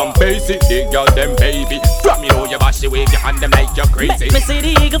 Take it from basic, dig out them baby. From me know your body wave your hand them like you're crazy. Make me see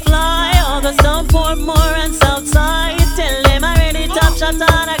the eagle fly, August down Portmore and Southside. Tell them I ready top shot on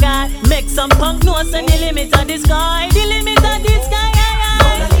I got. Make some punk know send the limit of the sky. The limit of the sky.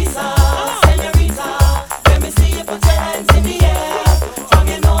 Mona Lisa, señorita, let me see you put your hands in the air. From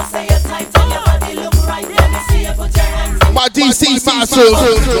you know say it. my DC massive.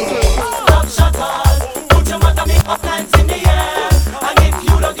 Shut up, put your mother make up hands in the air. And if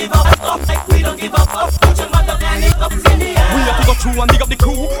you don't give up, like we don't give up, put your mother make up in the air. We have to go through and dig up the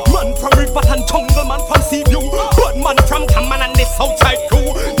crew. Man from river and jungle, man from sea view. But man from Cameron and the Southside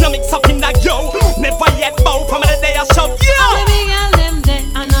crew. Now mix up in that yo. Never yet bow from the day I shove yo. Baby girl, them day.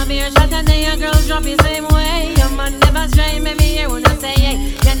 I know me a shot and then your girls drop the same way. Your man never stray, maybe hear when I say yeah.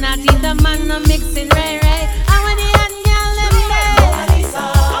 You're not in the man, no mixing ray ray. I want the young girl, them day. Mona Lisa,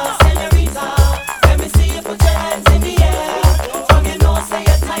 señorita, let me see you put your hands in the air. From your nose, say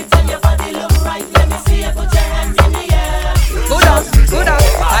you're tight and your body look right. Let me see you put your hands in the air. Good up,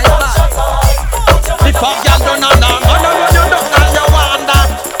 high five. If a girl done a norm, I know you don't and you want that.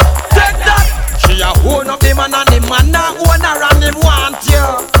 Take that. She a own up the man and the man now own her and him want you.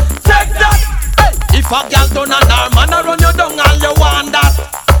 Take that. Hey. If a girl done a norm, I know run you down and you want that.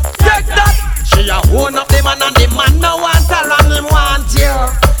 Take that. She a own up the man and the man now want her and him want you.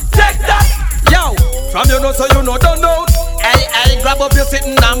 Take that. Yo, from you know so you know don't know. Hey, hey, grab up your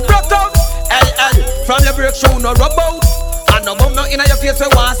sitting and broke out. Hey, hey, from your break show no rub out. And no bum no inna your face we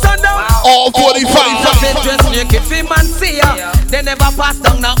want sundown. All 45. Dress naked fi man see ya. They never pass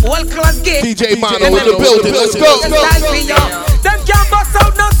down na old class gate. DJ Mano in the building, let's go. Them can't bust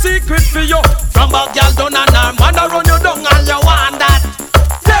out no secret for you. From a girl down and her man a run you down and you want that.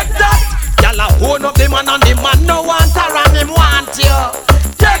 Take that. Girl a hold up the man and the man no want her and him want you.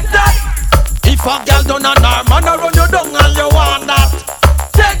 Take that. If a girl down and her man a run you down and you want that.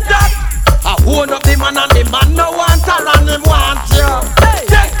 Take that. I hold up the man and the man no want her and him want you. Take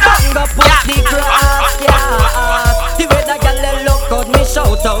that. Bang up the grass, yeah. The way the girl look out, me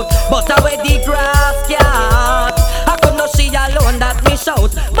shout out. But away the grass, yeah. I could not see alone that me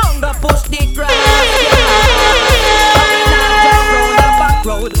shout. Bang up push the grass, yeah. I will not jump round the back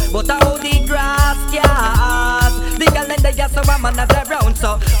road. But I hold the grass, yeah. The girl in the gas so a man at around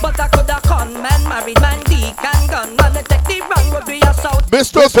so. But I could have con man, married man, deacon, gun. Man, they take the wrong road, we a shout.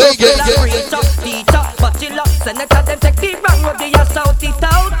 Mr. Vegas. But you love senator, them take the wrong road, we a shout it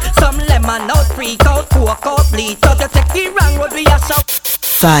out. Some lemon out, freak out, coke out, bleach out. You take the wrong road, we a shout.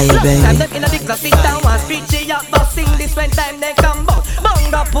 Fire, baby. Time them in the class, sit down and street, she up, but sing this when time they come out.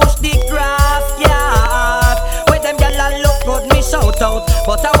 Bunga push the grass, yeah. Where them gyal a look good, me shout out.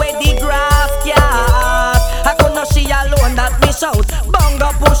 But away the grass, yeah. I could not see alone that me shout.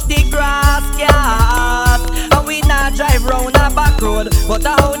 Bunga push the grass, yeah. And we not drive round a back road, but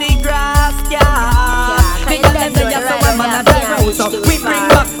I hold the grass, yeah. The gyal them gyal so a man a drive round, so we bring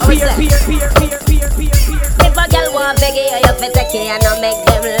back peer. If a girl want beg you, you fi take it and no make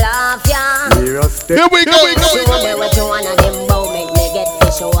them laugh, yeah. Here we go. Show me what you want and them bow make me get to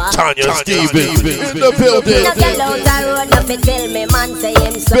show up. Tanya Stevens in the building. No girl out the road, no fi tell me man say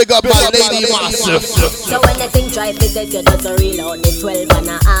him so. Big up my lady massive. So when you think try fi take you just reload the 12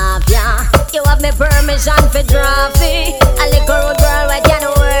 and a half, yeah. You have me permission fi drop it. A little road girl where can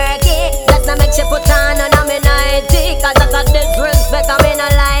work it. Just to make she put on me nighty. Cause that's a disrespect and me no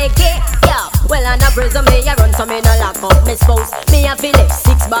like it. Well, I'm a prison, me a run, so me no lock up me spouse. Me a feel left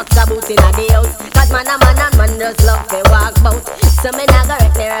 6 box of boots in a the house. Cause man a man and man just love to walk bout. So me not go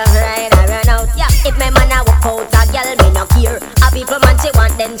wreck me ride and run out. Yeah, if me man a walk out, a girl me no care. A people man she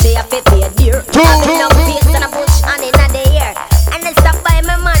want, then she a fit pay dear. I me no face and a bush and in a the air. And I stop by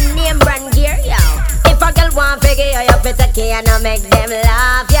my man name brand gear, yo. If a girl want figure, you fit a key and I make them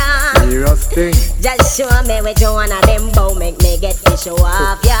laugh, yeah. Just show me what you want and them bow make me get to show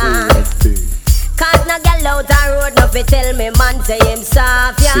off, yeah. Cause no girl out the road, no fi tell me man say him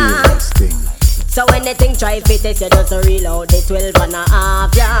soft, yeah. So when they think try fit it, you just reload the 12 and a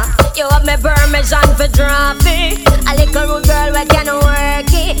half, yeah. You have me permission for drop it. A little rude girl we can work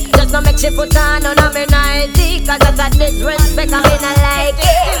it. Just no make she put on me nighty. Cause that's a disrespect and me not like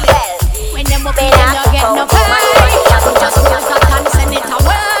it. When them up in them no get no pay. Just close that and send it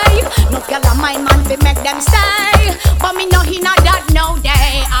away. No girl a mind man fi make them stay. But me no he not that no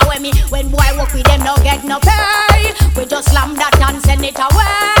day. When boy walk with them no get no pay. We just slam that and send it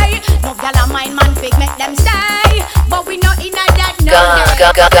away. No girl a mind man fi make them stay. But we no in that no day.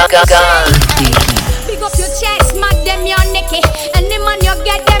 Big up your chest, mad them your necky. And the man you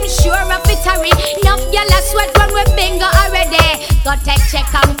get them sure of it hurry. Enough girl a sweat when we bingo already. Go take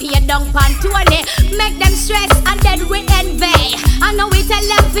check and pay down pan 20. Make them stress and then we envy. I know we tell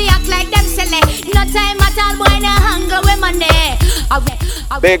them fi act like them silly. No time at all boy no hunger with money.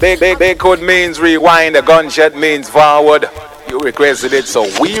 Big code means rewind, the gunshot means forward. You requested it, so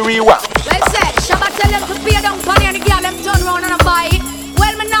we rewind. Well said, Shabba tell them to pay down pan and the girl them turn round and buy it.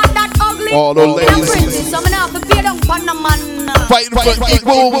 Well, me not that ugly. All the ladies. So me not fi pay down pan no man. Fighting for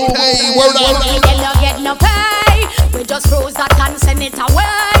equal pay, word out. Them no get no pay. We We just cruise that and send it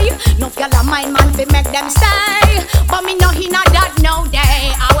away. No girl a mind man fi make them stay. But me no hinna that no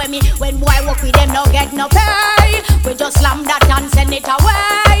day. When boy walk with them no get no pay. We just slam that and send it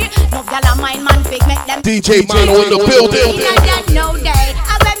away. No girl a mind man fi make them. DJ Mano in the building. Hinna that no day.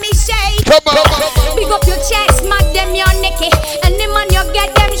 When me say, come on. Big up your chest, mad them your necky. And the man you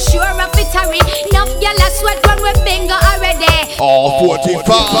get them sure of it hurry. Enough girl a sweat when we bingo already. All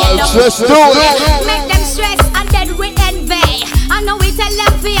 45's, let's do it. Make them stress and then we envy. I know we tell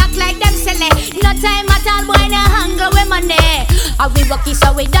them we act like them silly. No time at all, boy, no hunger with money. And we lucky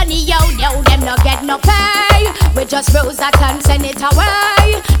so we done it, yo, them no get no pay. We just rose that and send it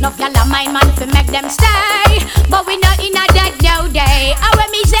away. No girl a mind man fi make them stay. But we not in a dead no day. And when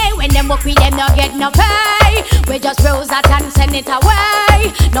me say, when them walk with them no get no pay. We just rose that and send it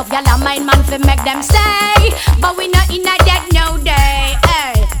away. No girl a mind man fi make them stay. But we not in a dead no day.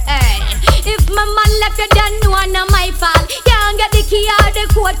 Hey, hey. If my man left you done one of my fault. Can't get the key or the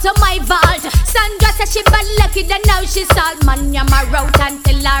code to my vault. Sandra said she bad lucky then now she salt. Man, you my route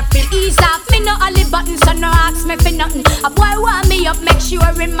until I feel ease off. Me no only button so no ask me for nothing. A boy want me up make sure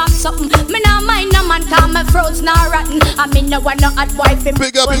him have something. Me no mind no man call me froze nor rotten. I me no want no hot boy for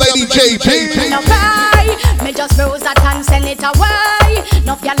big up Lady JP. Me no cry. Me just rose that and send it away.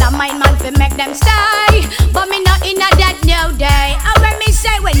 No y'all a mind man for make them stay. But me no in a dead no day. And when me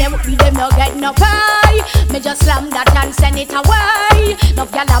say when them with them no get no pay. Me just slam that and send it away. No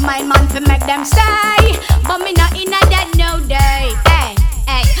y'all a mind man for make them stay. But me no in a dead no day. Hey,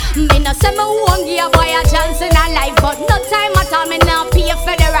 hey. Me no say me won't give a boy a chance in a life. But no time at all me no pay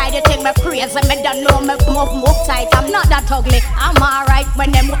for the ride. You think me crazy, me don't know me move tight. I'm not that ugly, I'm alright.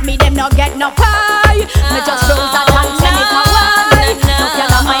 When them with me, them no get no pay. Me just rose that and send it away. No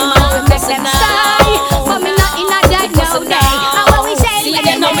y'all a mind man for make them stay. But me not in a dead no day. And what we say, see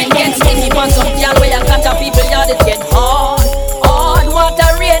them now me get skinny pants up, y'all where you catch a people, y'all it get hard. Hard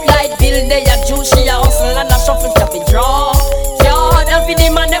water red light bill, they a juice, she a hustle and a shuffle stop it draw. Yard and for the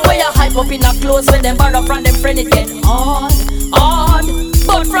man them where you hype up in a clothes when them borrow from them friend it get hard. Hard,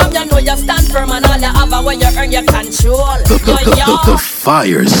 but from you know you stand firm and all you have a where you earn your control. The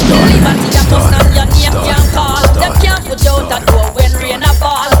fire started. Them can't put you out a door when rain a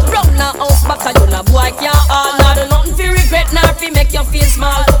fall. Run a house back and you no boy can't all. Now do nothing fi regret nor fi make you feel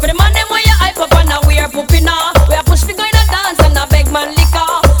small. For the man them where you hype up and a wear puppy now. We a push fi go in a dance and a beg man liquor.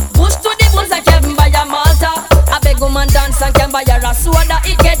 Push to the bones like Kevin buy a Malta. A beg woman dance and can buy a soda.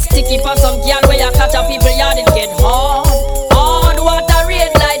 It gets sticky for some girl where you catch a people yard it get hard. Hard water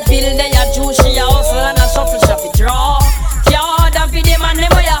red light bill they a juice she a hustle and a shuffle shop it draw. Yard and for the man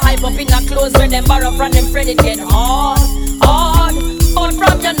them where you hype up in a clothes when them borrow from them friend it get hard. Hard, but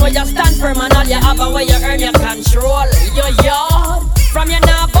from you know you stand firm and all you have a where you earn your control. Your yard, from you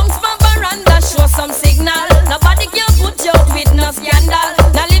now bounce my veranda show some signal. Nobody can put you out with no scandal.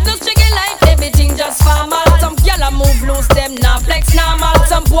 Now live no struggle life, everything just formal. Some gyal a move loose, them now flex normal.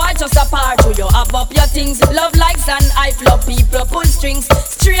 Some boy just a part to you have up your things. Love likes and I love people pull strings.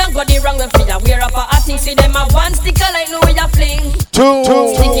 Straight got the wrong when feel wear up a thing. See them have one sticker like no way you fling. Two.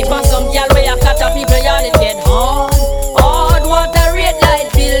 Sticky for some gyal where you catch a people y'all it get hard. Hard water red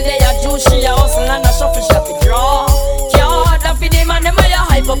light bill they a juice she a hustle and a shuffle shop it draw. Yard and for them and them where you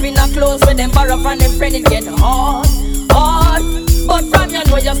hype up in a clothes when them borrow from them friend it get hard. Hard, but from you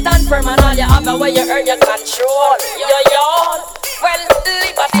know you stand firm and all you have a where you earn your control. Your yard, well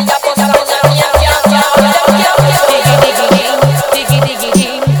liberty a bust up in your diggy diggy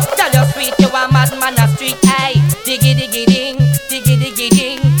ding. Tell your sweet you a madman a street ay. Diggy diggy ding, diggy diggy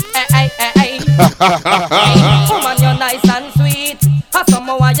ding. Ay ay ay ay. Woman you're nice and sweet. Have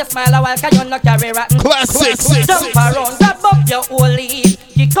someone why you smile a while 'cause you no carry rotten. Classic. Jump around, grab up your whole lead.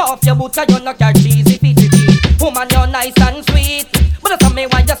 Kick off your boots 'cause you no carry cheesy feet. Woman you're nice and sweet. But tell me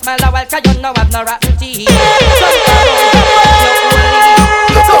why you smile a while 'cause you no have no rotten teeth. Jump around, grab up your whole lead.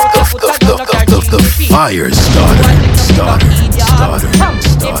 The fire started.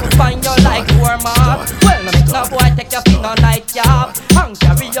 If find you like warm-up, well, no make no boy take your finger night job. And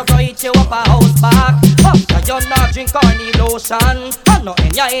carry you go eat you up a house back. After you not drink or need lotion. And no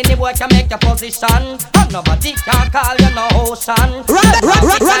any boy can make your position. And nobody can call you no ocean. Run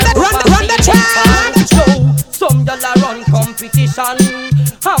the track. So, some y'all a run competition.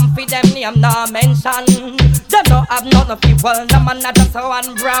 And for them name no mention. Them no have none of people, no man not just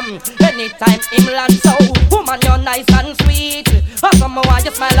one bram. Anytime him land so, woman you're nice and sweet. Or some more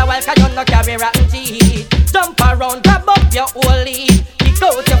you smile a while 'cause you no carry rotten teeth. Jump around, grab up your whole lead. Kick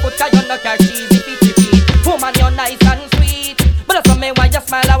out your foot 'cause you no carry cheesy feet. Woman you're nice and sweet. But some me why you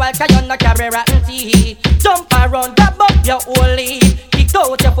smile a while 'cause you no carry rotten teeth. Jump around, grab up your whole lead. Kick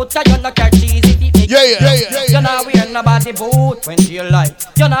out your foot 'cause you no carry cheesy feet. Yeah. You know we're bring nobody boot. When you like,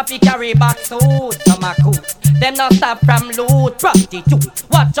 you not fi carry back suit. Some a cool, them not stop from loot. Prostitute,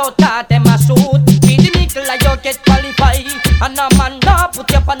 watch out that them a shoot. Be the nickel like you get qualified, and a man not put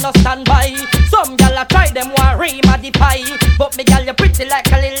you up on no standby. Some gyal a try them want re-modify, but me gyal you pretty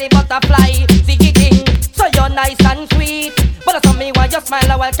like a lily butterfly. Ziggy so you're nice and sweet, but that's me why you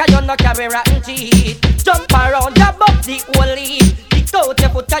smile a while, cause you no carry rotten teeth. Jump around, jab up the whole lead. Kick out your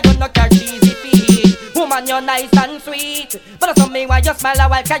foot, cause you no carry cheesy feet. Woman, you're nice and sweet, but that's me why you smile a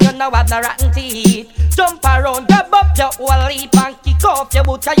while, cause you no have no rotten teeth. Jump around, grab up your whole lead, and kick off your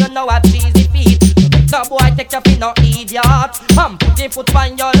boot, cause you no have cheesy feet. No boy take your feet, no idiot. Put your foot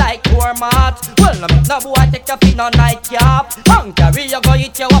on you like doormat. Well, no boy take your feet, no nightcap. Carry you go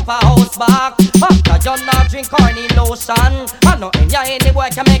eat you up a house back. After you not drink corny lotion, and no in your any boy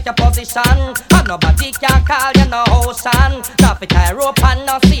can make your position. And nobody can call you no ocean. No fit tie rope and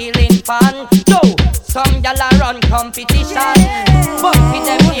no ceiling fan. Yo, some gyal a run competition, but with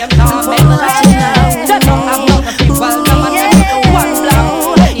them names not mention. They don't have no people, no man one black.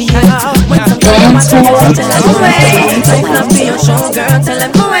 Dance tell them away. Try flop for your show, girl, tell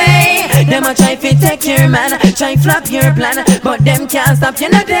them away. Them a try fi take your man, try flop your plan, but them can't stop you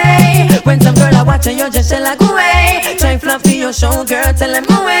no day. When some girl a watching you, just tell her go away. Try flop for your show, girl, tell them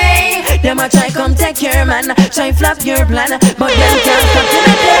away. Them a try come take your man, try flop your plan, but them can't stop you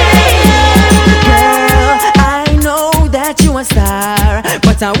no day. Girl, I know that you a star,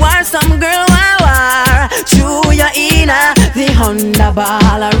 but I want some girl war. Chew your inner the Honda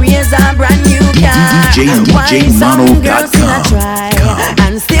ball, a raise a brand new car. Why some girls still a try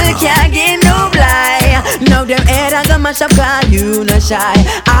and still can't get no blind. Now them head a go mash up, call you no shy.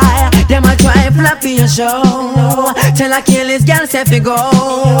 Them a try flop in your show. Tell a kill this girl say fi go.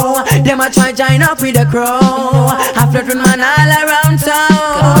 Them a try join up with the crow. I flirt with man all around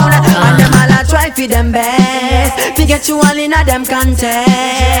town, and them all a try fi them best. Fi get you all in a them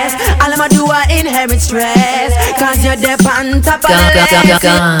contest. All them a do a inherit stress, cause you're the on top of the list.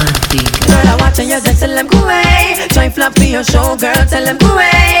 Girl I watch and you just tell them go away. Try flop for your show, girl, tell them go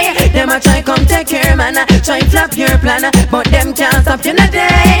away. Them a try come take your man, try flop your plan, but them can't stop you no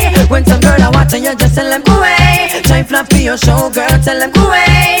day. When some girl I watch and you just tell them go away. Try flop for your show, girl, tell them go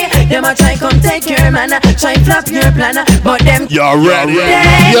away. Them a try come take your man, try flop your plan, but them you're ready,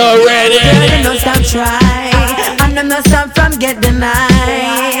 you're ready. Girl, them no stop try, and them no stop from get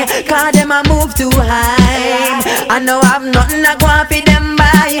denied, cause them a move too high. I know I've nothing to go on for them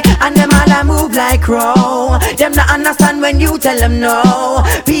by, and them all a move like crow. Them not understand when you tell them no.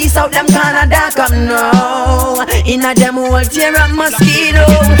 Peace out them kinda dark up no. Inna them whole tear up mosquito.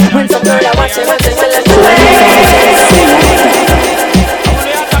 When some girl a watch them, tell them to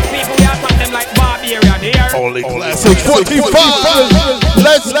only classic 45.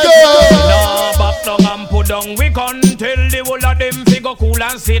 Let's go. Back down and put down we can tell the whole of them figure cool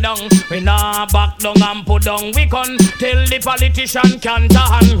and sit down. We nah back down and put down we can tell the politician can't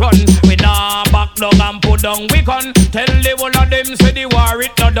and run. We nah back down and put down we can tell the whole of them say the war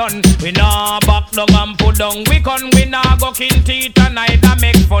it not done. We nah back down and put down we can. We nah go kin teeth and neither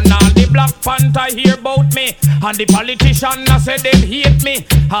make fun. All the Black Panther hear about me, and the politician a say them hate me.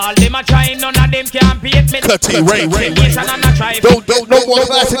 All them a try, none of them can beat me. Don't no more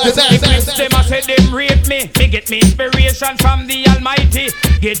classic disaster. Them a say them rate me. Me get me inspiration from the Almighty.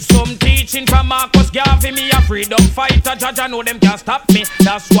 Get some teaching from Marcus Garvey. Me a freedom fighter, judge I know them can't stop me.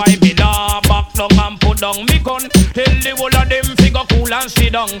 That's why me nah back down and put down me gun. Tell the whole of them figure cool and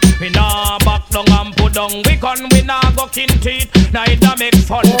sit down. Me nah back down and put down we gun. We nah go kin teeth, neither make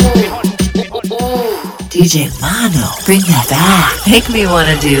fun. DJ Mano, bring that back. Make me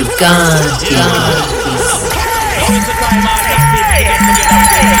wanna do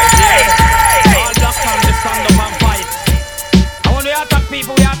And when we attack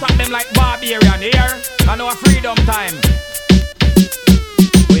people, we attack them like barbarian here. I know a freedom time.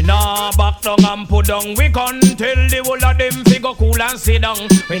 We nah back down and put down we gun. Tell the whole of them figure cool and sit down.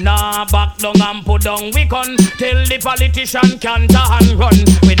 We nah back down and put down we gun. Tell the politician can't and run.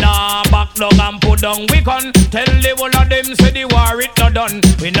 We nah back down and put down we gun. Tell the whole of them say the war it not done.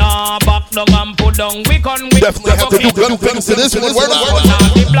 We nah back down and put down we gun. We definitely have to do gun things to this one.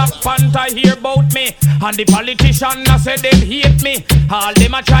 The Black Panther hear about me, and the politician a say them hate me. All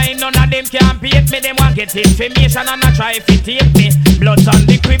them a try, none of them can beat me. Them want get information and a try fi tape me. Bloods and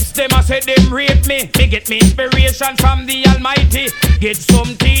the Crips, them a say them rape me. Me get me inspiration from the Almighty. Get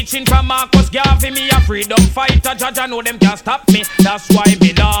some teaching from Marcus Garvey. Me a freedom fighter, judge I know them can't stop me. That's why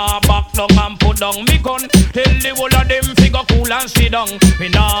me nah back down and put down me gun. Tell the whole of them figure cool and sit down. We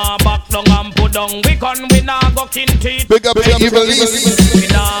nah back down and put down we gun. We nah go kin teeth. Big up your release. We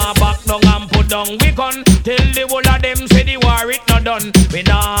nah back down and put down we gun. Tell the whole of them We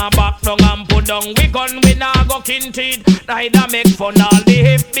nah back down and put down we gun. We nah go kin teeth. Neither make fun all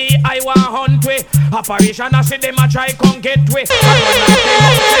the FBI want hunt we. Operation I see them a try come get we. All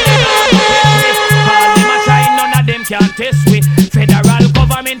them a try, none of them can test we. Federal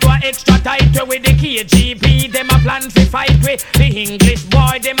government were extra tight with the KGB. Them a plan to fight we. The English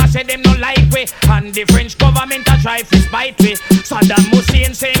boy them a say them no like we. And the French government a try to spite we. Saddam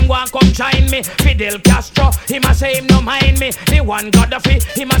Hussein saying want come join me. Fidel Castro him a say him no mind me. The one Gaddafi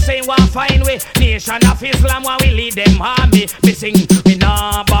him a say want find we. Nation of Islam while we lead them army. We sing we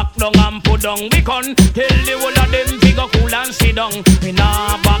nah back down and put down we gun. Tell the whole of them figure cool and sit down. We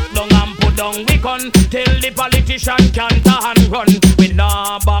nah back down and put down we gun. Tell the politician can't and run. We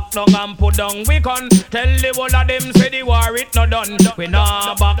nah back down and put down we gun. Tell the whole of them say the war it no done. We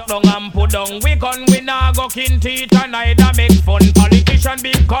nah back down and put down we gun. We nah go kin teeth and neither make fun. Politician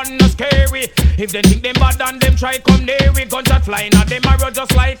big gun no scary. If they think them bad and them try come near we. Guns that flying at them arrow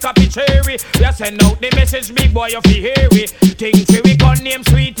just like a cherry. We a send out the message big boy you fi hear we. Think we gun name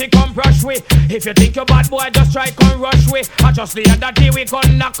sweetie come brush we. If you think you bad boy just try come rush we. And just the other day we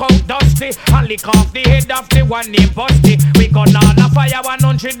gun knock out Dusty and lick off the head of the one named Busty. We gun all a fire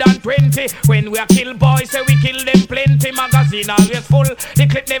 120. When we a kill boys say we kill them plenty. Magazine always full, the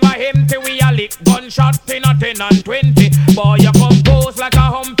clip never empty. We a lick gunshot in a 10 and 20. Boy you compose like a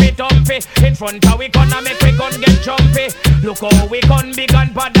humpy tumpy. In front of we gonna make we gun get jumpy. Look how we gun big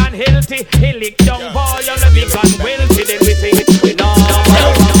and bad and healthy. He lick down boy on the big and wealthy. Then we sing it we know.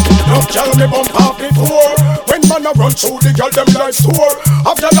 No girl me bump off before. When man a run through the girl them like store.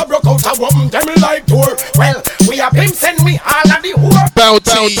 After the broke out a woman them like door. Well, we have him send me all of the whore.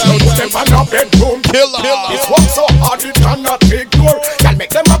 Bounty. Step on a bedroom killer. This one so hard it cannot ignore. Y'all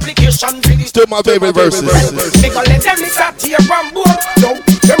make them application for this. Still my favorite verses. They gon' let them start here from board. No,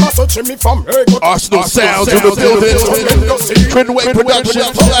 them a searching me from here. Arsenal sounds in the building. TRINWAY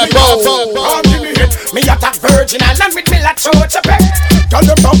Productions. Me attack Virgin Island with me like church a peg. Tell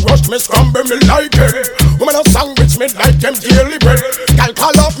them to rush me, scramble me like it. Woman a sandwich me like them daily bread. Gal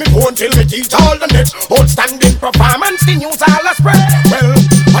call off me phone till me eat all the net. Old standing performance, the news all a spread. Well,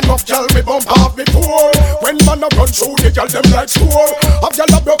 enough gal me bump off before. When man a run through the gal them like store. Of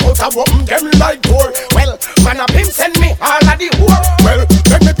gal a broke out a woman them like door. Well, man a pimp send me all of the whore. Well,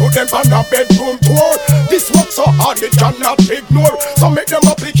 let me put them on a bedroom tour. This work so hard it cannot ignore. So make them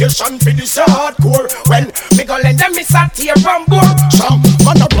application for this hardcore. When me go lend them me sat here from board. Some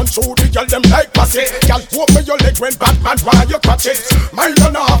man a run through the girl them like passy. Girl walk me your leg when Batman while you catch it. Mile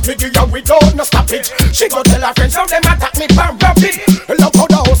and a half me give you without no stop it. She go tell her friends how them attack me from rapid. Love how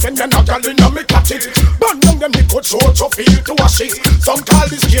the house and then a girl in a me catch it. Burn down them the coach road so feel to wash it. Some call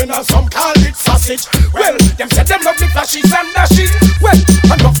this skin and some call it sausage. Well, them say them love the flashes and dashes. Well,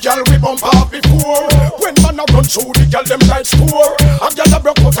 enough girl we bump off before. When man a run through the girl them like store. A girl a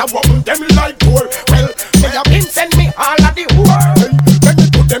broke out a woman them like door. Well, they have been send me all of the whore. Then me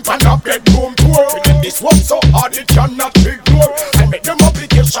put them on a bedroom tour. This one so hard it cannot ignore. I make them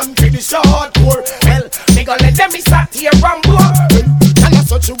application for this hardcore. Well, they gon' let them be sat here from board. And I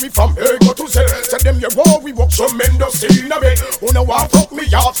search we from here go to say. Say them you war we walk tremendous in a way. Who no want fuck me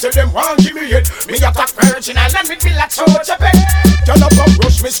off, say them want give me it. Me attack Virgin Island with me like church a peg. Girl up and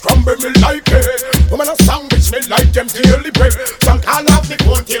rush me, scramble me like it. Woman a sandwich me like them daily bread. Some call off the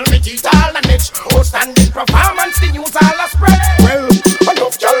phone till me teeth all a niche. Outstanding performance, the news all a spread. Well,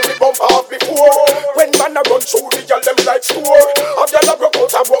 enough girl we bump off before. When man a run through the girl them like store. A girl a broke out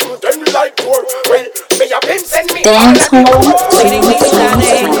a woman them like door. Well, me a pimp send me all of the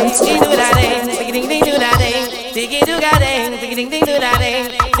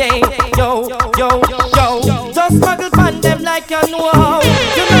Yo, just smuggle pan them like you know how.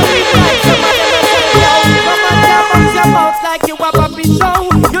 You know we like some of them come on, bounce your mouth like you a puppy show.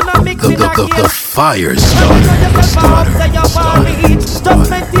 You know mixing The fire starter. Just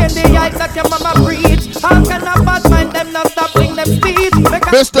maintain the height that your mama preach. How can a bad mind them not stop bring them speed?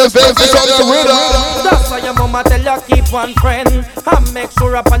 Mr. Benz is on the rhythm. That's why your mama tell you keep one friend. And make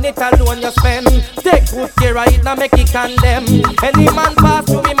sure upon it alone you spend. Take good care of it, now make it condemn. Any man pass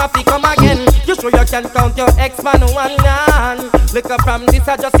through him have to come again. You sure you can count your ex-man one man. Look up from this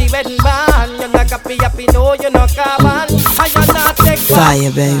I just see wedding band. You're not happy, no, you're not carbon. And you're not take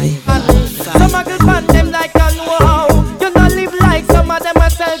fire, baby. Some of good man them like a know. You not live like some of them a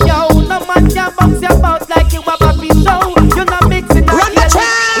sell yo. No man can box your mouth like you a puppy show. You not mixing up. Run the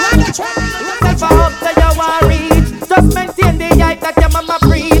track. Never up to your worries. Just maintain the height that your mama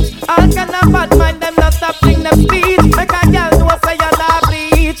preach. All can of bad mind them not stop sing them speech. Make a girl know say you not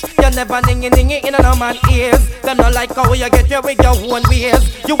bleach. You never ding in no man ears. Them not like how you get here with your own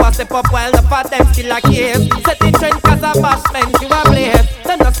ways. You a step up while the fat them still a case. Set the trend cause a bashment you a blaze.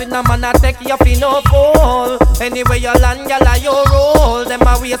 Them not see no man a take you fi no fool. Anyway you land gyal a your roll. Them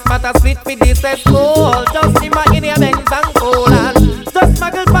a waste matter split with this school. Just see my in your Benz and cool and just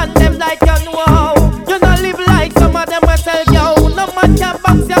smuggle pan them like you know how. You not live like some of them will tell you. No man can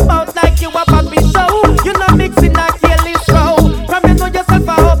box you about like you a puppy show. You not mixing a careless row. From you know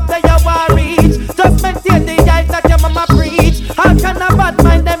yourself a up there you a reach. Just maintain the eyes that your mama preach. How can a bad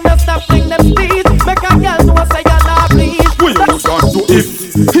mind them just stop bring them speed? Make a girl know say you're not pleased. What you done to if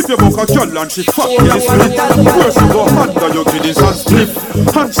you book a girl and she fuck you split. First you go under your kiddies and split.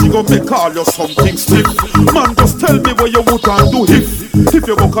 And she go make all you something stiff. Man just tell me what you would and do if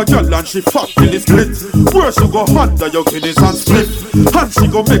you book a girl and she fuck till it split. First you go under your kiddies and split. And she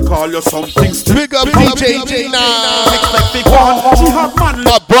go make all you something stiff. Big up DJ now. She have man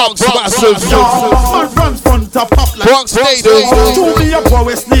like Bronx massive. Man runs front of pop like Bronx native. To me a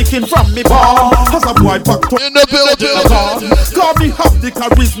boy sneaking from me bar. As a boy back to in the building. Cause me have the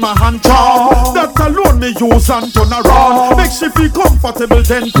charisma and charm. That alone me use and turn around. Make she feel comfortable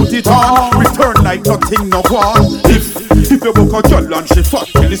then put it on. Return like nothing no one. If you book a girl and she fuck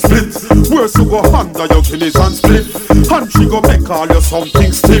till it split. Worse you go under your kidneys and split. And she go make all you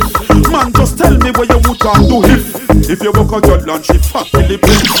something stiff. Man just tell me what you would and do if you book a girl and she fuck till it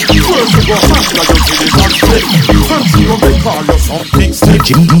split. Worse you go under your kidneys and split. And she go make all you something stiff.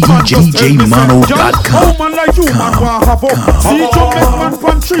 DJMano.com. Woman like you man want have up. See you make man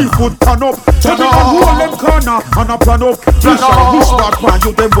pan 3 foot turn up. Turn up and hold them corner and a plan up. Wish bad pan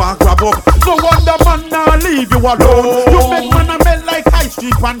you them want grab up. No wonder man now leave you alone. You make man a melt like high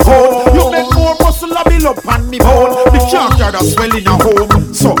street and cold. You make more muscle a build up on me bone. The can't carry a swell in a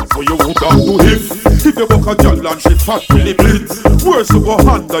home. So what you would do if you book a girl and she fat till it blit. Worse you go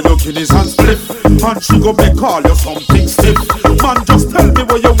under your kidneys and split. And she go make all you something stiff. Man just tell me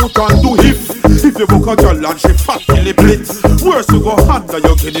what you would do if you book a girl and she fat till it blit. Worse you go under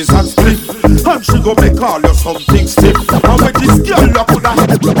your kidneys and split. And she go make all you something stiff. And when this girl you could have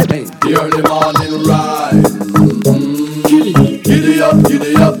the early morning ride. Giddy up,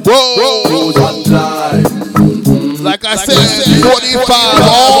 whoa, cruise and glide. Like I said, 45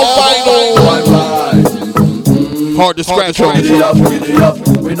 all final. Hard to scratch on. Giddy up,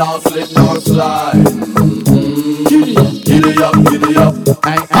 we now slip nor slide. Giddy up.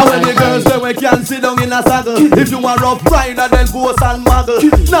 How many girls say we can sit down in a saddle? If you are rough rider, then boast and muggle.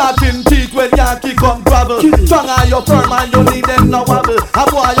 Knocking teeth when Yankee come gravel. Strong are your firm and you need them no wobble. A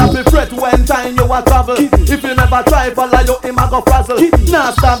boy have to fret when time you a travel. If you never try, follow you, him a go frazzle.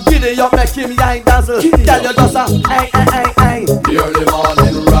 Now stop giddy up, make him yank dazzle. Tell you just a ay. The early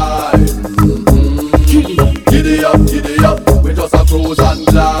morning ride. Giddy up, we just a cruise and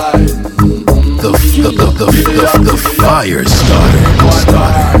glide. The fire starter.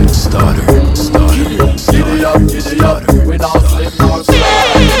 Giddy up, we now slip nor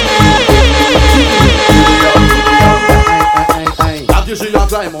slide. She a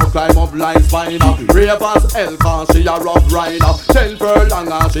climb up like spider. Brave as hell cause she a rough rider. 10 furlong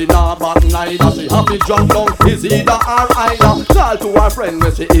and she not back neither. She have to jump down, is either or either. Call to her friend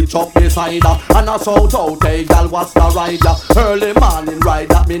when she itch up beside her. And a shout out, hey gal what's the rider? Early morning ride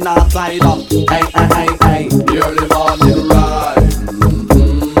that me not slide up. Hey. The early morning ride.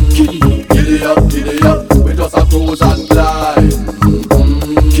 Giddy up, we just a cruise and glide.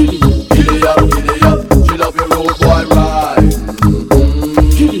 Giddy up, she love your road boy ride.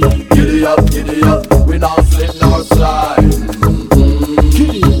 Giddy up, we now slip nor slide.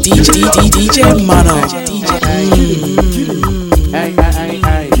 DJ Mano.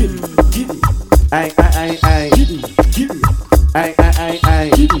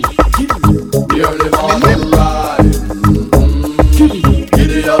 The early morning ride.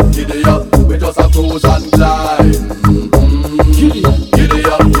 Giddy up, we just a cruise and glide. Giddy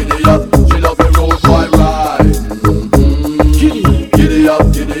up, she love your road boy ride. Giddy up,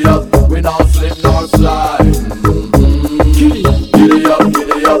 we now slip nor slide. Giddy up.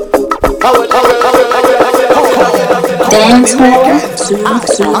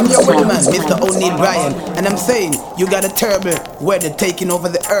 I'm your weatherman, Mr. O'Neil Bryan, and I'm saying you got a terrible weather taking over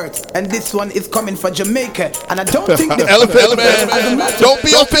the earth, and this one is coming for Jamaica, and I don't think the Elephant Man, don't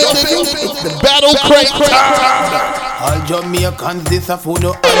be offended. It's the battle crate time. All Jamaicans, this a food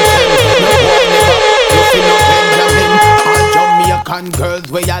no anthem. No war never, you feel no Benjamin. All Jamaicans. Jamaican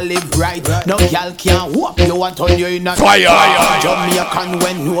girls where you live right. No girl can whoop you want on you in a fire. Jamaican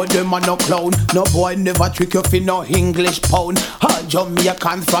when know them are no clown. No boy never trick you for no English pound.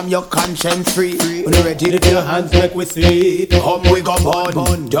 Jamaican from your conscience free. When you ready, lift your hands make we see. Come we go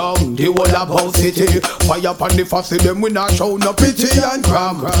burn down the whole about city. Fire upon the fussy them we not show no pity and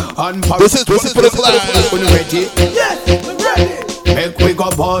cram. And this is for the class. When you ready, yes, we ready. Make we go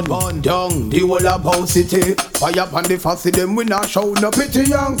burn down the whole about city. Fire upon the fussy them we not show no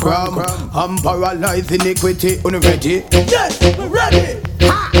pity and cram. And paralyze iniquity. When you ready, yes, we ready.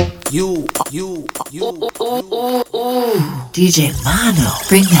 Ha! You. DJ Mano,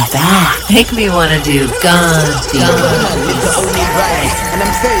 bring that back. Make me wanna do gun. It's the only right, and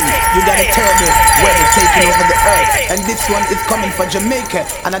I'm saying you got a terrible weather taking over the earth, and this one is coming for Jamaica,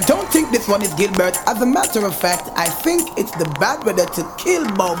 and I don't think this one is Gilbert. As a matter of fact, I think it's the bad weather to kill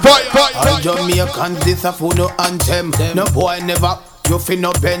Bob. All Jamaicans this a full anthem. No boy never. You fi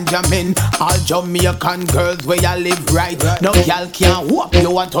no Benjamin. All Jamaican girls where you live right. No girl can whoop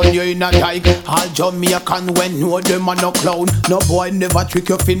you want on you in a dike. All Jamaican when know them are no clown. No boy never trick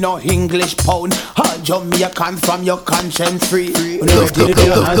you fi no English pound. All Jamaican from your conscience free. The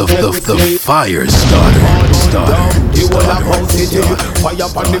fire starter. You all about city. Fire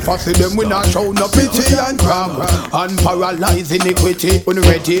upon the fussy them we not show no pity and cram. And paralyze iniquity. When you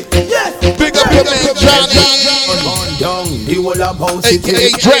ready? Yes. Big up your man Johnny. Down the whole about city. The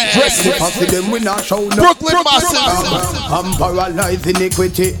fussy them we not show no Brooklyn masses. And paralyze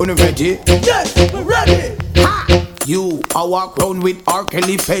iniquity. When you ready? Yes, we're ready. Ha! You I walk round with R.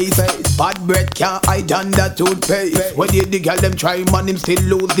 Kelly face. Bad breath can't hide under toothpaste. When the girl them try man him still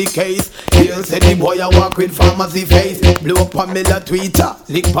lose the case. Here said the boy I walk with pharmacy face. Blow up Pamela Twitter,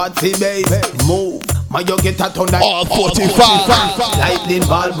 lick Patsy base. Move, my you get a ton like all 45. Lightning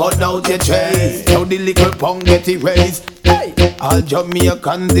ball but out the chase. Now the little pong get erased. Hey, all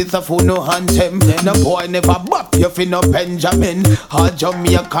Jamaicans this a fool no anthem. No boy never bop you fi no Benjamin. All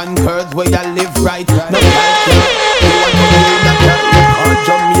Jamaican girls where you live right. No all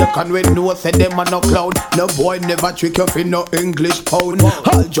Jamaican when no say them a no clown. No boy never trick you fi no English pound.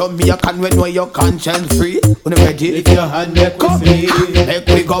 All Jamaican when know your conscience free. When you ready, if your hand make come make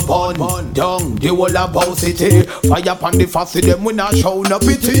we go burn down the whole about city. Fire upon the fussy them we not show no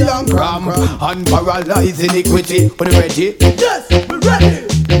pity and cram. And paralyze iniquity. When you ready, yes, we ready.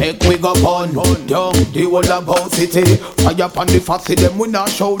 Make we go burn down the whole about city. Fire upon the fussy them we not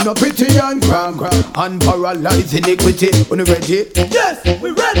show no pity and cram. And paralyze iniquity. When you ready, yes,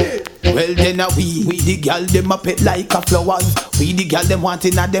 we ready. Well then we the girl them a pet like a flowers. We the girl them want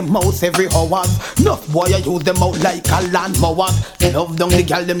in a them mouth every hours. Enough boy I use them out like a lawnmower. Love down the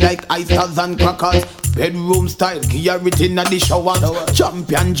girl them like oysters and crackers. Bedroom style, gear it in the shower.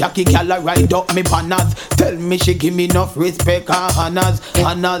 Champion Jackie girl a ride up me banners. Tell me she give me enough respect and honors.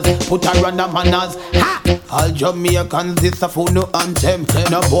 Put her on the manners. Ha! All Jamaicans this a fool no anthem.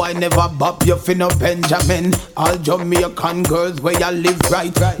 No boy never bop you fi no Benjamin. All Jamaican girls where you live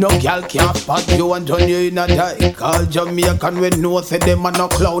right. No girl can't spot you and turn you in a dike. All Jamaican when no say them a no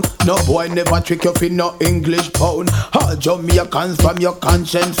clown. No boy never trick you fi no English pound. All Jamaicans from your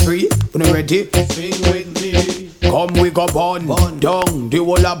conscience free. When you ready? Sing with me. Come we go burn down the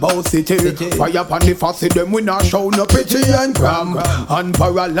whole about city. Fire upon the fussy them we not show no pity and cram. And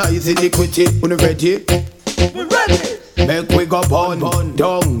paralyze iniquity. When you ready? We ready. Make we go burn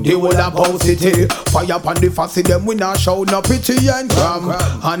down the whole about city. Fire upon the fussy them we not show no pity and cram.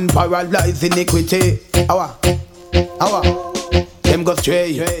 And paralyze iniquity. Our them go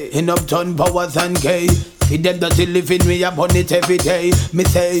stray in uptown powers and gay. See them dirty living me upon it every day. Me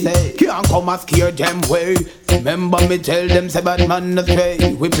say can't come and scare them way. Remember me tell them say bad man no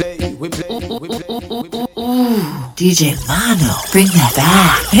stray. We play. DJ Mano, bring that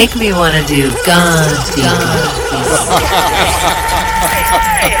back. Make me wanna do gun.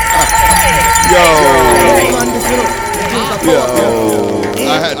 Yo,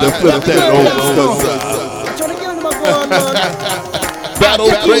 I had to flip that over.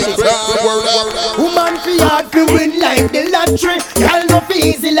 Battle great time, word out. Woman fi hard fi win like the lottery. Girl no fi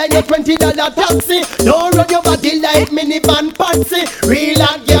easy like your $20 taxi. Don't run your body like minivan Patsy. Real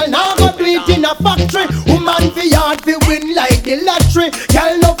hard girl now go do it in a factory. Woman fi hard fi win like the lottery.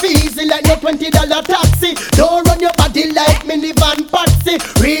 Girl no fi easy like your $20 taxi. Don't run your body like minivan Patsy.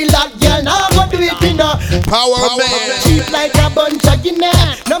 Real hard girl now go do it in a power man. Cheap like a bunch of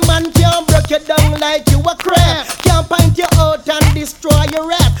Guinness. No man can break you down like you a crab. Can't point you out and destroy your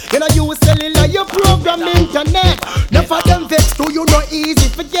rap. You know you cellular, you program internet. None of them vex to you, no easy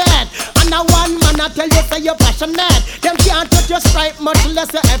forget. And now one man I tell you say you're passionate. Them can't touch your stripe much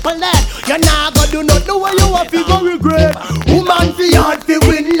less your epaulet. You nah go do not know what you have to go regret. Woman fi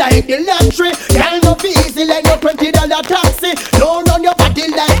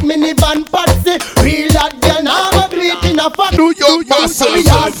minivan patsy. Real hot girl now go do it in a fact. Do your muscles. We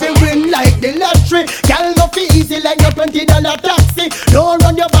have to win like the lottery. Girl no fi easy like no $20 taxi. Don't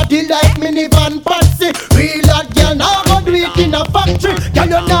run your body like minivan patsy. Real hot girl now go do it in a factory. Girl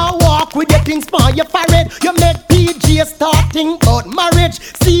you now walk with your things for your forehead. You make PJ starting out marriage.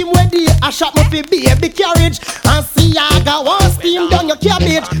 See when I shot me fi baby carriage. And see I got one steam down your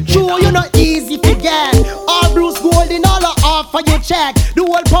cabbage. True you not easy to get. All Bruce Gold in all off for your check. The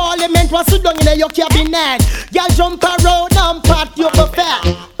whole parliament was sit down in your cabinet. Y'all jump around and pat your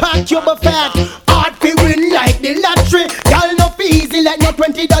buffet. Pat your buffet. Hard fi win like the lottery. Y'all no fi easy like no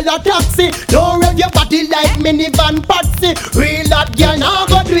 $20 taxi. Don't rev your body like minivan patsy. Real hot girl now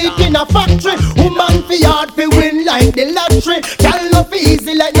go do it in a factory. Woman fi hard fi win like the lottery. Y'all no fi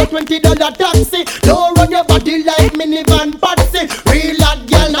easy like no $20 taxi. Don't run your body like minivan patsy. Real hot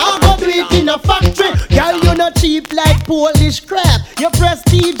girl now go do it in a factory. Girl you not cheap like Polish crap. You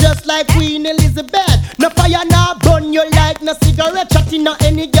prestige just like Queen Elizabeth. No fire now burn you like no cigarette. Chatting on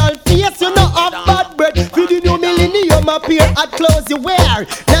any girl face. You no have bad breath. For the new millennium appear at clothes you wear.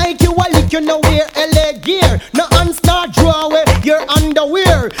 Nike you a lick you no wear LA gear. No hands not draw away your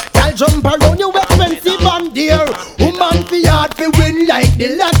underwear. Girl jump around you expensive and dear. Woman fi hard fi win like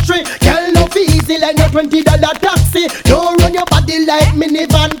the lottery. Girl no fi easy like no $20 taxi. Don't run your body like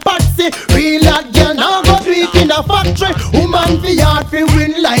minivan patsy. Real hot girl now go do it in a factory. Woman fi hard fi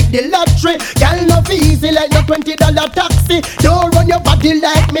win like the lottery. Girl no fi easy like no $20 taxi. Don't run your body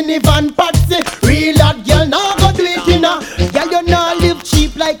like minivan patsy. Real hot girl now go do it in a. Girl you now live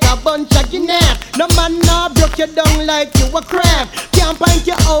cheap like a bunch of Guinness. No man now broke you down like you a crab. Can't point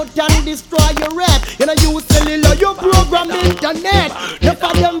you out and destroy your rep. You know you cellular, you program internet. No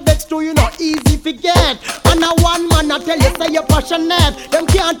for them vex to you not easy forget. And a one man I tell you say you're passionate. Them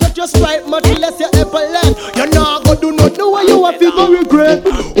can't touch your stripe much less you epaulette. You now go do not know what you have to go regret.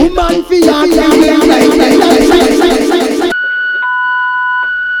 Woman fi hard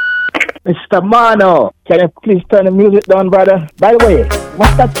Mr. Mano, can you please turn the music down, brother? By the way,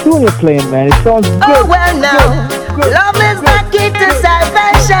 what's that tune you're playing, man? It sounds good. Oh, well, now, love is the key to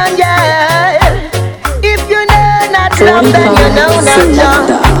salvation, yeah. If you know not love, then you know not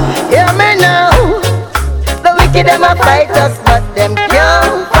joy. Hear me now. The wicked, them a fight us, but them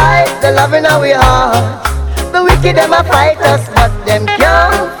can't fight the love in our heart. The wicked, them a fight us, but them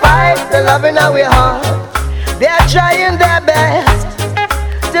can't fight the love in our heart. They are trying their best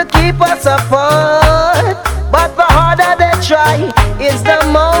to keep us apart, but the harder they try is the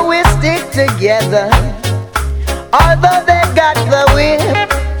more we stick together. Although they got the whip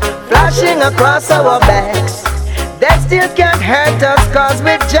flashing across our backs, they still can't hurt us, cause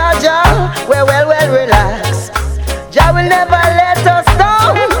with Jaja we're well relaxed. Jah will never let us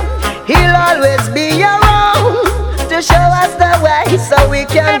down. He'll always be around to show us the way so we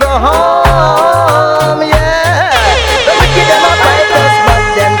can go home, yeah. The wicked them a fight us, but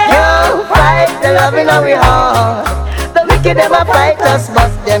them can't fight the love in our heart. The wicked them a fight us,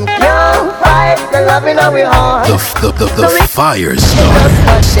 but them can't fight the love in our heart. The fire starter.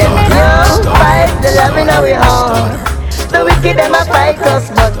 But them can't fight the love in our heart. The wicked them a fight us,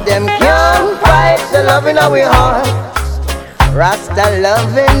 but them can't fight the love in our heart. Rasta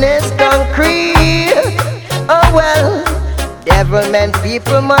loving is concrete. Oh well, devil man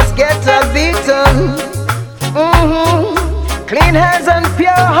people must get a beaten. Clean hands and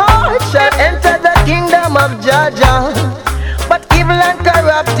pure heart shall enter the kingdom of Jaja. But evil and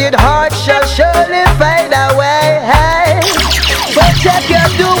corrupted heart shall surely fade away. Hey. So check your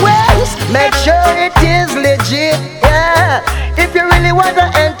doings, make sure it is legit, yeah. If you really want to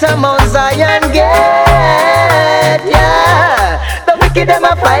enter Mount Zion Gate, yeah. The wicked them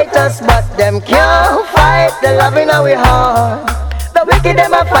a fight us, but them can't fight the love in our heart. The wicked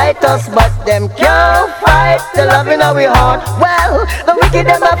them a fight us, but them can't fight the love in our heart. Well, the wicked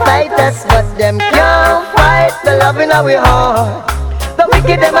them a fight us, but them can't fight the love in our heart. The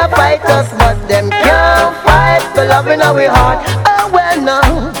wicked them a fight us, but them can't fight the love in our heart. Oh well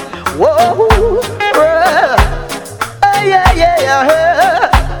now, whoa, oh yeah.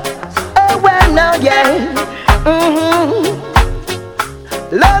 Oh well now, yeah.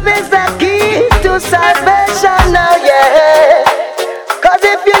 Love is the key to salvation now, yeah. Cause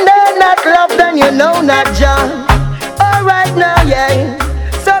if you know not love, then you know not John. Alright now, yeah.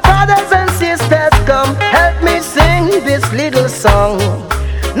 So brothers and sisters, come help me sing this little song.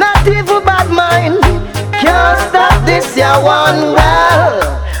 Not evil bad mind can't stop this ya one well.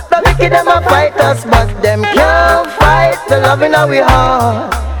 The wicked them a fight us, but them can't fight the love in our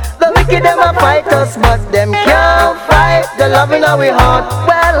heart. The wicked them a fight us, but them can't fight the love in our heart.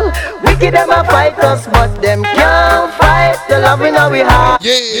 Well, wicked them a fight us, but them can't fight the love in our heart.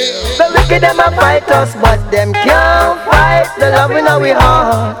 The wicked them a fight us, but them can't fight the love in our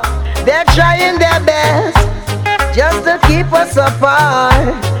heart. They're trying their best just to keep us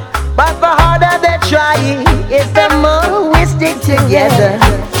apart, but the harder they try, it's the more we stick together.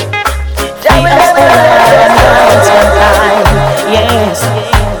 Yes.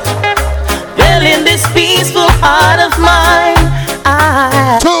 Well, in this peaceful heart of mine,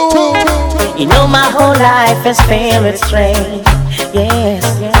 you know my whole life is filled with strain. Yes,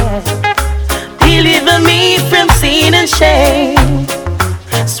 yes. Deliver me from sin and shame.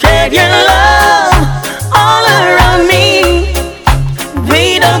 Spread your love all around me.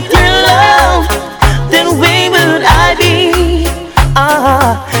 Without your love, then where would I be?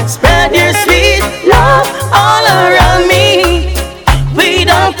 Spread your sweet love all around me.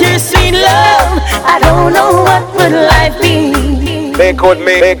 Without your sweet love, I don't know what would life be. Make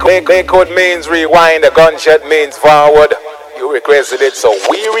code means rewind, the gunshot means forward. You requested it, so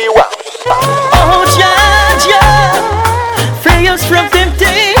we rewind. Oh, Jah, free us from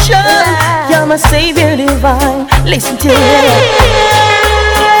temptation. You're my savior divine. Listen to me.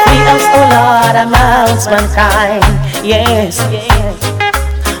 Free us, oh Lord, amongst mankind. Yes, yes.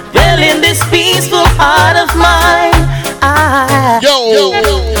 Well, in this peaceful heart of mine,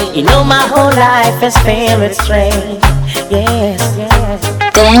 you know my whole life is filled with strain. Yes, yes.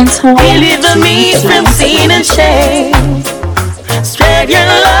 DANCEHALL. Deliver me from sin and shame. Spread your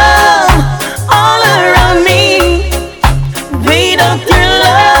love all around me. Without your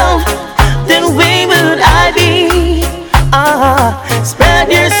love, then where would I be?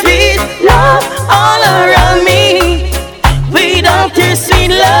 Spread your sweet love all around me. Without your sweet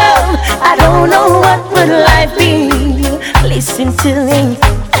love, I don't know what would life be. Listen to me.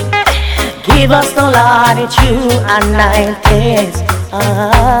 Give us the Lord a true anointing.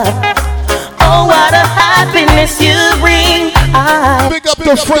 Oh, what a happiness you bring. Pick up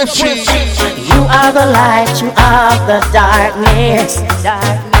the Frenchie. You are the light, you are the darkness.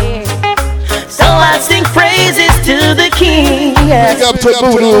 So I sing praises to the King. Pick up the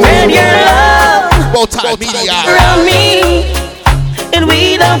Voodoo. Spread your love around me. And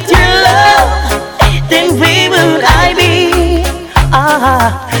without your love, then where would I be?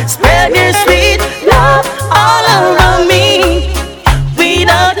 Spread your sweet love all around me.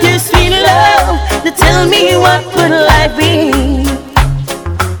 Without your sweet love, then tell me what would life be?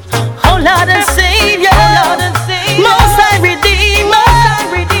 Oh Lord and Savior, Most High Redeemer,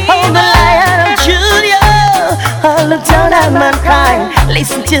 oh the Lion of Judah, oh look down at mankind.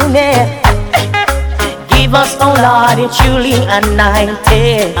 Listen to me. Give us, oh Lord, a truly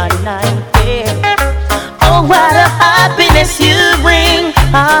anointed. Oh, what a happiness you bring.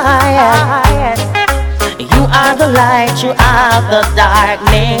 You are the light, you are the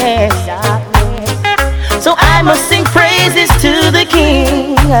darkness. So I must sing praises to the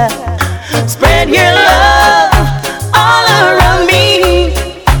King. Spread your love all around me.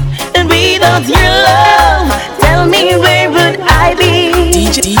 And without your love, tell me where would I be?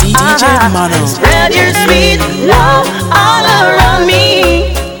 DJ Mano. Spread your sweet love all around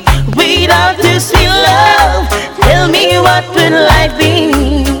me. Without your sweet love, tell me what would life be?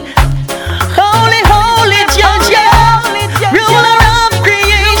 Holy, holy Judge, ruler of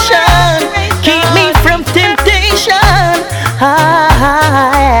creation, keep me from temptation.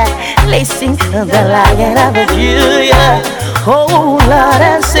 Listen to the Lion of Judah, oh Lord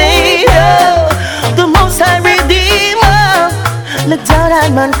and Savior, the Most High Redeemer. Look down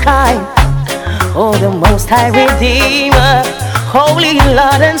at mankind, oh the Most High Redeemer, Holy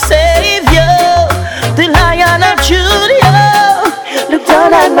Lord and Savior, the Lion of Judah. Look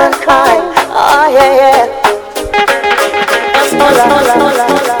down at mankind, oh yeah, yeah.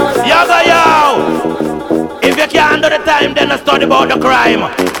 Yaga yo! If you can't do the time, then I study about the crime.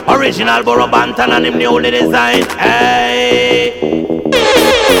 Original Burro Bantan and him newly designed. Hey,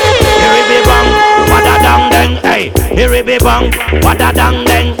 here it be bang, wada dang dang. Hey, here it be bang, wada dang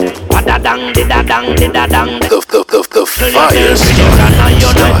dang, wada dang dida dang dida dang. The fire started.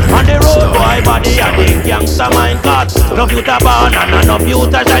 On the road, boy, body and the gangster mind. God, no future born and no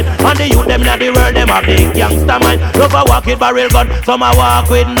future shine. On the youth, them not the world, them have the gangster mind. Love a walk with barrel gun, some a walk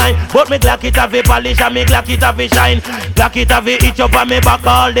with knife. But me glock it have a polish and me glock it have a shine. Glock it have a itch up on me back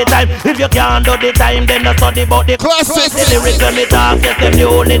all the time. If you can't do the time, then I study about the classics. The lyrics when me talk, yes, them the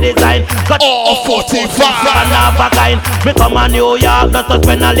only design. Cut all 45 and half a kind. Me come a New York, just to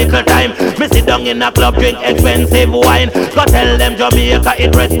spend a little time. Me sit down in a club, drink expensive wine. Go tell them Jamaica,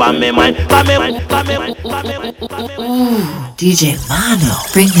 it rest on me mind. DJ Mano,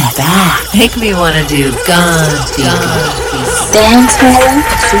 bring that back. Make me wanna do GUNFINGAZ. DANCEHALL.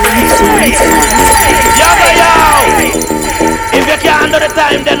 Yo! If you can't do the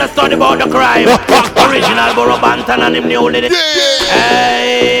time, then study about the crime. Original Burro Banton and him new lady.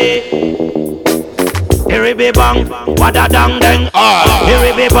 Hey. Here we be bang, wada dang dang. Here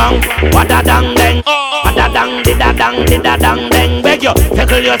we be bang, wada dang dang. Wada dang, dida dang dang. Beg you,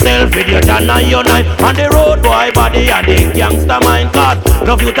 tackle yourself with your John and your knife. On the road boy body and the gangster mind. Cause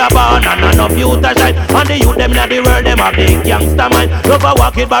no future born and no future shine. And the youth them not the world, them have the gangster mind. Love a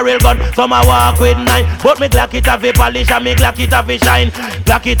walk with barrel gun, some a walk with knife. But me glock it have a polish and me glock it have a shine.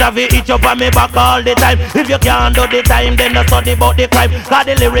 Glock it have a itch up on me back all the time. If you can't do the time, then no study about the crime. Cause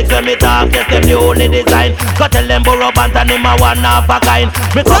the lyrics when me talk, yes them the only design. Go tell them Burro Banton him a one of a kind.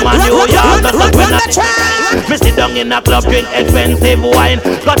 Me come a New York, the sun when I me sit down in a club, drink expensive wine.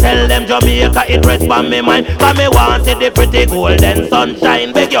 Go tell them Jamaica, it rest on me mind. Cause me want see the pretty golden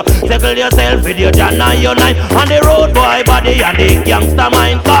sunshine. Beg you, settle yourself with your John and your nine. On the road boy body and the gangster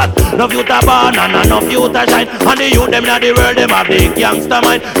mind. Cause no future born and no future shine. And the youth them not the world, them have the gangster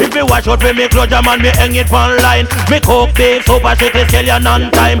mind. If me watch out with me closure man, me hang it on line. Me coke beef, super strictly scallion on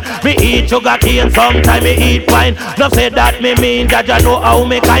time. Me eat sugar cane, sometime me eat wine. No say that me mean that you know how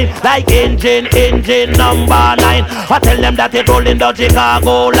me kind. Like engine number 9. I tell them that it rolling down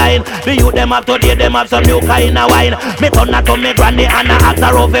Chicago line. The youth them have today, them have some new kind of wine. Me turn to me granny and a ask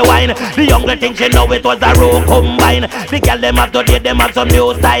her over wine. The younger think she know it was a row combine. The girl them have today, them have some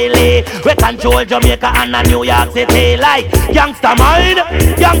new style. We control Jamaica and a New York City. Like gangster mind,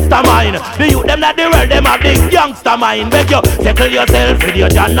 gangster mind. The youth them not the world, them have the gangster mind. Beg you, settle yourself with your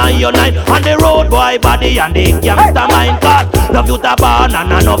John and your nine. On the road boy body and the gangster mind. Cause no future born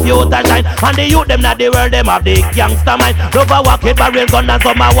and no future shine. And the youth them not the world, them have the gangster mind. Love a walk with barrel gun and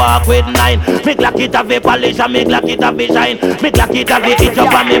some a walk with 9. Me glock it have a polish and me glock it have a shine. Me glock it have a itch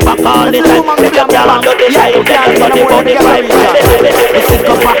up on me back all the time. If you can't do the shine, then you study about the crime. Me sick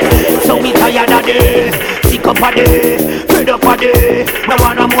up a, so me tired of this. Sick up a day, fed up a day. No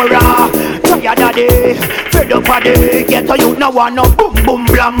want no more tired of day, fed up a day. Get to you, no want no boom boom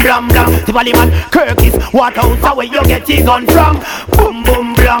blam blam blam. Tiffany man, Kirk is Waterhouse, where you get your gun from. Boom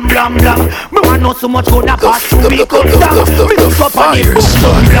boom blam blam blam. Me want know so much gonna pass through me come down. Me sick up a the boom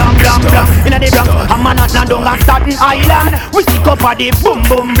boom blam blam blam. Inna the Bronx, I'm a not down on Staten Island. We sick up a the boom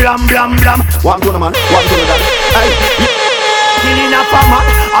boom blam blam blam. One to the man, one to the man. Hey. In a farmer,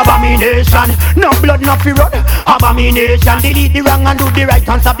 abomination. No blood, no fear, abomination. Delete the wrong and do the right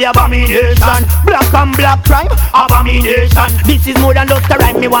and stop the abomination. Black and black crime, abomination. This is more than just a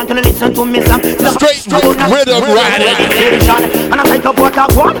rhyme. Me want to listen to me song. Straight rhythm riding. And I take up what I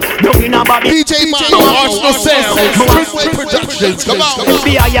want. Look in a body. DJ Mano, Arsenal Sounds, TRINWAY Productions. Come on.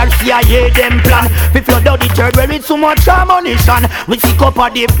 FBI and CIA them plan. We flood out the church where it's so much ammunition. We sick up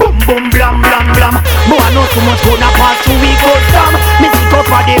a the boom boom blam blam blam. More know so much gonna pass through we go. Me sick up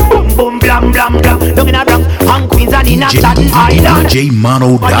a the boom boom blam blam blam. Down in a Bronx and Queens and in a Staten Island.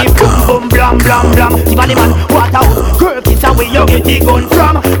 DJMano.com. Boom blam blam blam. Tiffany man, Waterhouse, Kirk is where you get the gun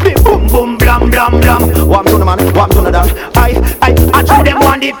from. The boom boom blam blam blam. One to the man, one to the dance. I show them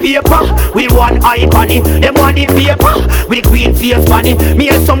want the paper. We want eye funny. Them want the paper. With the queen face funny. Me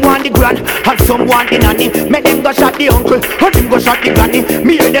and some want the grand and some want the nanny. Make them go shot the uncle and them go shot the granny.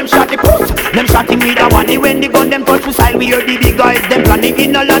 Me hear them shot the post. Them shot him with a one. When the gun them touch the side, we hear the big guys them planning.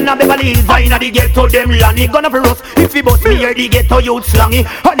 In a land of Beverly Hills, inna the ghetto them lanny. Gonna for us if we bust me hear the ghetto youth slangy.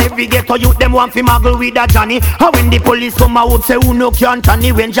 And every ghetto youth them want fi muggle with a Johnny. And when the police come out say who no can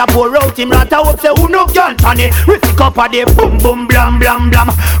tanny. When Jagwa out him rat out say who no can tanny. We sick up a the boom boom blam blam blam.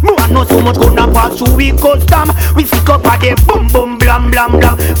 Me want know so much gonna pass through we custom. We sick up a the boom boom blam blam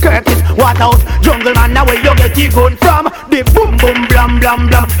blam. Kirk is Waterhouse, jungle man, now where you get your gun from. The boom boom blam blam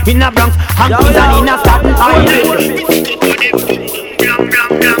blam. In a Bronx, and Queens and in a Staten Island.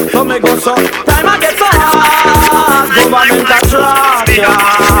 So me go so, time I get so hard. Government a trap,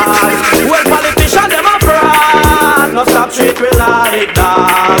 yeah. Well, politician them a fraud. No stop treat we like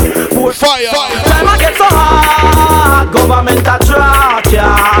that. Put fire. Time I get so hard. Government a trap,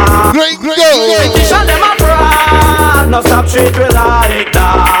 yeah. Politician them a fraud. No stop treat we like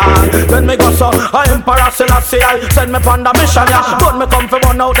that. When me go so, I Emperor Selassie I send me on the mission, yeah. But me come for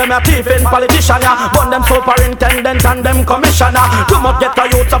one out them a thief in politician, yeah. But them superintendent and them commissioner. Come up get a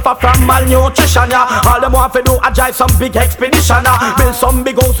youth suffer from malnutrition, yeah. All them want to do a drive some big expedition, yeah. Build some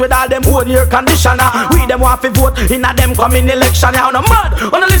big house with all them own air conditioner. We them want to vote in a them coming election, yeah. On a mad,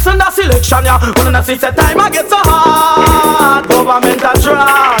 wanna listen to selection, yeah. Wanna see the time I get so hard. Government a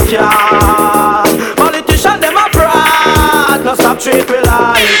track, yeah. Politician them a fraud. No stop treat we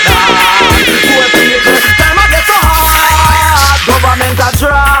like that. Poor people, time I get so hard. Government a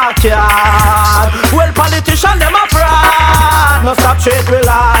track, yeah. Well, politician them a fraud. No stop treat we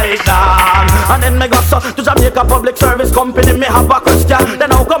like that. And then me go so to Jamaica Public Service Company. Me have a question.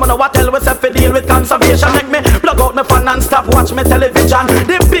 Then how come on what tell we say fi deal with conservation? Make me plug out my phone and stop watch me television.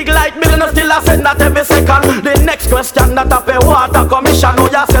 The big light bill no still a send that every second. The next question that I pay water commission.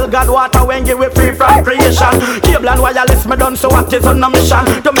 Oh you sell God water when give we free from creation. Cable and wireless me done so what is on a mission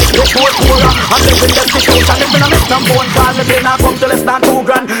to make the poor poorer and live in destitution. If me no miss them phone call me bill not come to less than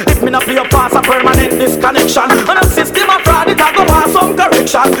 $2,000. If me no pay a pass a permanent disconnection. And the system of fraud it a go want some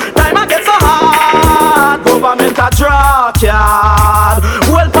correction. Time I get so hard, government a draw card.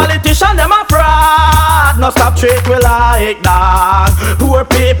 Well politician them a fraud. No stop treat we like that. Poor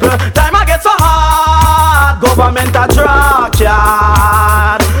people, time I get so hard. Government a draw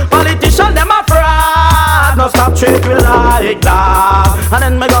card. Politician them a fraud. No stop treat we like that. And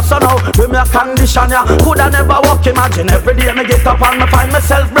then me go so now, with me a condition ya. Coulda never walk, imagine every day me get up and me find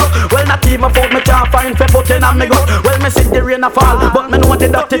myself broke. Well not even food me can't find for put in and me go. Well me see the rain a fall, but me know the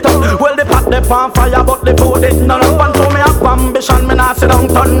dirty top. Well the pot they on fire, but the food is none up. And so me have ambition, me not sit down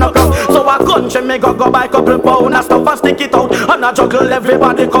turn up. So a country me go buy couple pound of stuff and stick it out. And I juggle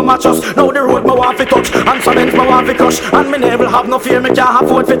everybody come at us. Now the road me want fi touch, and cement me want fi crush. And me never have no fear, me can't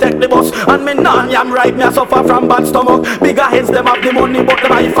afford fi take the bus. And me non yam right, me a suffer from bad stomach. Bigger heads them have the money, but the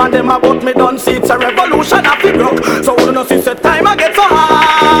life and them about me done see it's a revolution of the broke. So you know see time I get so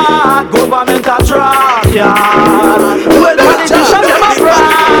hard. Government a drop yard. Well politician them a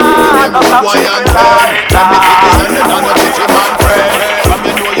fraud. Boy and friend, let me see the end and not teach him and friend. From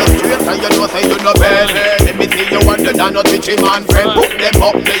you know you're straight and you know say you no bend. Let me see you and you not teach him and friend. Put them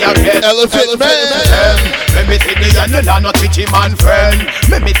up there again. Elephant man. Let me see the end and not teach him and friend.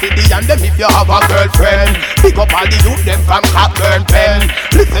 Let me see the end them if you have a girlfriend. Pick up all the youth them from Cockburn Pen.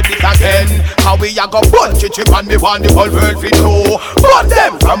 Listen this again. How we a go bunch it and me want the whole world to know. But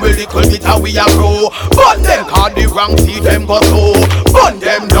them from a little bit how we a grow. But them call the wrong see them go so. Bun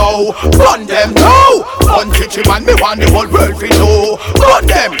them now, bun them now. Bunch it and me want the whole world to know. But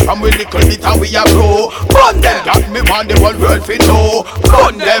them from a little bit how we a grow. Bun them that me want the whole world to know.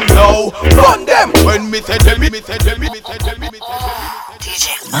 Bun them now, bun them. When me say tell me say tell me say tell me.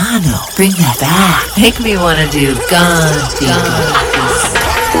 DJ Mano, bring that back. Make me wanna do You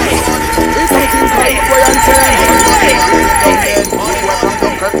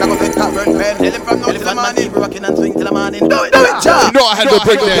know I had to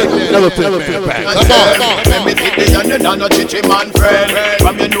bring that elephant back. Come on. Let me see the young and not teach him and friend.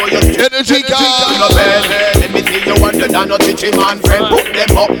 From you know you're energy God. Let me see you and not teach him and friend. Put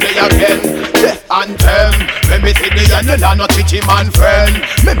them up there again. Death anthem. Let me see the young and not teach him and friend.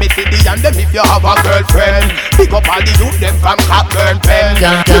 Let me see the young them if you have a girlfriend. Pick up all the youth them from Cockburn Pen.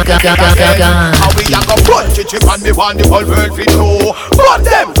 How we a go punch it and me want the whole world to know. But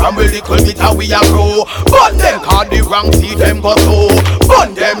them from a little bit how we a grow. But them call the wrong see them go so.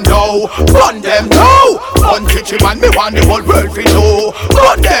 Bun them now, bun them now. Punch it and me want the whole world to know.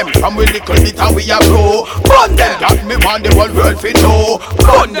 But them from a little bit how we a grow. Bun them that me want the whole world to know.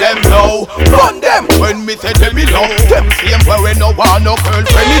 Bun them now, bun them. When me say them me know, them same where we no want no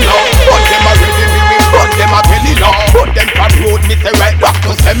girlfriend you know. But them a ready me we but them a belly now. But them from road me say right back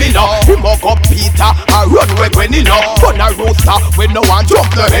to seminar. We mug up Peter a run away when he know. Bun a rooster we no want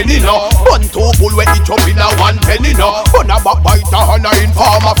jump no henny now. Bun two bull when he jump in a one penny now. Bun a backbiter and a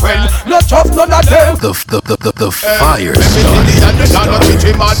informer friend. Not just none of them. The fire started.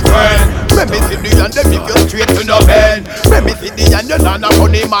 Let me see the and them if you straight to no bend. Let me see the and the nana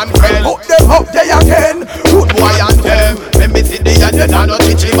funny man friend. Put them up there again. Good boy and them. Let me see the and the nana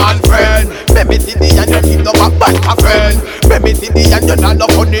teaching man friend. Let me see the and the keep no back a friend. Let me see the and the nana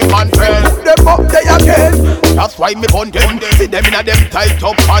funny man friend. Put them up there again. That's why me bun them. See them in a them tight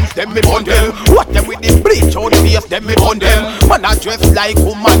up pants them me bun them. What them with the bleach out face them me bun them. Man a dress like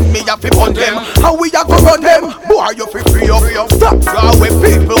woman me a fi bun them. How we a go run them? Boy you fi free up. Stop draw when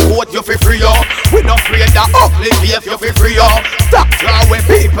people quote you fi free up. We no afraid that ugly face you fi free up. Stop draw when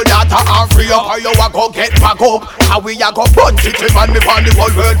people that are free up. How you a go get back up? How we a go punch it and me want the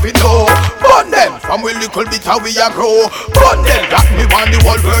whole world fi know. Bun them from we little bit how we a grow. Bun them that me want the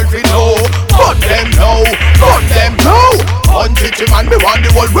whole world fi know. Bun them now, bun them now. Punch it and me want the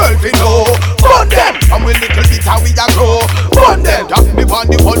whole world fi know. Bun them from we little bit how we a grow. Bun them that me want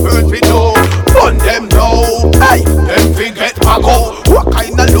the whole world fi know. Bun them now. Hey, them fi get back up. What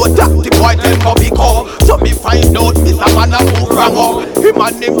kind of load that the boy them go pick up? So me find out Mr. Man a move wrong up. Him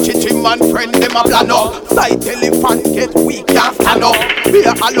and him chichi him and friend them a plan up. Sight elephant get weak can't stand up. Be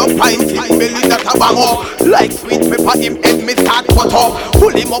a hollow pint in belly that a bang up. Like sweet pepper him head me start cut up.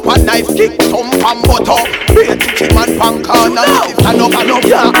 Pull him up a knife kick thump and butt up. Be a chichi man pan corner stand up and up.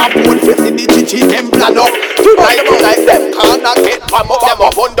 Yeah, a bone face in the chichi them plan up. Tonight them corner get pam up. Them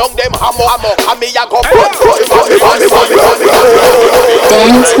up on down them ham up. And me a go put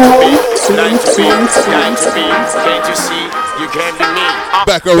Can't you see? You can't be me.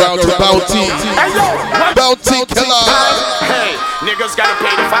 Back around to Bounty. Bounty killer. Hey, niggas gotta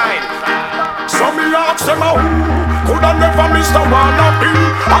pay the fine. So me ask them out, could I never miss the wannabe?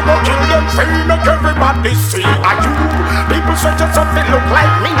 I go kill them free, make everybody see. Are you? People say just something look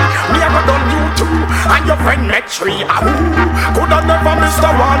like me. Me I go done you too, and your friend met tree. Could I never miss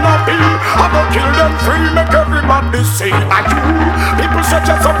the wannabe? I go kill them free, make everybody see. Are you? People say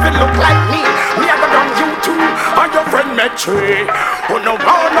just something look like me. Me I go done you too, and your friend met tree. Who no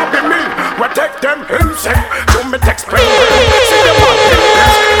wanna be me? We take them himself to me text play. See them on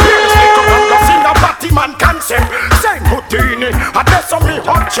himself. Hear the stick up and go sing a batty man concept. Same Houdini, I did some me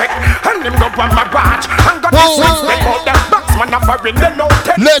hot check. And him go on my badge and got this respect. All them batsman are foreign, they know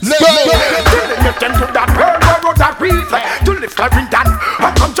tech. Let's go. Till they them to that burger or that reflex. To lift carrying down,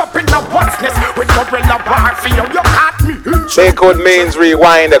 I come jump in the what's nest. With gorilla bar feel, you caught me. Bakewood means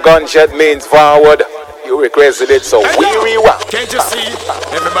rewind, a gunshot means forward. You requested it, so we rewind. Can't you see?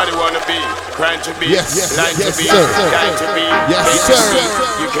 Everybody wanna be, crying to be, lying to be, sir. dying to be. Yes, Can't sir. you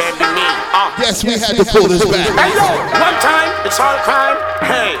see? You can't be me. Yes, we had to pull this back. Hey yo, one time, it's all crime.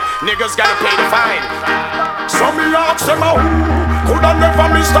 Hey, niggas gotta pay the fine. So me ask them out, could I never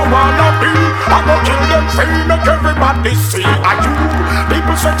miss the wannabe? I go kill them free, make everybody see. Are you?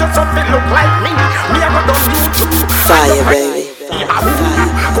 People say just something look like me. Me I go done you too. Fire, baby.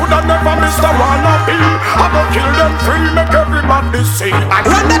 Could I never miss the wannabe? I go kill them free, make everybody see.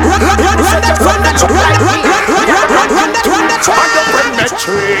 Run that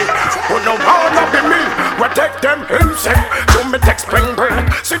tree. Who no wanna be me? We take them himself to me text spring break.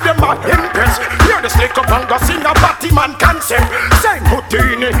 See them a impress. Hear the slick up and go sing a batty man concept. Same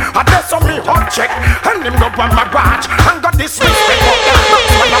Houdini, I did some me hot check. And him go on my badge and got this respect.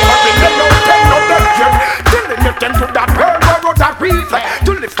 When I'm having them no take no death. Till they make them to that burger or that reflex.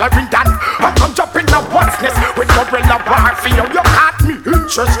 To lift carrying down, I come jump in the what's nest. With gorilla bar feel, you caught me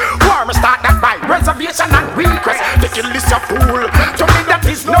interest. War me start that by reservation and request. The kill is a fool, to me that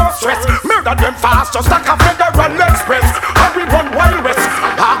is no stress. Murder them fast, just like a Federal Express. Hurry run wild west.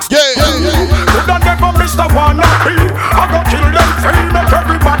 Could I never miss the wannabe? I go kill them free, make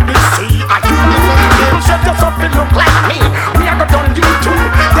everybody see. I do. People say just something look like me. Me I go done you too.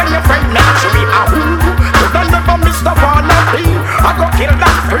 Then your friend naturally. Could I never miss the wannabe? I go kill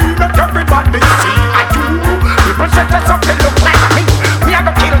them free, make everybody see. I do. People say just something look like me. Me I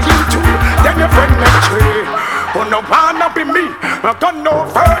go kill you too. Then your friend naturally. Who no wanna be me? I don't know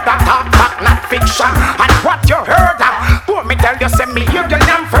further. Talk back, not fiction. And what you heard of? Who me tell you, send me you the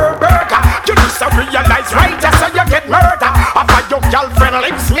name for burger. You need to realize right so you get murder. After your girlfriend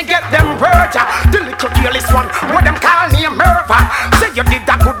lips, me get them murder. The little careless one, what them call me a murder. Say you did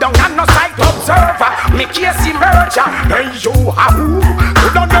that good down and no sight observer. Me case murder. Hey you,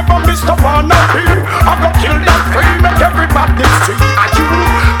 could I never miss the wannabe? I go kill them free, make everybody see. Are you?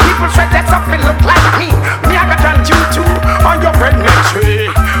 People say that something look like me. Me I got done you too. On your friend next tree.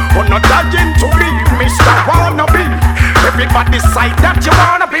 Who not dying to be Mr. Wannabe. Everybody decide that you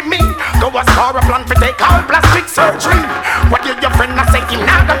wanna be me. Go as far a plan for take all plastic surgery. What did your friend not say him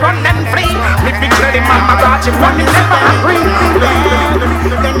now to run and flee? Me be clear him on my garage if one never agree.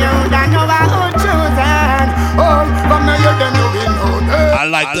 Then you don't know how to choose and oh, from now you then you will know that. I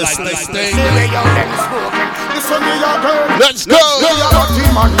like this thing. Let's go.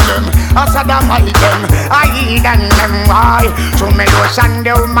 I said I'm all them. I eat them why? To me ocean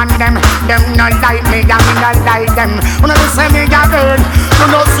the woman them not like me, and me not like them. When they say me a girl, you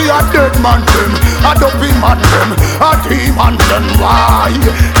know see a dead man them, a dopey man them, a demon them. Why?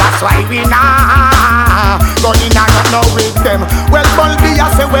 That's why we now go in and not with them. Well, Baley I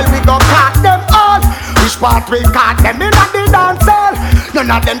say well we go cut them all. Which part we cut them in at the dance hall?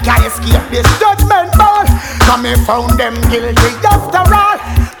 None of them can escape this judgment ball. Come me found them guilty after all.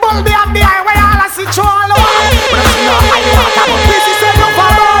 Baley up the highway all I see through all the wall. But I see no high water but this is a no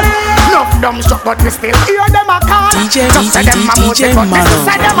ball. Enough dumb shot but we still hear them a call. DJ Mano. This is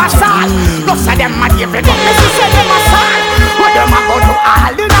them a song. No say them a David but this is them a song. What them a go to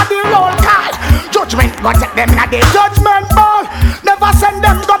all in a the roll call. Judgment go take them in a the judgment ball. Never send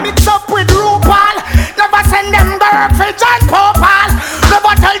them go mix up with RuPaul. Never send them go work for John Popal.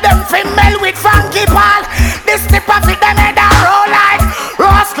 Never tell them female with Franky Paul. This tip of it them head a roll like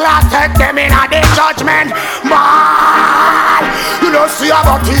Ross Clatter. judgment. Man, you know see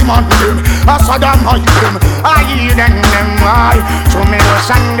about him on him. I saw them on him. I hear them why. So me was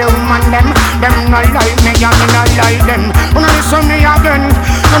and the woman them not like me and me not like them. When I listen me again,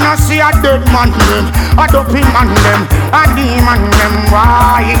 when I see a dead man them, a dopey man them, a demon them.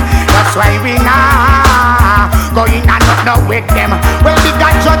 Why? That's why we now going and not with them. Well, we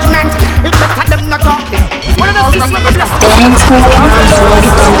got judgment. It's better them not talking.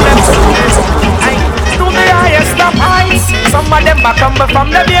 To the highest of heights. Some of them are coming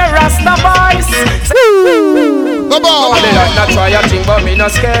from the nearest of eyes. They not try a thing but me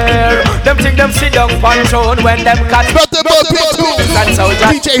not scare. Them think them sit down control when them catch and so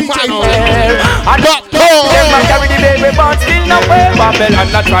DJ Mano and not them a carry the baby but still not well.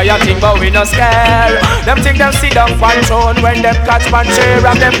 Babylon not try a thing but we not scare. Them think them sit down control when them catch and share.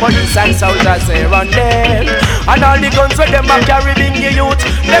 And them police and soldiers they run them. And all the guns with them a carry being youth.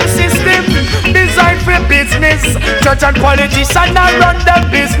 Them system designed for business. Church and politicians a run them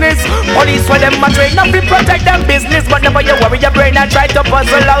business. Police for them a train up to protect them business. But never you worry your brain and try to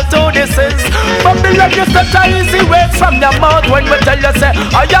puzzle out who this is. Babylon just a easy words from their mouth when we tell you say,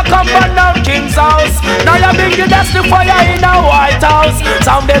 oh you come burn down King's house. Now you bring you that's the fire in a White House.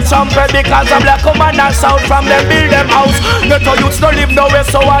 Sounded trumpet because a black woman and sound from them build them house. Get a youths don't live nowhere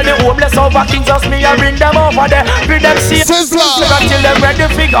so all the homeless over King's house me and bring them over there. Bring them see Sizzla until them ready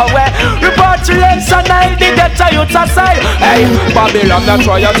figure where repatriation I did get a youths aside. Hey, Babylon not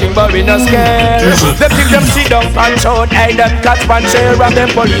try a thing but we not scared. They think them sit down and shout, hey them catch and share. And them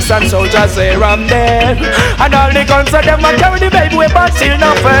police and soldiers they ram them. And all the guns of them a carry the baby way but still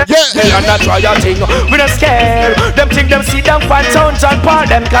not fair. They are not try a thing, we not scared. Them think them sit down and shout and part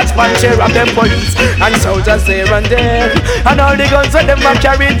them catch and share. And them police and soldiers they run them. And all the guns of them a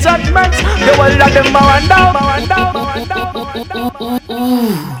carry judgment. The whole of them a run down.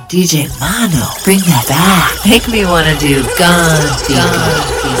 DJ Mano, bring that back. Make me wanna do gun.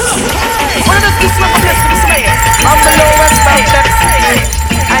 What is this one place to be saying? I'm the lowest of them.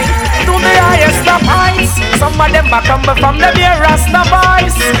 To the highest of heights. Some of them are coming from the nearest of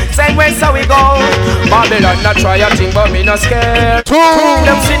eyes. Same way so we go. Babylon not try a thing but me not scared.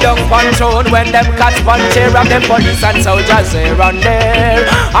 Them sit down control when them catch punch here. And them police and soldiers they run there.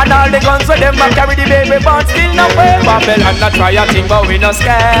 And all the guns with them a carry the baby but still not well. Babylon not try a thing but we not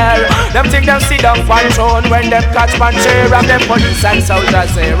scared. Them think them sit down control when them catch punch here. And them police and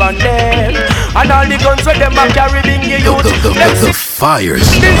soldiers they run there. And all the guns with them a carry being youth. The fires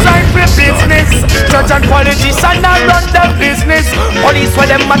designed for business. Church and politicians a run them business. Police for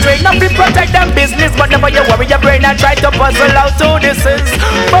them a train up to protect them business. But never you worry your brain and try to puzzle out who this is.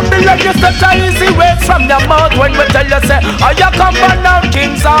 Babylon just a easy words from their mouth when we tell you say, oh you come burn down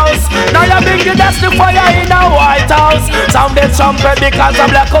King's house. Now you bring you that's the fire in a White House. Sounded trumpet because a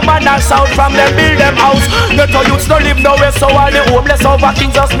black woman and sound from them build them house. Get a youths don't live nowhere so all the homeless over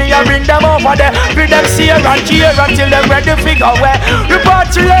King's house me and bring them over there. Bring them share and cheer until them ready figure where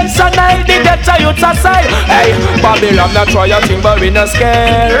repatriation I did get a youths aside. Hey, Babylon not try a thing but we not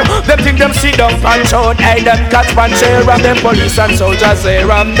scared. Them think them sit down and shout, hey them catch and share. And them police and soldiers they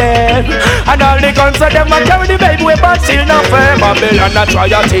ram them. And all the guns of them a carry the baby way but still not fair. Babylon not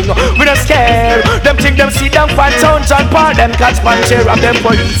try a thing, we not scared. Them think them sit down and shout and part them catch and share. And them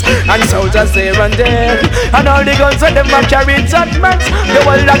police and soldiers they run them. And all the guns of them a carry judgment. The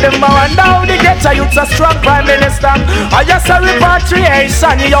whole of them a run down. The get a youths a strong prime minister. I just a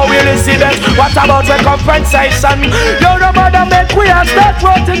repatriation, you will receive it. What about the compensation? You no bother make we a start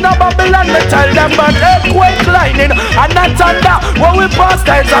rotting the Babylon. Me tell them about earthquake lightning and not thunder. When we pass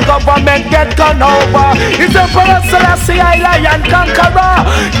there the government get gone over. It's a Selassie lion conqueror.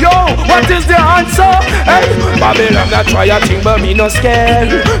 Yo, what is the answer? Hey, Babylon not try a thing but me no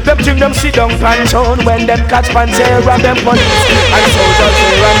scared. Them think them sit down panchon when them catch pancher. And them police and soldiers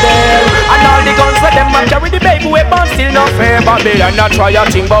here and there. And all the guns for them and carry the baby weapon still no fair. Babylon not try a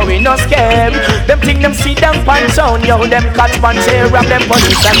thing but we no scared. Them think them sit down panchon. Yo, them catch pancher. And them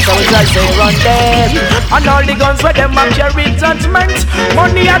police and soldiers here and there. And all the guns for them and carry judgment.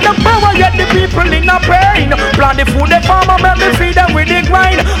 Money and the power get the people in a pain. Plant the food the farmer make me feed them with the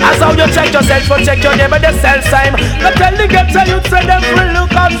grind. As how you check yourself or check your neighbor the sell time. Not tell the getter you say them will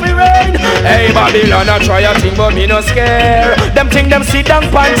look out for rain. Hey Babylon I try a thing but me no scare. Them think them sit down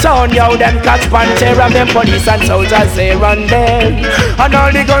pants on. Yo them catch pancher. And them police and soldiers they run them. And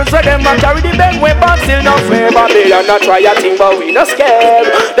all the guns for them a carry the big weapon still no fair. Babylon I try a thing but we no scare.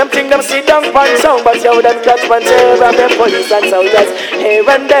 Them think them sit down pants on. But yo them catch pancher. And them police and soldiers here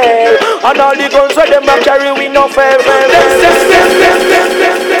and there. And all the guns for them a carry we no fair.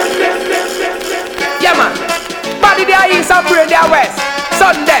 Yeah man, body there east and brain there west.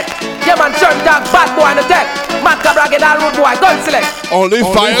 Sun dead, yeah man, turn dark, bad bad boy no tech. Mad Cobra get all road boy, gun select. Only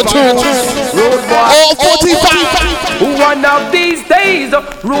fire tunes. Road boy. All 45. One of these days,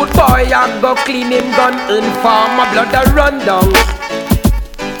 road boy I go clean him gun. Inform my blood a run down.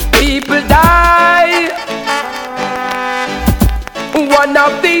 People die. One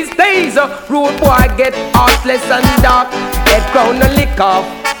of these days, road boy get heartless and dark. Head crown a lick off,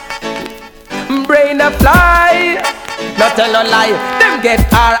 brain a fly. Not tell no lie, them get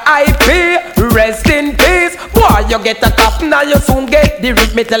R.I.P. Rest in peace. Boy, you get a cup, now you soon get the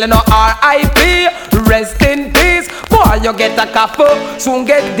rip. Me tell you no R.I.P. Rest in peace. Boy, you get a cup, soon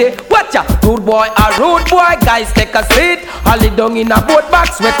get the. Watch ya, rude boy, a rude boy. Guys, take a seat. Holly down in a boat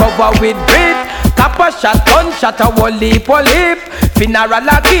box, we cover with bread. Cap a shot, gun shot, a whole leap, funeral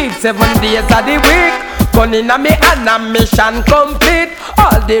a keep 7 days of the week. Gun in a me and a mission complete.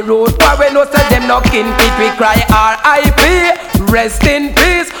 All the road boy we know say them no kin pit. We cry R.I.P. Rest in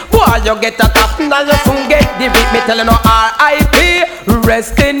peace. Boy you get a tap now you soon get the beat. Me tell you no R.I.P.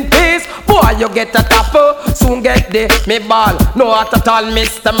 Rest in peace. Boy you get a tap soon get the me ball. No at all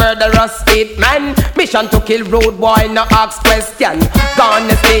Mr. Murderous Hitman. Mission to kill road boy no ask question. Gone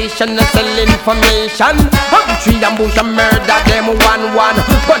the station no sell information. Tree and bush and murder them 1-1.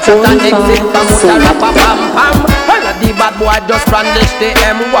 Gunshot and exit from Mutarapa pam pam. All of the bad boy just brandish the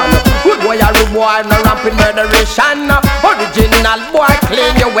M1. Good boy a rude boy no ramping murderation. Original boy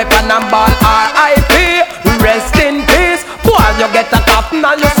clean your weapon and ball. R.I.P. Rest in peace. Boy you get a cop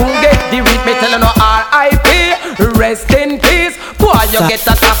now you soon get the read. Me tell you no R.I.P. Rest in peace. Boy you get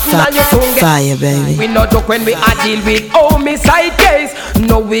a cop now you soon get fire, baby. We no joke when we a deal with homicide case.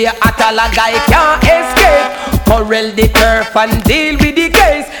 No way at all a guy can't escape. Corral the turf and deal with the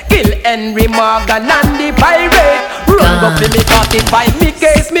case. Kill Henry Morgan and the pirate. Run up in me 45, me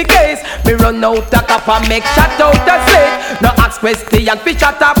case. Me run out a cup and make shot out a slate. No ask question, fish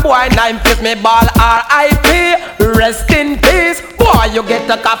at a boy. 9 flip me ball, R.I.P. Rest in peace. Boy, you get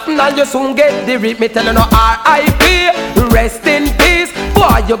a cup now you soon get the rip. Me tell you no R.I.P. Rest in peace.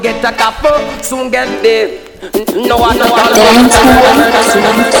 Boy, you get a cup, soon get the. No one, no one. To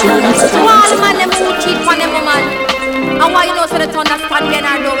all the man them who cheat for them woman. And why you know so they turn that stand again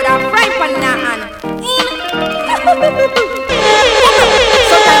and over that fry pan in her hand.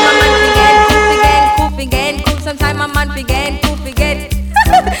 Sometimes a man forget, coop. Sometimes a man forget.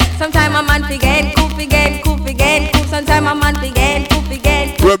 Sometimes a man forget, coop. Sometimes a man forget.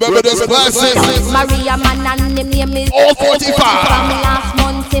 Remember this classic. Maria man and him name is all 45. From last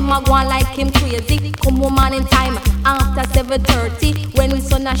month him a go on like him crazy. Come woman in time after 7:30 when we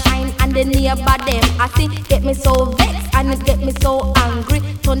sun a shine and the neighbor them I see get me so vexed and it get me so angry.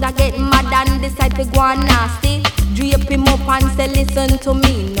 Thunder get mad and decide to go on nasty. Drape him up and say listen to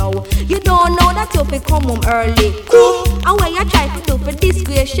me now. You don't know that you fi come home early. Cool. And when you try to do for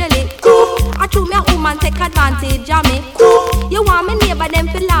disgrace Shelly. Cool. I true me a woman take advantage of me. Cool. You want me neighbor them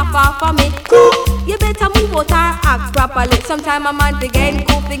to laugh off of me. Cool. You better move out or act properly. Sometime a man begin,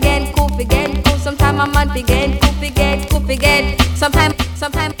 cool again. Sometime a man begin, cool again. Sometimes.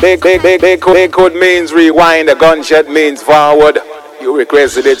 Big code means rewind. A gunshot means forward. You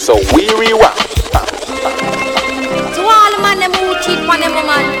requested it, so we rewind. To all the man them who cheat for them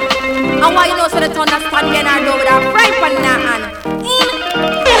woman. And why you know so they turn that stand again and over that fry pan in her hand.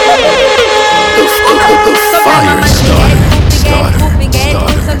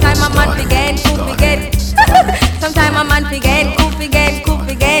 Sometimes a man begin, coop again. Sometimes a man begin, coop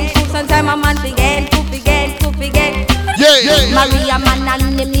again. Sometimes a man begin, coop again. Yeah. Maria man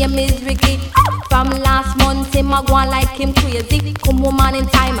and him name is Ricky. From last month him a go on like him crazy. Come woman in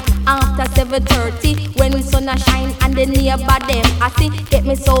time after 7:30 when we sun a shine and the neighbor them I see get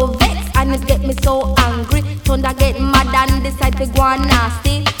me so vexed and it get me so angry. Thunder get mad and decide to go on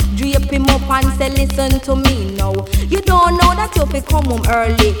nasty. Drape him up and say listen to me now. You don't know that you fi come home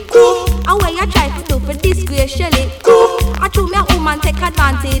early. Cool. And when you try to do for disgrace Shelly. Cool. I true me a woman take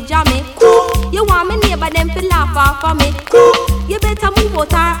advantage of me. Cool. You want me neighbor them to laugh off of me. Cool. You better move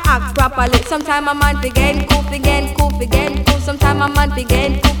out or act properly. Sometime a man begin, coop again. Sometime a man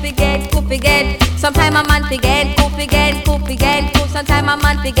begin, coop again. Sometime a man begin, coop again. Sometime a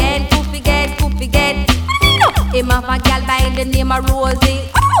man begin, coop again. Him have a gal by the name of Rosie.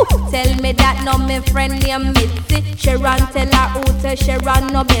 Tell me that no me friend named Mitzi. Sharon tell her who tell Sharon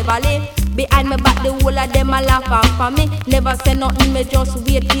no Beverly. Behind me back the whole of them a laugh off for me. Never say nothing, me just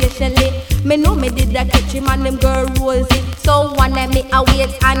wait patiently. Me know me did that catch him and them girl Rosie. So one night me a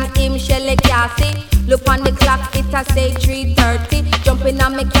wait and him Shelly Cassie. Look on the clock, it a say 3:30. Jump in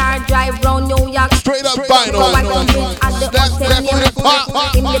on me car, drive round New York. Straight up vinyl. At the hotel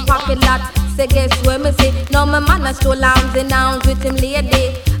in the parking lot. Say guess where me see. Now my man a stroll arms in arms with him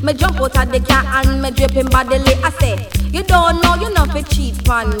lady. Me jump out of the car and me dripping bodily. I say, you don't know, you not fi cheat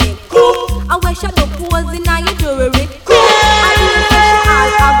on me. I wear shadow pose in your jewelry. I do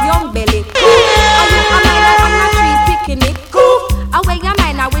special of young belly. I look a miner on a tree picking it. I wear your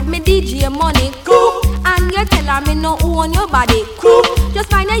miner with me DJ money. And you tell her me no own your body. Just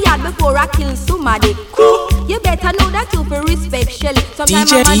find a yard before I kill somebody. You better know that you feel respect Shelly.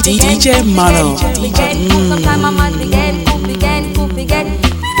 Sometimes DJ Mano. Sometimes a man begin, coop again.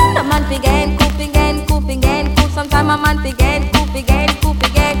 A man begin, coop again. Sometimes a man begin, coop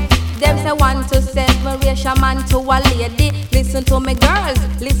again. Them say 1 to 7, raise a man to a lady. Listen to me girls,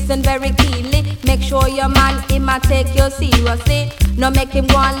 listen very keenly. Make sure your man, he might take you seriously. No make him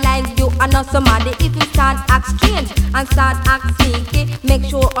go on like you and not somebody. If you start act strange and start act sneaky, make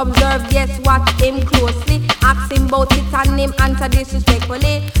sure observe, yes, watch him closely. Ask him about it and him answer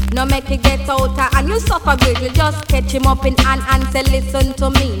disrespectfully. No make he get out and you suffer greatly. Just catch him up in hand and say listen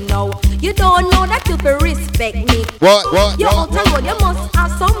to me now. You don't know that you can respect me. What? You out the road, you must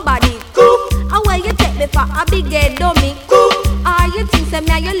have somebody. And where you take me for a big head dummy. Or you think say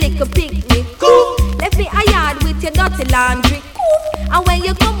me and you lick a pick me. Left me a yard with your dirty laundry. And when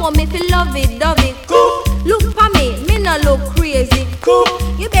you come home, if you love it, dove it. Look for me no look crazy.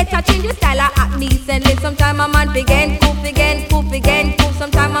 You better change your style and act decently. Sometime a man begin, coop again.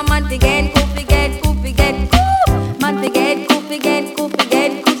 Sometime a man begin, coop again. Man begin, coop again.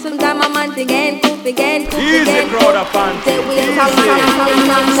 Sometime a man begin, coop again. Easy crowd of panty.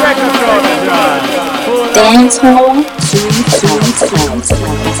 Dancehall.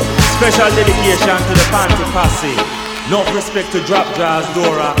 Special dedication to the panty posse. No respect to Drop Jazz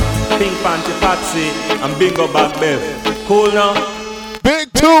Dora, Pink Panty Patsy, and Bingo Back Bev. Cool now?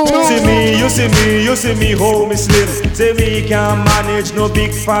 Big two. You see me, hold me slim. Say me can't manage no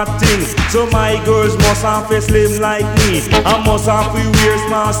big fat thing. So my girls must have to slim like me. I must have to wear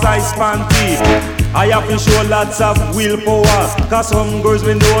small size panty. I have to show lots of willpower. Cause some girls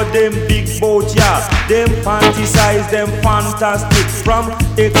we know them big boat, yeah. Them panty size, them fantastic. From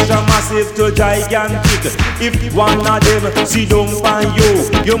extra massive to gigantic. If one of them see down on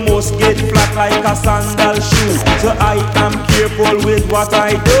you must get flat like a sandal shoe. So I am careful with what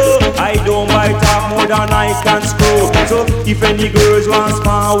I do. I don't bite off more than I can screw. So if any girls want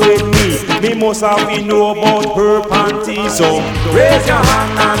spar with me must have to know about her panty. So raise your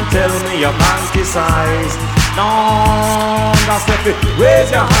hand and tell me your panty size. No, that's the thing.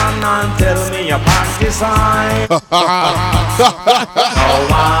 Raise your hand and tell me your panty size.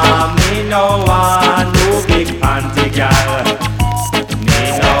 No one, no big panty girl. Me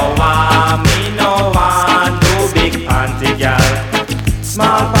no one, no big panty girl.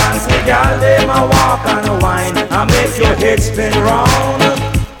 Small panty girl, they ma walk and whine and make your head spin round.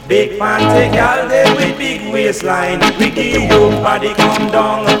 Big panty girl, they with big waistline. We give your body come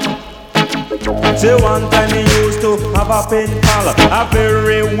down. Say one time me used to have a pen pal, a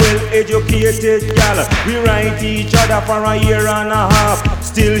very well-educated gal. We write each other for a year and a half.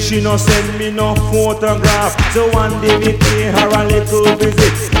 Still she no send me no photograph. So one day me pay her a little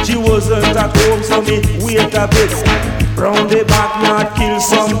visit. She wasn't at home, so me wait a bit. Round the back not kill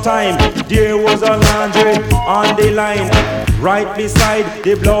some time. There was a laundry on the line, right beside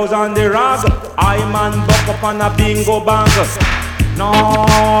the blouse and the rag. I man buck up on a bingo bag. No,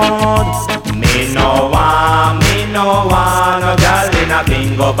 me no want a girl in a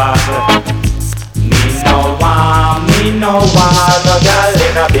bingo bag. Me no want a girl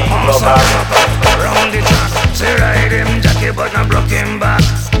in a bingo bag. Round the track, say ride him, Jackie, but not broke him back.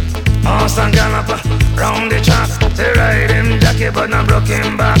 Awesome gallop, round the track, say ride him, Jackie, but not broke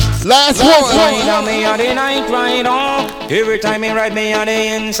him back. Last one. Ride me on the night ride on. Every time he ride me on the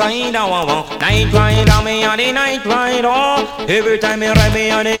inside, night ride on me on the night ride on. Every time he ride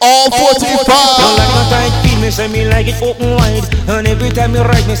me on the all 45. Don't like no tight feet, me say me like it open wide. And every time he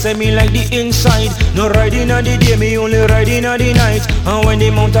ride me say me like the inside. No riding on the day, me only riding on the night. And when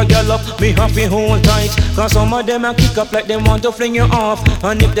they mount a girl up, me have to hold tight. Cause some of them a kick up like they want to fling you off.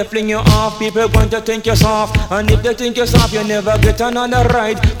 And if they fling you off, people going to think you're soft. And if they think you're soft, you never get another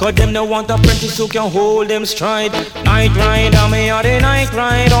ride. Cause them no want apprentice who can hold them stride. Night ride on me on the night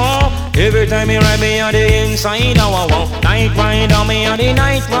ride on. Every time he ride me on the inside, night ride on me on the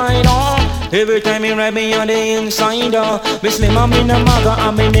night ride on. Every time he ride me on the inside, me slim and me no maga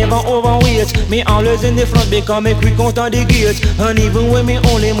and me never overweight. Me always in the front because me quick out of the gate. And even when me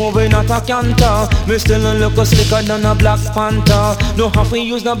only moving at a canter, me still a look slicker than a Black Panther. No have to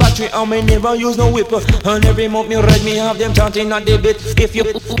use no battery and me never use no whip. And every month me ride me have them chanting at the bit. If you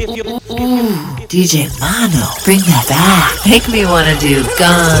DJ Mano, bring that back. Make me wanna do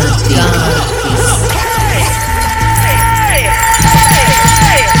gun.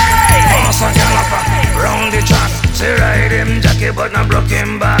 jockey but not broke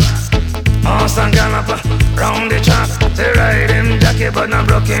him back. Horse and gallop round the track. They ride him jockey but not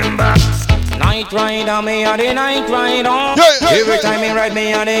broke him back. Night rider, me a the night rider. Every time he ride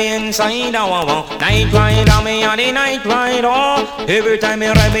me a the inside. Night rider, me a the night rider. Every time he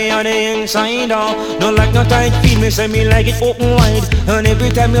ride me a the inside. Don't like no tight feet, me say me like it open wide. And every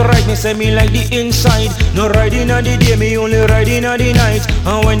time he ride me say me like the inside. No riding on the day, me only riding on the night.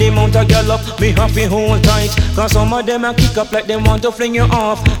 And when they mount a girl up, me happy hold tight. Cause some of them a kick up like they want to fling you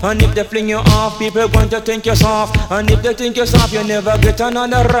off. And if they fling you off, people going to think you're soft. And if they think you're soft, you never get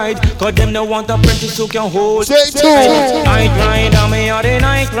another ride. Cause them no want apprentice who can hold. Stay tuned. Night rider, me a the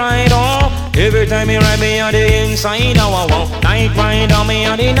night rider. Every time he ride me on the inside. Night rider, me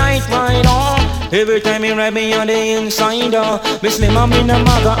a the night rider. Every time he ride me on the inside. Me slim and me no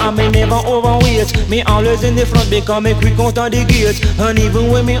maga and me never overweight. Me always in the front because me quick out of the gate. And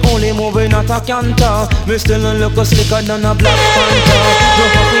even when me only moving at a canter, me still look slicker than a Black Panther. No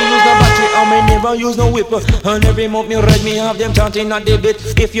have to use the battery and me never use no whip. And every month me ride me have them chanting at the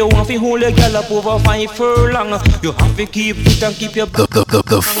bit. If you want to hold a girl up over 5 furlong, you have to keep fit and keep your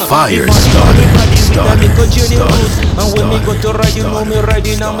the fire started. And when me go to ride, you know me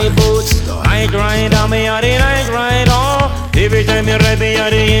riding on me boots. Night rider, me a the night rider. Every time you ride me a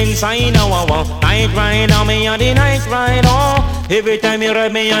the inside. Night rider, me a the night rider. Every time you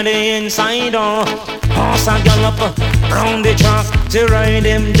ride me a the inside. Horse and gallop round the track. They ride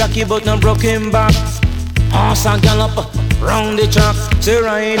him jockey but not broke him back. Horse and gallop round the track. They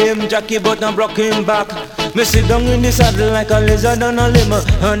ride him jockey but not broke him back. Me sit down in the saddle like a lizard on a limb.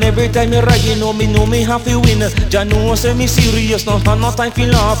 And every time you ride, you know me have to win. Jah know say me serious, no have no time to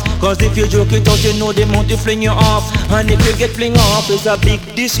laugh. Cause if you joke it out, you know they want to fling you off. And if you get fling off, it's a big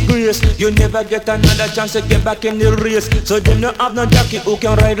disgrace. You never get another chance to get back in the race. So them no have no jockey who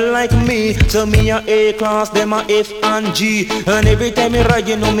can ride like me. So me a A-class, them a F and G. And every time you ride,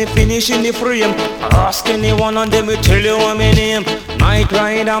 you know me finish in the frame. Ask anyone on them, will tell you what my name. Night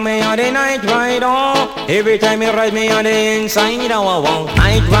rider, me a the night rider. Every time you ride me on the inside,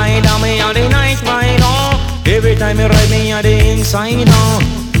 night rider, me on the night rider. Every time you ride me on the inside,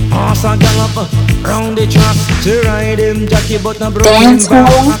 horse and gallop round the track. To ride him jockey but not broke him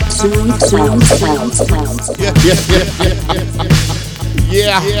back.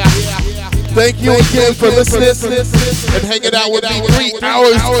 Yeah. Thank you again for listening and hanging out with me 3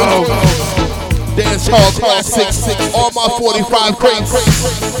 hours of dancehall classics on my 45 crates.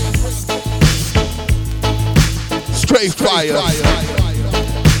 Straight fire.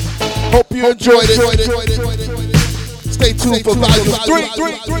 Hope you enjoyed it. Stay tuned for volume 3.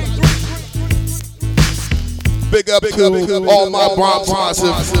 Big up to all my Bronx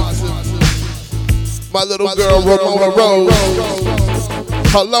massives. My little girl Ramona Rose.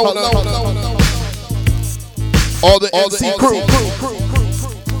 Hello. All the NC crew.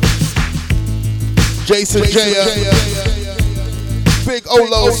 Jason Jaya. Big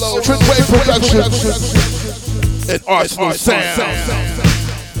Olo. TRINWAY Productions. And Arsenal Sound.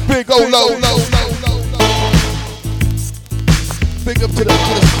 Big Olo. Big up to the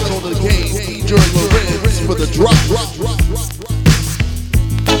front of the game. During LORENZ for the drop.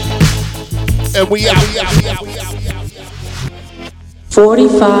 And we out.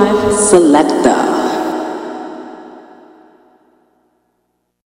 45 Selecta.